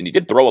walks, and he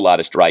did throw a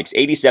lot of strikes.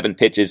 87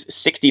 pitches,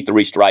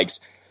 63 strikes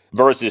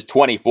versus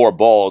 24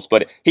 balls,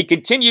 but he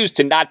continues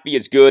to not be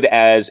as good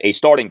as a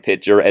starting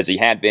pitcher as he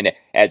had been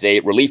as a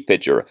relief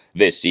pitcher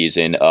this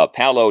season.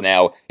 Paolo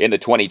now in the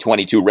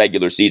 2022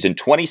 regular season,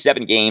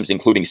 27 games,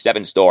 including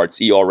 7 starts,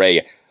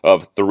 ERA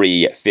of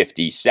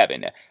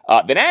 3.57.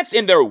 The Nats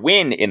in their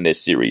win in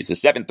this series, the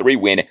 7-3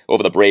 win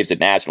over the Braves at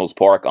Nationals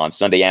Park on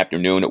Sunday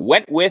afternoon,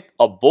 went with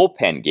a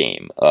bullpen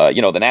game.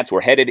 The Nats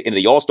were headed into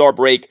the All-Star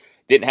break,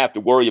 didn't have to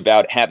worry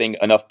about having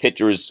enough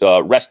pitchers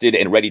rested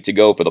and ready to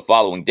go for the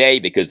following day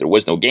because there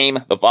was no game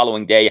the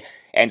following day.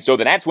 And so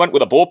the Nats went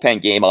with a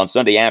bullpen game on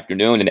Sunday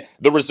afternoon, and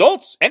the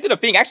results ended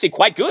up being actually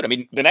quite good. I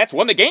mean, the Nats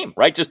won the game,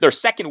 right? Just their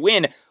second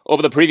win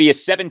over the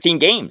previous 17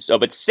 games.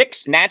 But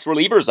 6 Nats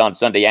relievers on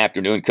Sunday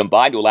afternoon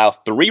combined to allow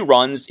 3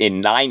 runs in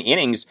 9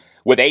 innings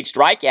with 8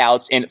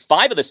 strikeouts, and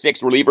 5 of the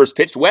 6 relievers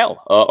pitched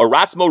well.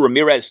 Erasmo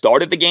Ramirez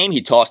started the game.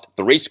 He tossed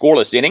 3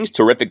 scoreless innings.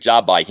 Terrific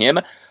job by him.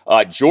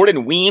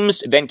 Jordan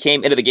Weems then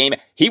came into the game.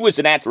 He was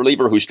the Nats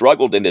reliever who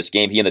struggled in this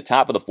game. He, in the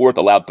top of the fourth,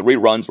 allowed 3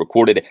 runs,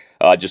 recorded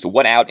just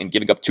 1 out and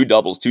giving up 2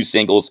 doubles, 2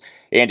 singles,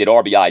 and an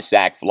RBI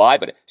sac fly.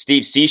 But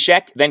Steve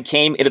Cishek then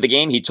came into the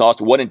game. He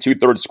tossed 1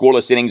 2/3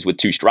 scoreless innings with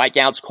 2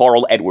 strikeouts.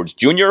 Carl Edwards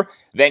Jr.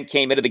 then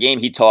came into the game.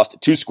 He tossed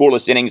 2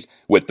 scoreless innings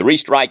with 3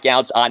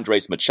 strikeouts.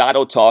 Andres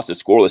Machado tossed a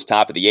scoreless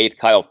top of the 8th.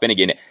 Kyle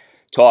Finnegan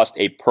tossed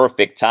a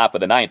perfect top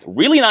of the 9th.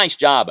 Really nice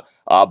job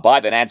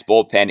by the Nats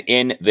bullpen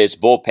in this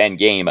bullpen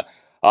game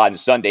on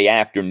Sunday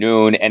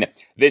afternoon. And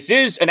this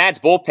is a Nats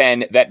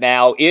bullpen that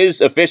now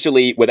is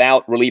officially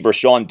without reliever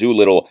Sean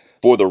Doolittle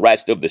for the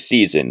rest of the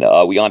season.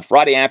 We on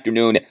Friday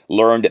afternoon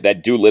learned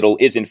that Doolittle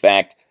is in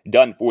fact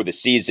done for the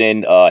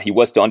season. He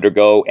was to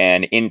undergo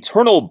an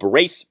internal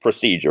brace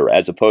procedure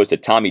as opposed to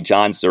Tommy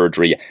John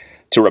surgery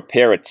to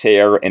repair a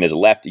tear in his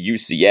left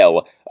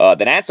UCL.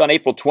 The Nats on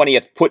April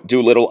 20th put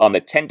Doolittle on the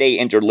 10-day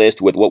injured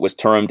list with what was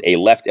termed a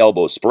left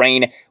elbow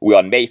sprain. We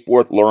on May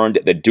 4th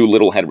learned that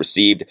Doolittle had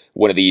received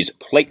one of these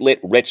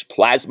platelet-rich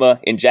plasma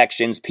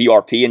injections,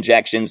 PRP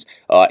injections,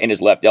 in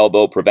his left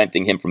elbow,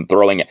 preventing him from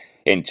throwing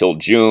until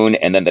June.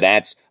 And then the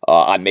Nats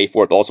on May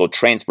 4th also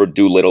transferred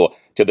Doolittle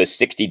to the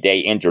 60-day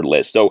injured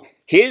list. So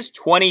his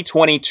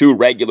 2022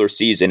 regular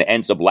season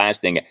ends up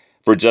lasting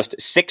for just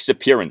 6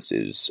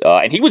 appearances.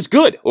 And he was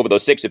good over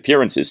those 6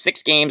 appearances.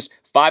 6 games,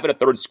 5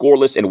 1/3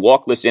 scoreless and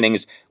walkless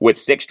innings with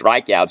 6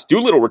 strikeouts.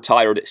 Doolittle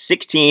retired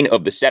 16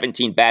 of the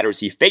 17 batters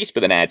he faced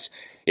for the Nats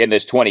in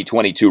this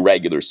 2022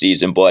 regular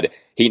season. But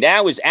he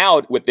now is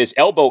out with this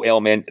elbow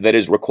ailment that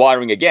is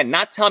requiring, again,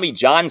 not Tommy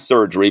John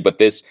surgery, but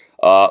this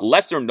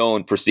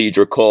lesser-known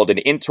procedure called an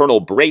internal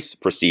brace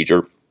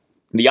procedure.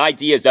 The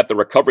idea is that the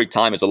recovery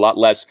time is a lot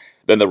less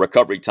than the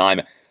recovery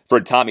time for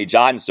Tommy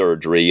John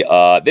surgery.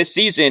 This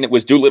season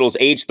was Doolittle's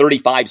age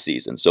 35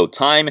 season, so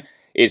time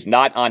is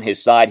not on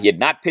his side. He had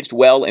not pitched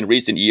well in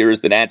recent years.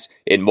 The Nats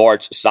in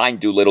March signed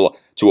Doolittle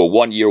to a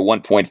 1-year,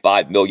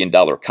 $1.5 million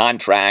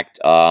contract.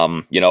 I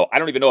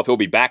don't even know if he'll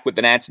be back with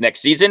the Nats next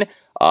season,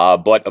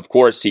 but of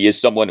course he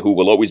is someone who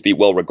will always be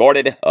well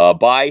regarded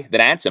by the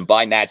Nats and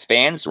by Nats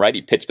fans, right?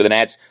 He pitched for the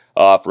Nats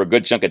for a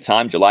good chunk of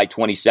time, July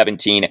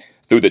 2017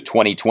 through the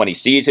 2020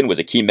 season, was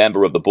a key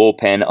member of the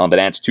bullpen on the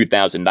Nats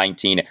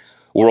 2019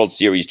 World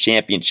Series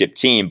championship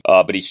team,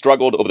 but he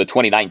struggled over the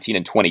 2019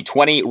 and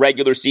 2020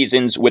 regular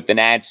seasons with the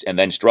Nats, and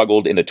then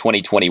struggled in the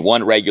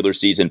 2021 regular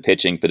season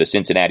pitching for the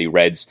Cincinnati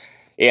Reds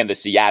and the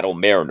Seattle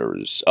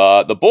Mariners.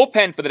 The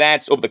bullpen for the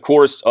Nats over the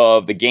course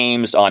of the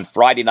games on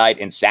Friday night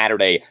and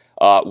Saturday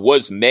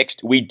was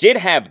mixed. We did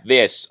have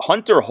this.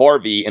 Hunter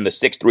Harvey in the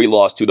 6-3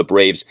 loss to the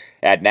Braves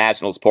at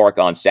Nationals Park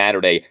on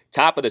Saturday.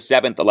 Top of the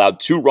 7th, allowed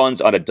 2 runs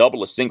on a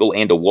double, a single,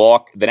 and a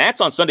walk. The Nats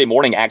on Sunday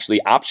morning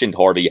actually optioned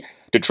Harvey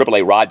to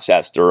AAA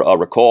Rochester,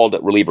 recalled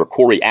reliever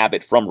Corey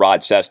Abbott from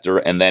Rochester,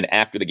 and then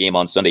after the game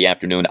on Sunday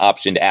afternoon,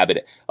 optioned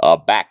Abbott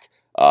back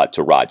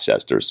to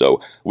Rochester.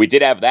 So we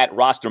did have that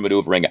roster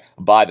maneuvering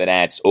by the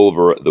Nats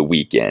over the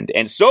weekend.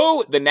 And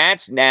so the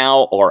Nats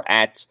now are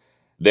at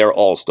their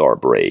All-Star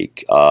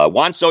break.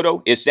 Juan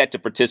Soto is set to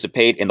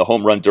participate in the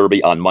Home Run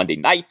Derby on Monday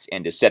night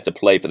and is set to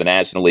play for the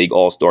National League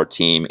All-Star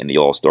team in the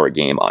All-Star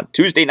game on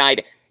Tuesday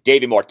night.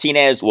 Davey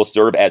Martinez will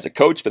serve as a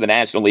coach for the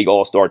National League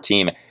All-Star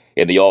team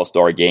in the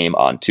All-Star game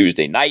on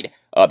Tuesday night.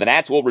 The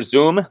Nats will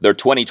resume their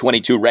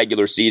 2022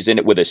 regular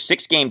season with a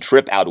 6-game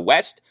trip out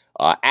west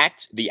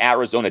at the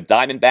Arizona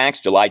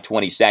Diamondbacks July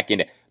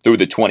 22nd through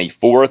the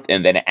 24th,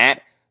 and then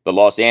at the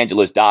Los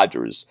Angeles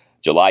Dodgers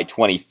July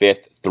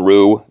 25th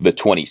through the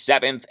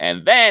 27th.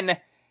 And then,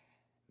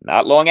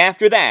 not long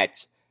after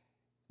that,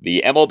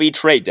 the MLB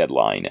trade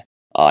deadline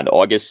on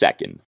August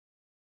 2nd.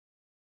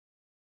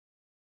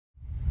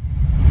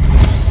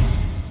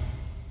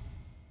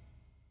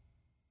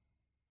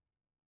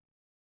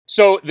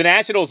 So the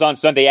Nationals on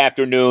Sunday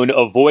afternoon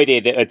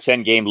avoided a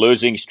 10-game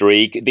losing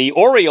streak. The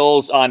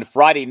Orioles on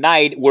Friday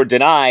night were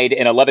denied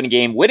an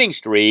 11-game winning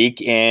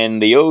streak,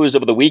 and the O's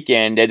over the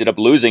weekend ended up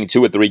losing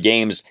 2 or 3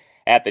 games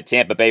at the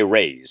Tampa Bay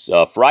Rays.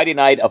 Friday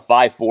night, a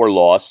 5-4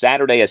 loss.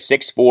 Saturday, a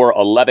 6-4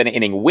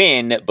 11-inning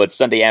win, but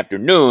Sunday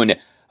afternoon,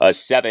 a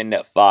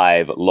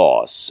 7-5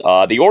 loss.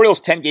 The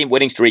Orioles' 10-game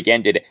winning streak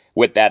ended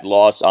with that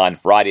loss on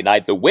Friday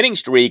night. The winning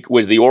streak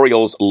was the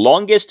Orioles'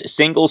 longest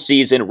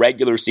single-season,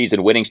 regular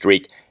season winning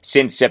streak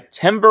since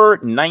September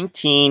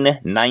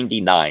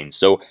 1999.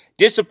 So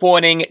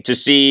disappointing to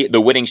see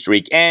the winning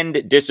streak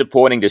end,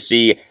 disappointing to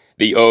see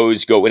the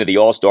O's go into the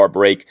All-Star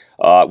break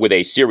with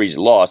a series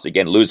loss,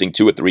 again losing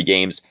 2 or 3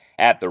 games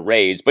at the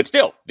Rays. But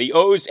still, the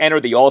O's enter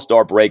the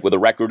All-Star break with a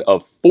record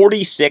of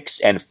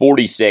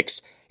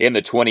 46-46 in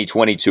the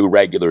 2022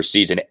 regular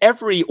season.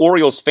 Every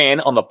Orioles fan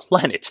on the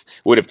planet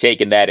would have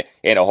taken that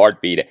in a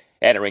heartbeat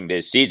entering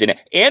this season.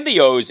 And the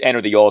O's enter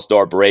the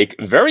All-Star break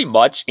very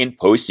much in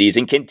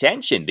postseason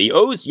contention. The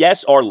O's,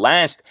 yes, are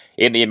last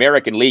in the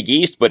American League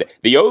East, but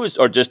the O's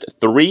are just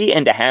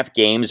 3.5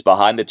 games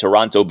behind the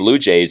Toronto Blue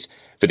Jays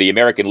for the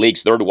American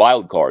League's third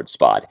wildcard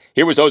spot.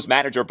 Here was O's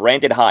manager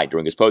Brandon Hyde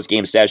during his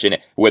post-game session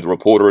with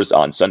reporters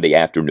on Sunday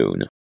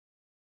afternoon.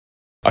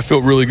 I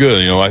feel really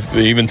good.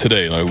 Even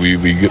today, we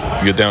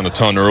get down a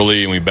ton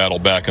early and we battle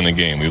back in the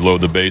game. We load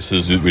the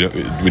bases. We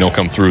don't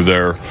come through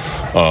there,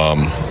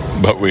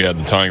 but we had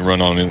the tying run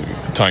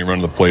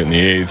to the plate in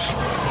the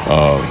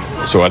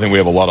 8th. So I think we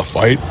have a lot of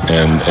fight,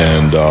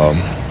 and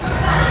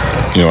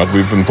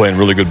we've been playing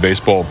really good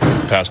baseball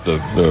past the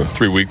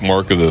 3-week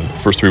mark of the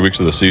first 3 weeks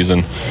of the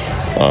season.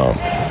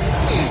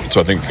 So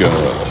I think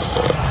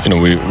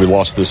we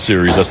lost this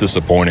series. That's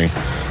disappointing,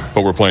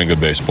 but we're playing good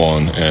baseball,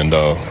 and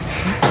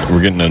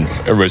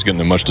everybody's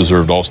getting a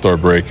much-deserved All-Star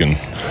break and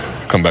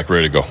come back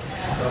ready to go.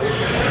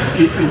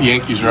 The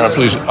Yankees are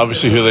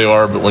obviously who they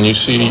are, but when you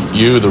see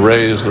the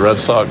Rays, the Red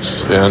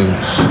Sox, and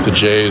the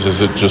Jays,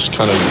 is it just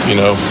kind of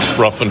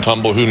rough and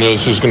tumble? Who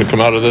knows who's going to come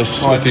out of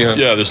this at the end?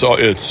 Yeah,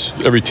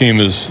 every team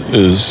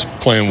is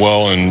playing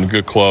well and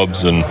good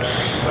clubs, and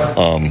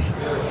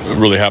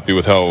really happy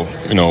with how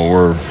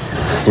we're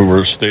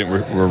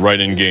right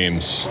in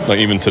games. Like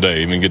even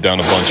today, even get down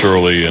a bunch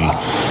early, and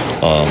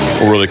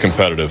we're really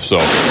competitive. So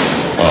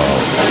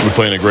we're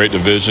playing a great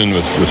division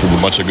with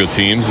a bunch of good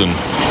teams, and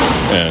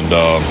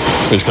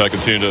we just gotta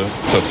continue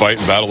to fight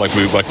and battle like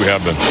we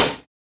have been.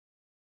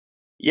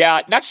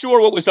 Yeah, not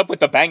sure what was up with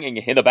the banging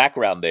in the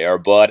background there,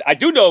 but I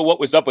do know what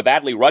was up with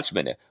Adley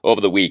Rutschman over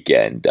the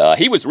weekend.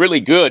 He was really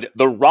good.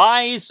 The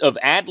rise of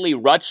Adley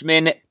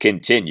Rutschman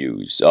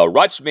continues.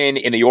 Rutschman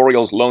in the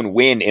Orioles' lone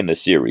win in the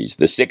series,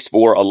 the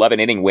 6-4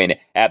 11-inning win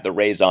at the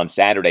Rays on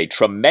Saturday.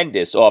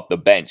 Tremendous off the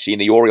bench. He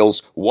and the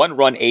Orioles'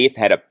 1-run 8th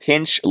had a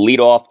pinch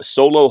leadoff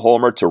solo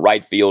homer to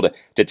right field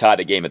to tie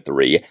the game at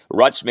 3.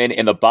 Rutschman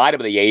in the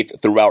bottom of the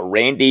 8th threw out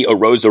Randy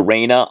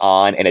Arozarena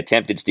on an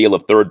attempted steal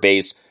of third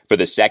base for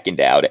the second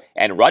out,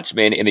 and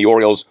Rutschman in the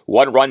Orioles'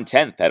 1-run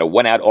 10th had a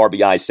 1-out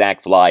RBI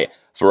sac fly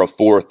for a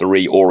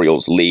 4-3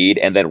 Orioles lead.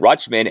 And then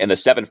Rutschman in the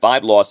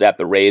 7-5 loss at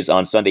the Rays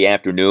on Sunday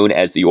afternoon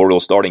as the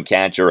Orioles starting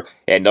catcher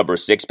and number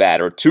 6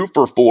 batter, 2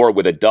 for 4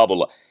 with a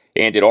double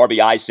and an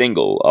RBI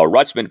single.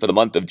 Rutschman for the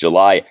month of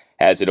July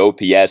has an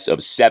OPS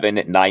of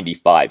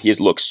 795. He has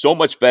looked so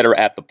much better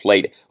at the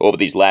plate over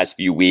these last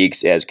few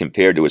weeks as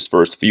compared to his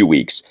first few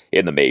weeks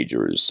in the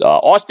majors.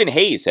 Austin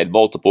Hayes had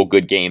multiple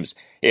good games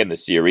in the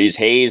series.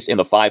 Hayes in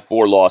the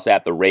 5-4 loss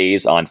at the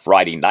Rays on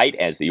Friday night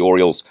as the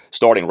Orioles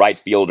starting right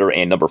fielder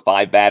and number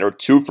 5 batter,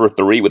 2 for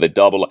 3 with a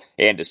double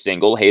and a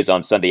single. Hayes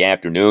on Sunday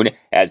afternoon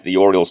as the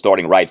Orioles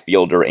starting right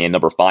fielder and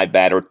number 5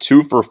 batter,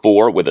 2 for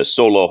 4 with a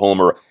solo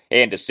homer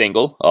and a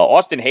single.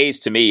 Austin Hayes,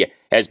 to me,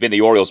 has been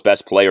the Orioles'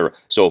 best player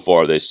so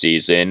far this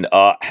season.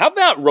 How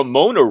about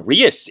Ramon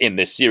Urias in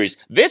this series?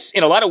 This,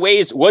 in a lot of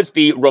ways, was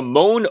the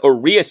Ramon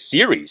Urias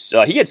series.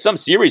 He had some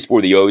series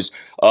for the O's.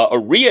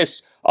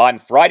 Urias on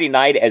Friday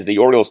night as the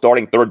Orioles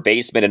starting third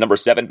baseman and number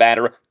 7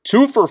 batter,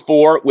 2 for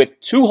 4 with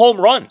 2 home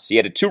runs. He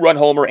had a 2-run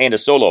homer and a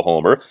solo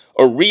homer.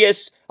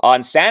 Urias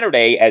on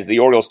Saturday as the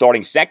Orioles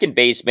starting second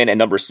baseman and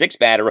number 6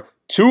 batter,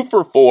 2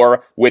 for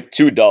 4 with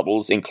 2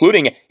 doubles,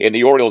 including in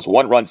the Orioles'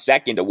 1-run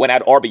second, a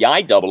went-out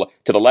RBI double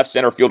to the left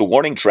center field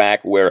warning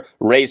track where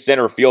Rays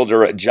center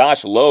fielder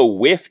Josh Lowe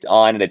whiffed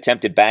on an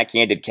attempted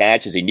backhanded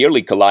catch as he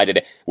nearly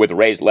collided with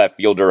Rays left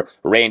fielder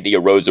Randy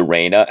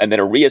Arozarena. And then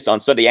Arias on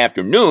Sunday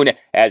afternoon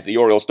as the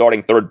Orioles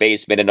starting third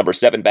baseman and number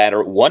 7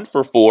 batter 1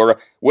 for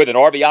 4 with an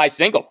RBI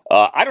single.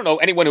 I don't know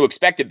anyone who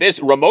expected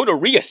this. Ramon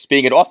Arias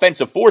being an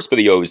offensive force for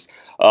the O's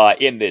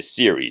in this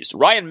series.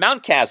 Ryan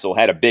Mountcastle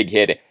had a big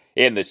hit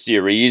in the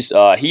series.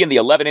 He in the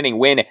 11-inning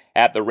win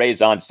at the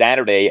Rays on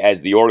Saturday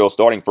as the Orioles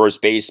starting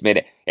first baseman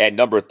and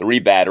number 3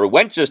 batter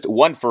went just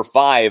 1 for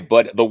 5,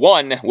 but the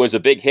one was a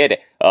big hit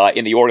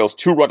in the Orioles'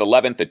 2-run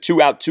 11th, a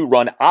 2-out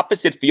 2-run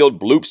opposite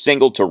field bloop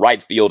single to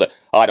right field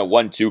on a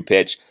 1-2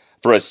 pitch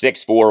for a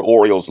 6-4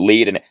 Orioles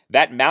lead, and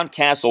that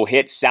Mountcastle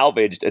hit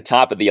salvaged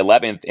atop of the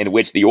 11th, in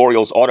which the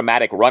Orioles'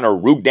 automatic runner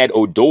Rougned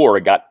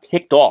Odor got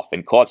picked off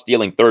and caught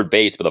stealing third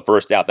base for the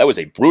first out. That was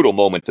a brutal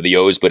moment for the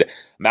O's, but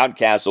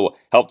Mountcastle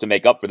helped to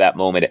make up for that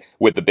moment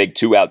with the big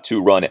 2-out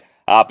 2-run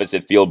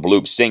opposite field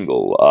bloop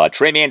single.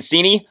 Trey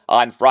Mancini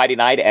on Friday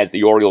night as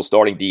the Orioles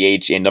starting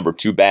DH and number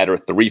 2 batter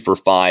 3 for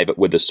 5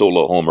 with a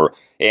solo homer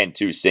and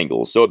 2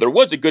 singles. So there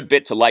was a good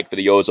bit to like for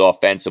the O's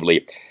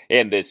offensively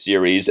in this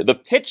series. The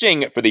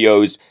pitching for the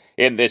O's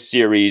in this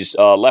series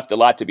left a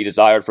lot to be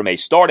desired from a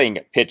starting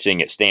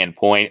pitching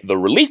standpoint. The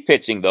relief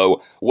pitching,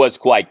 though, was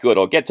quite good.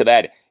 I'll get to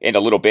that in a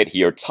little bit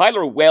here.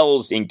 Tyler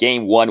Wells in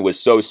Game 1 was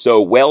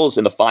so-so. Wells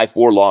in the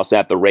 5-4 loss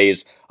at the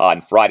Rays on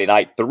Friday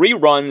night. 3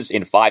 runs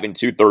in 5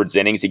 2/3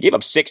 innings. He gave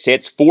up 6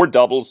 hits, 4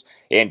 doubles,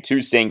 and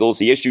 2 singles.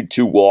 He issued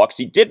 2 walks.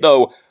 He did,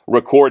 though,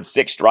 record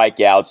 6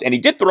 strikeouts, and he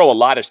did throw a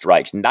lot of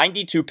strikes.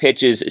 92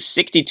 pitches,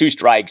 62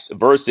 strikes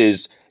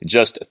versus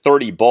just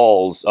 30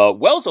 balls.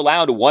 Wells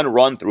allowed 1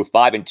 run through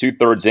 5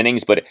 2/3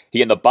 innings, but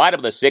he in the bottom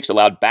of the 6th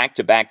allowed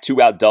back-to-back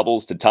 2-out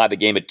doubles to tie the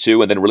game at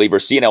 2, and then reliever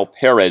Cionel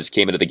Perez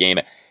came into the game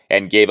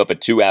and gave up a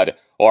 2-out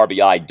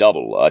RBI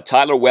double.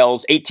 Tyler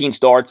Wells, 18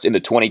 starts in the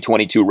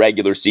 2022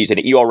 regular season,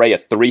 ERA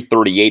of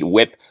 3.38,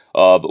 whip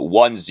of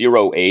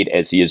 1.08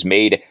 as he has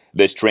made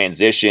this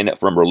transition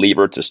from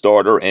reliever to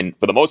starter. And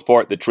for the most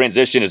part, the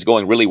transition is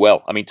going really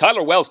well. I mean,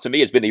 Tyler Wells, to me,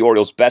 has been the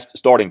Orioles' best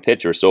starting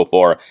pitcher so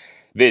far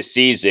this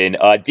season.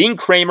 Dean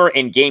Kramer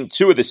in Game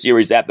 2 of the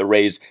series at the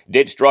Rays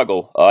did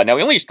struggle. Now,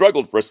 he only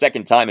struggled for a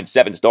second time in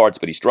 7 starts,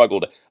 but he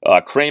struggled.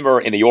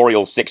 Kramer in the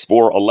Orioles'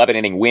 6-4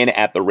 11-inning win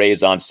at the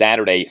Rays on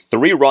Saturday.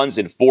 3 runs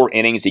in 4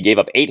 innings. He gave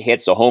up 8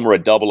 hits, a homer, a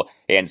double,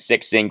 and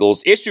 6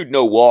 singles. Issued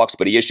no walks,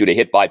 but he issued a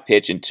hit by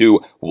pitch and 2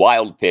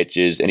 wild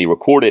pitches, and he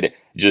recorded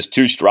just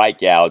 2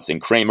 strikeouts.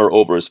 And Kramer,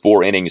 over his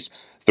 4 innings,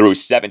 through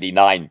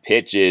 79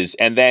 pitches.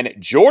 And then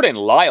Jordan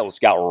Lyles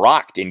got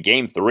rocked in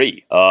Game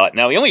 3.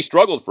 Now, he only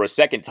struggled for a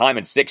second time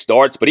in 6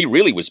 starts, but he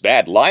really was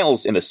bad.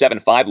 Lyles in the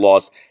 7-5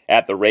 loss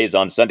at the Rays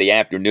on Sunday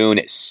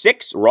afternoon,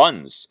 6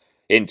 runs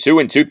in 2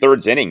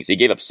 2/3 innings. He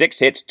gave up 6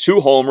 hits,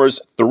 2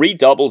 homers, 3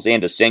 doubles,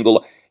 and a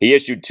single. He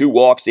issued 2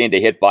 walks and a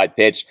hit by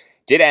pitch.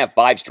 Did have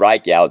 5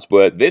 strikeouts,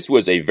 but this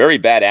was a very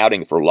bad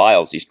outing for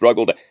Lyles. He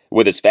struggled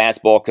with his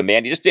fastball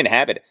command. He just didn't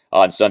have it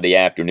on Sunday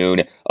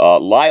afternoon.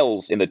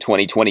 Lyles in the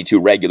 2022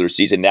 regular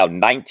season, now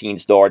 19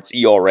 starts,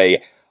 ERA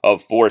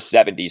of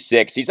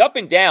 4.76. He's up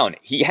and down.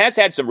 He has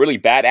had some really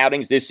bad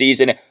outings this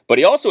season, but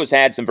he also has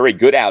had some very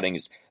good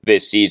outings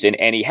this season,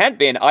 and he had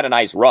been on a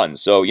nice run.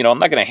 So, I'm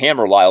not going to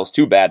hammer Lyles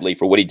too badly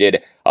for what he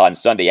did on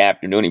Sunday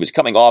afternoon. He was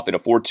coming off in a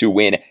 4-2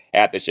 win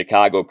at the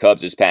Chicago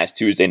Cubs this past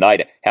Tuesday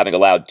night, having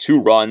allowed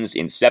 2 runs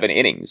in 7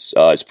 innings.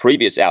 His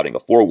previous outing, a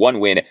 4-1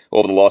 win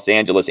over the Los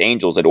Angeles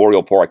Angels at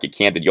Oriole Park at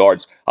Camden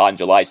Yards on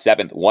July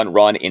 7th, 1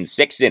 run in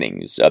 6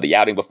 innings. The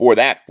outing before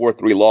that,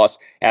 4-3 loss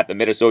at the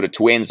Minnesota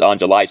Twins on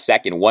July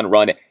 2nd, 1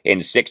 run in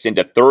 6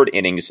 1/3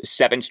 innings,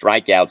 7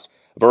 strikeouts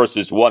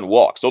versus 1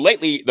 walk. So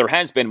lately, there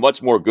has been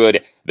much more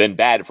good than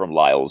bad from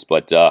Lyles,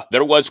 but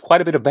there was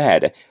quite a bit of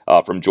bad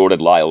from Jordan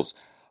Lyles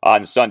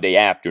on Sunday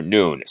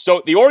afternoon.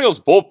 So the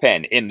Orioles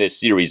bullpen in this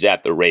series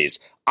at the Rays.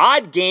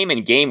 Odd game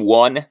in Game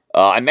 1.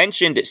 I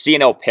mentioned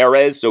Cionel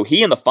Perez, so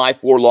he in the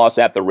 5-4 loss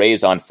at the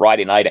Rays on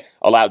Friday night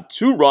allowed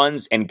 2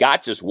 runs and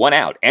got just 1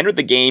 out. Entered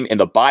the game in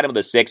the bottom of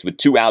the 6th with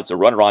 2 outs, a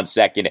runner on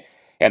second,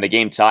 and the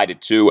game tied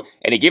at 2,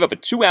 and he gave up a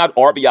 2-out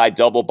RBI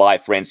double by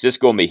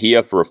Francisco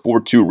Mejia for a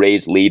 4-2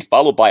 Rays lead,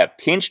 followed by a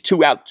pinch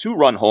 2-out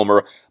 2-run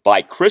homer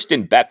by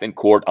Christian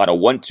Bethancourt on a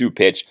 1-2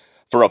 pitch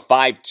for a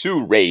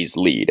 5-2 Rays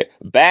lead.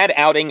 Bad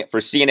outing for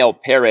Cionel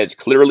Perez,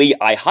 clearly.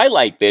 I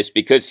highlight this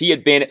because he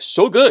had been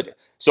so good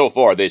so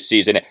far this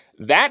season.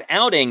 That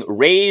outing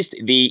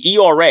raised the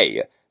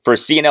ERA for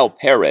Cionel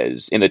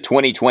Perez in the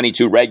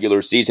 2022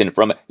 regular season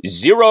from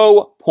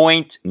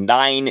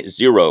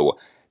 0.90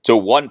 to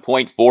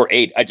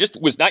 1.48. I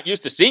just was not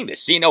used to seeing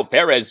this. Cionel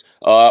Perez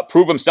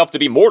prove himself to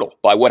be mortal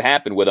by what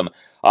happened with him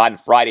on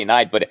Friday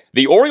night. But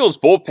the Orioles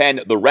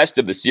bullpen, the rest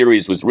of the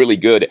series was really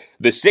good.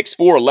 The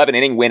 6-4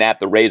 11-inning win at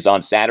the Rays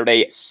on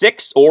Saturday,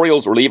 6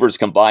 Orioles relievers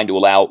combined to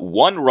allow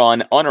 1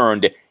 run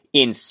unearned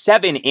in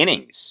 7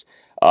 innings.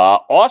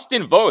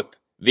 Austin Voth,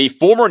 the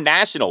former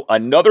National,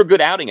 another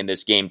good outing in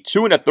this game,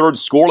 2 1/3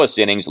 scoreless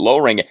innings,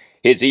 lowering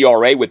his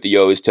ERA with the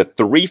O's to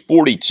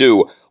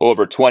 3.42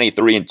 over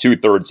 23 and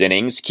 2/3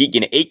 innings.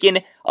 Keegan Aiken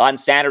on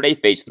Saturday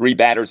faced 3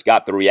 batters,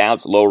 got 3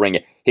 outs, lowering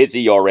his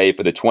ERA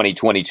for the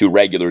 2022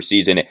 regular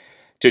season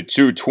to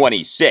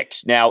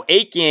 2.26. Now,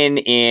 Aiken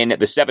in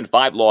the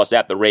 7-5 loss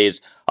at the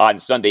Rays on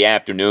Sunday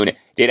afternoon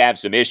did have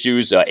some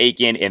issues.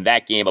 Aiken in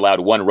that game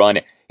allowed 1 run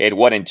in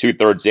 1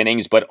 2/3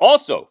 innings, but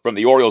also from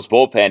the Orioles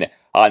bullpen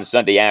on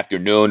Sunday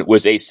afternoon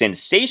was a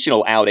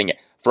sensational outing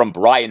from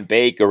Brian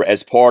Baker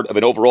as part of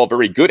an overall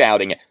very good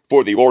outing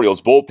for the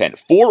Orioles bullpen.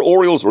 4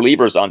 Orioles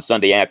relievers on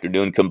Sunday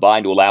afternoon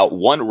combined to allow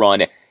 1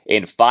 run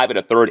in 5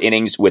 1/3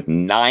 innings with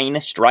 9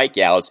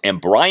 strikeouts.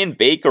 And Brian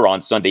Baker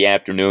on Sunday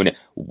afternoon,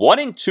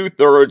 1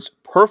 2/3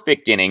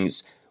 perfect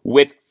innings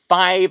with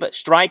 5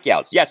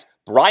 strikeouts. Yes,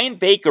 Brian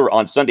Baker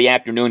on Sunday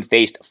afternoon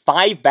faced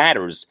 5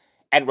 batters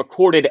and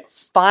recorded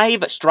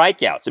 5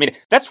 strikeouts. I mean,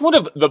 that's one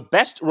of the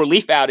best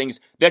relief outings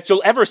that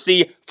you'll ever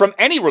see from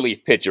any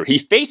relief pitcher. He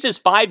faces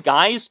 5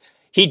 guys.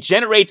 He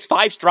generates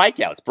 5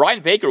 strikeouts. Brian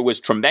Baker was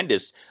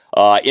tremendous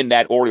in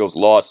that Orioles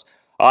loss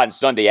on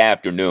Sunday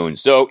afternoon.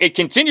 So it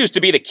continues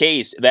to be the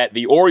case that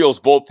the Orioles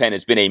bullpen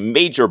has been a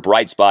major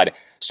bright spot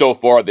so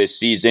far this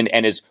season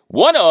and is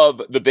one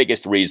of the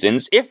biggest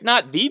reasons, if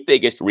not the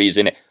biggest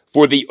reason,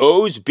 for the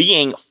O's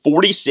being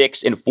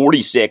 46 and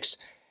 46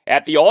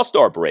 at the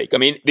All-Star break. I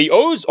mean, the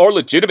O's are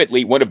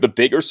legitimately one of the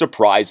bigger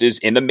surprises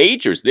in the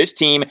majors. This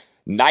team,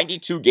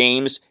 92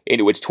 games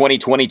into its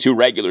 2022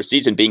 regular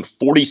season, being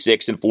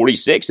 46 and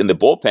 46, and the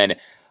bullpen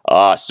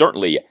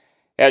certainly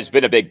has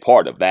been a big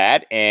part of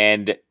that.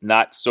 And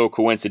not so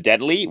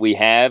coincidentally, we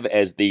have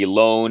as the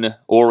lone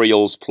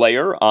Orioles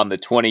player on the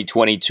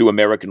 2022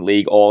 American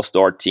League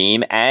All-Star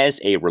team as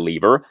a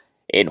reliever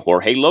in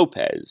Jorge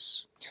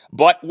Lopez.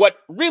 But what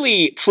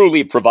really,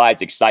 truly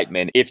provides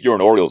excitement, if you're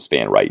an Orioles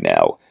fan right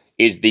now,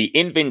 is the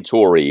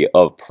inventory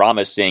of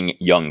promising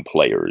young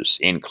players,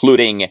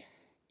 including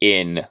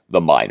in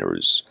the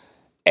minors.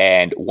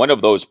 And one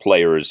of those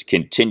players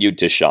continued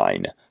to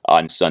shine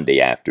on Sunday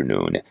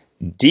afternoon.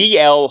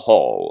 DL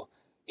Hall.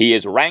 He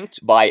is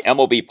ranked by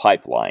MLB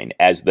Pipeline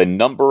as the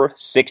number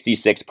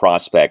 66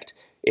 prospect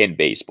in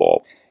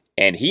baseball.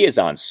 And he is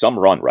on some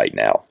run right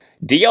now.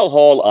 DL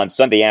Hall on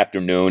Sunday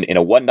afternoon in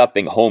a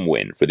 1-0 home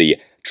win for the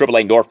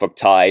AAA Norfolk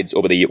Tides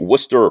over the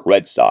Worcester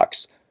Red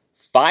Sox.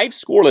 5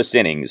 scoreless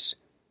innings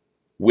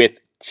with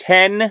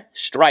 10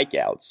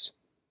 strikeouts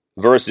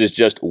versus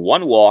just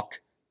 1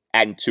 walk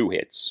and 2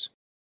 hits.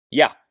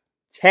 Yeah,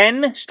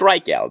 10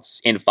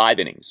 strikeouts in 5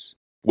 innings,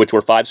 which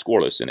were 5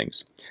 scoreless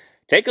innings.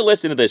 Take a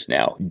listen to this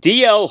now.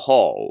 DL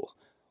Hall,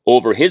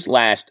 over his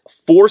last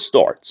 4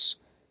 starts,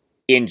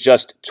 in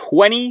just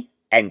 20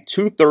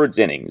 2/3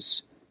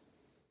 innings,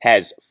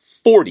 has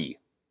 40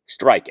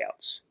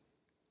 strikeouts.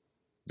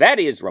 That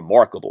is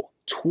remarkable.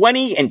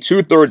 20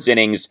 2/3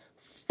 innings,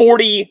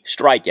 40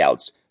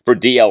 strikeouts for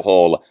DL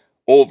Hall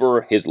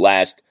over his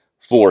last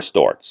 4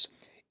 starts.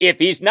 If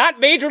he's not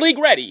Major League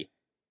ready,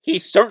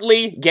 he's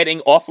certainly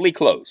getting awfully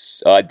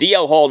close.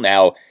 DL Hall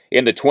now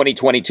in the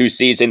 2022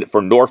 season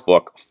for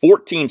Norfolk,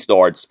 14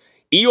 starts,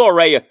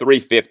 ERA of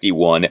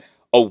 3.51,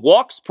 a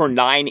walks per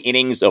 9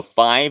 innings of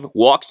 5.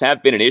 Walks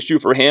have been an issue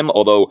for him,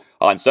 although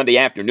on Sunday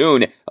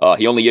afternoon,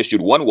 he only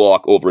issued 1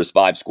 walk over his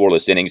 5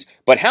 scoreless innings.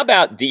 But how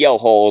about DL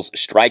Hall's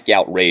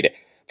strikeout rate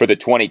for the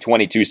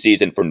 2022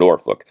 season for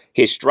Norfolk?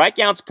 His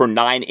strikeouts per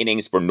 9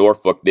 innings for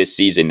Norfolk this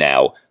season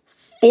now,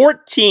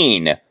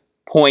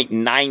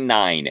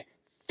 14.99.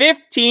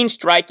 15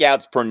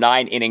 strikeouts per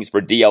 9 innings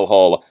for DL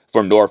Hall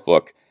for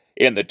Norfolk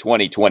in the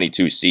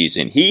 2022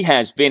 season. He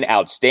has been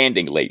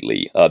outstanding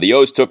lately. The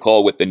O's took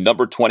Hall with the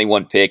number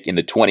 21 pick in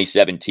the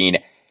 2017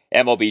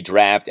 MLB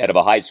draft out of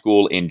a high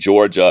school in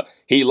Georgia.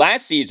 He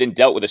last season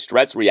dealt with a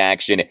stress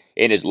reaction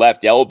in his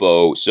left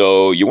elbow,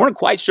 so you weren't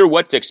quite sure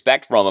what to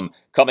expect from him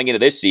coming into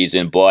this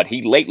season, but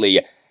he lately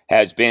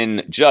has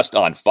been just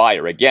on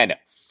fire. Again,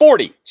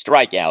 40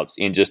 strikeouts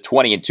in just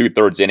 20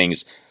 2/3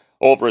 innings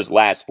over his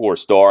last 4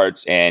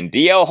 starts. And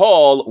DL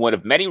Hall, one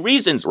of many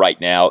reasons right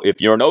now, if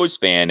you're an O's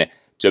fan,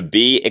 to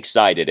be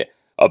excited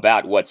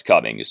about what's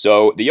coming.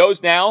 So the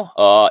O's now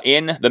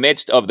in the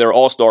midst of their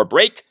All-Star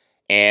break,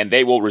 and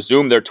they will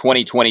resume their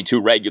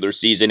 2022 regular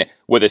season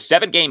with a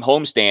 7-game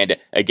homestand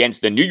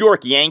against the New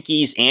York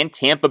Yankees and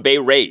Tampa Bay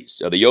Rays.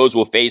 So the O's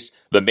will face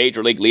the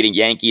Major League leading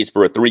Yankees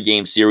for a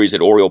 3-game series at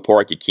Oriole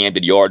Park at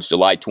Camden Yards,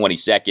 July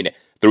 22nd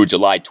through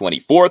July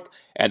 24th.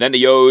 And then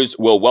the O's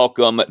will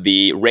welcome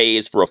the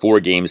Rays for a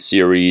 4-game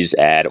series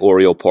at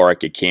Oriole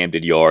Park at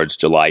Camden Yards,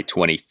 July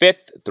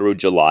 25th through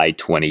July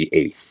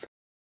 28th.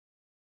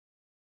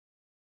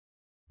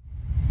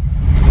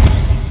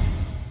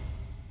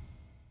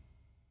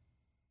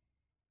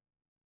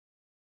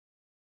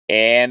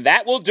 And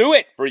that will do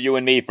it for you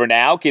and me for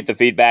now. Keep the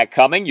feedback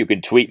coming. You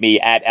can tweet me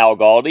at Al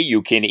Galdi.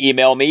 You can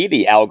email me,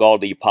 the Al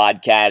Galdi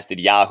podcast at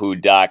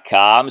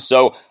yahoo.com.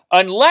 So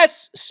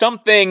Unless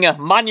something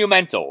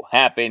monumental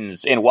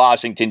happens in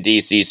Washington,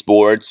 D.C.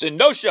 sports,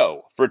 no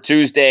show for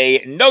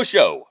Tuesday, no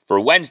show for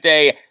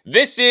Wednesday.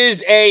 This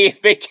is a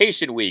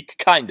vacation week,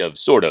 kind of,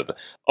 sort of.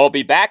 I'll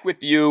be back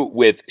with you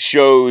with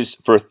shows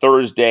for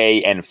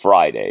Thursday and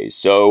Friday.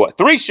 So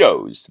 3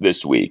 shows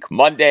this week,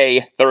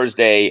 Monday,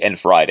 Thursday, and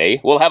Friday.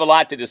 We'll have a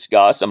lot to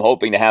discuss. I'm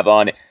hoping to have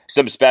on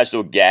some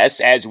special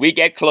guests as we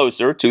get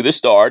closer to the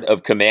start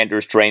of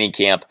Commanders training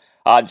camp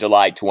on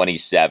July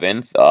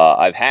 27th.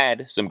 I've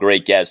had some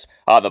great guests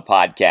on the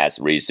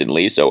podcast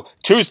recently, so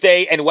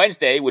Tuesday and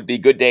Wednesday would be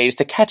good days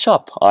to catch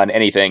up on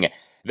anything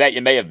that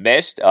you may have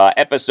missed.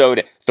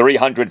 Episode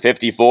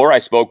 354, I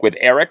spoke with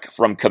Eric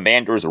from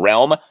Commanders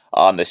Realm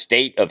on the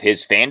state of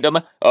his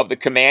fandom of the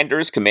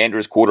Commanders,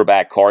 Commanders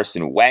quarterback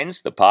Carson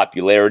Wentz, the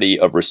popularity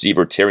of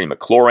receiver Terry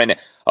McLaurin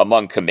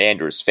among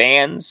Commanders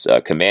fans,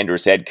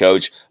 Commanders head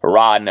coach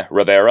Ron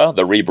Rivera,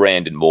 the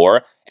rebrand, and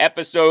more.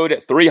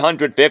 Episode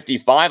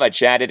 355, I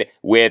chatted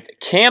with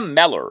Cam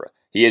Mellor.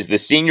 He is the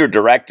Senior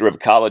Director of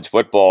College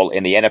Football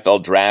in the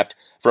NFL Draft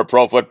for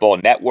Pro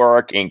Football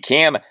Network, and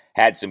Cam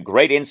had some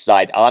great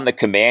insight on the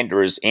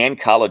Commanders and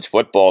college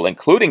football,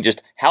 including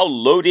just how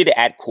loaded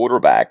at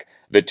quarterback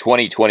the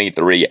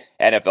 2023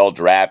 NFL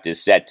Draft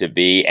is set to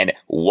be, and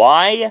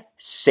why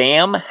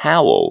Sam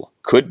Howell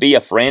could be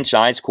a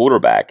franchise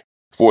quarterback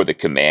for the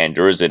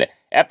Commanders. And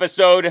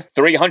episode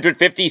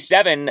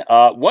 357,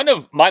 one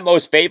of my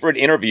most favorite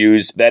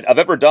interviews that I've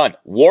ever done.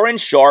 Warren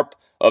Sharp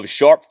of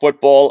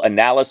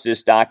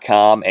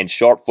SharpFootballAnalysis.com and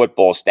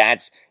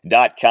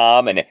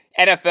SharpFootballStats.com, an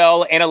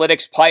NFL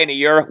analytics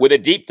pioneer with a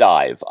deep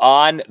dive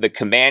on the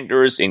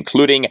Commanders,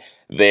 including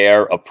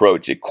their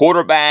approach at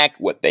quarterback,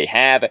 what they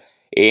have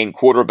in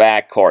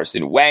quarterback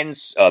Carson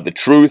Wentz, the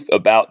truth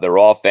about their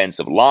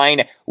offensive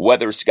line,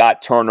 whether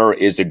Scott Turner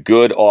is a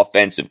good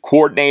offensive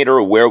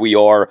coordinator, where we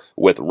are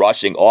with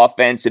rushing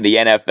offense in the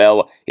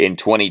NFL in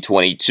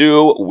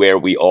 2022, where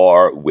we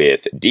are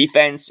with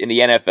defense in the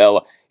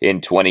NFL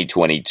in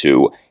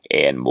 2022,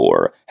 and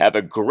more. Have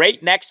a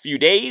great next few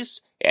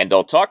days, and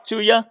I'll talk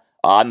to you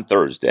on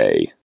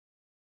Thursday.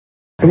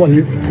 Juan,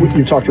 you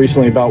talked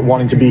recently about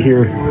wanting to be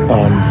here,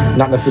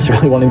 not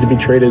necessarily wanting to be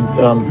traded.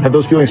 Have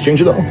those feelings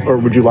changed at all, or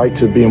would you like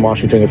to be in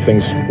Washington if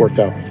things worked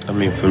out? I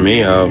mean, for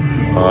me,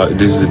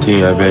 this is the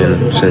team I've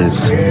been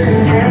since,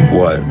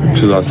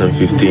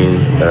 2015.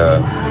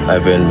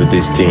 I've been with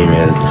this team,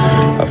 and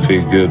I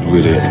feel good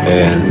with it.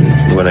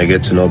 And when I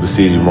get to know the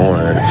city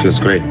more, it feels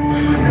great.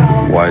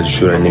 Why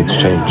should I need to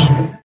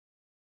change?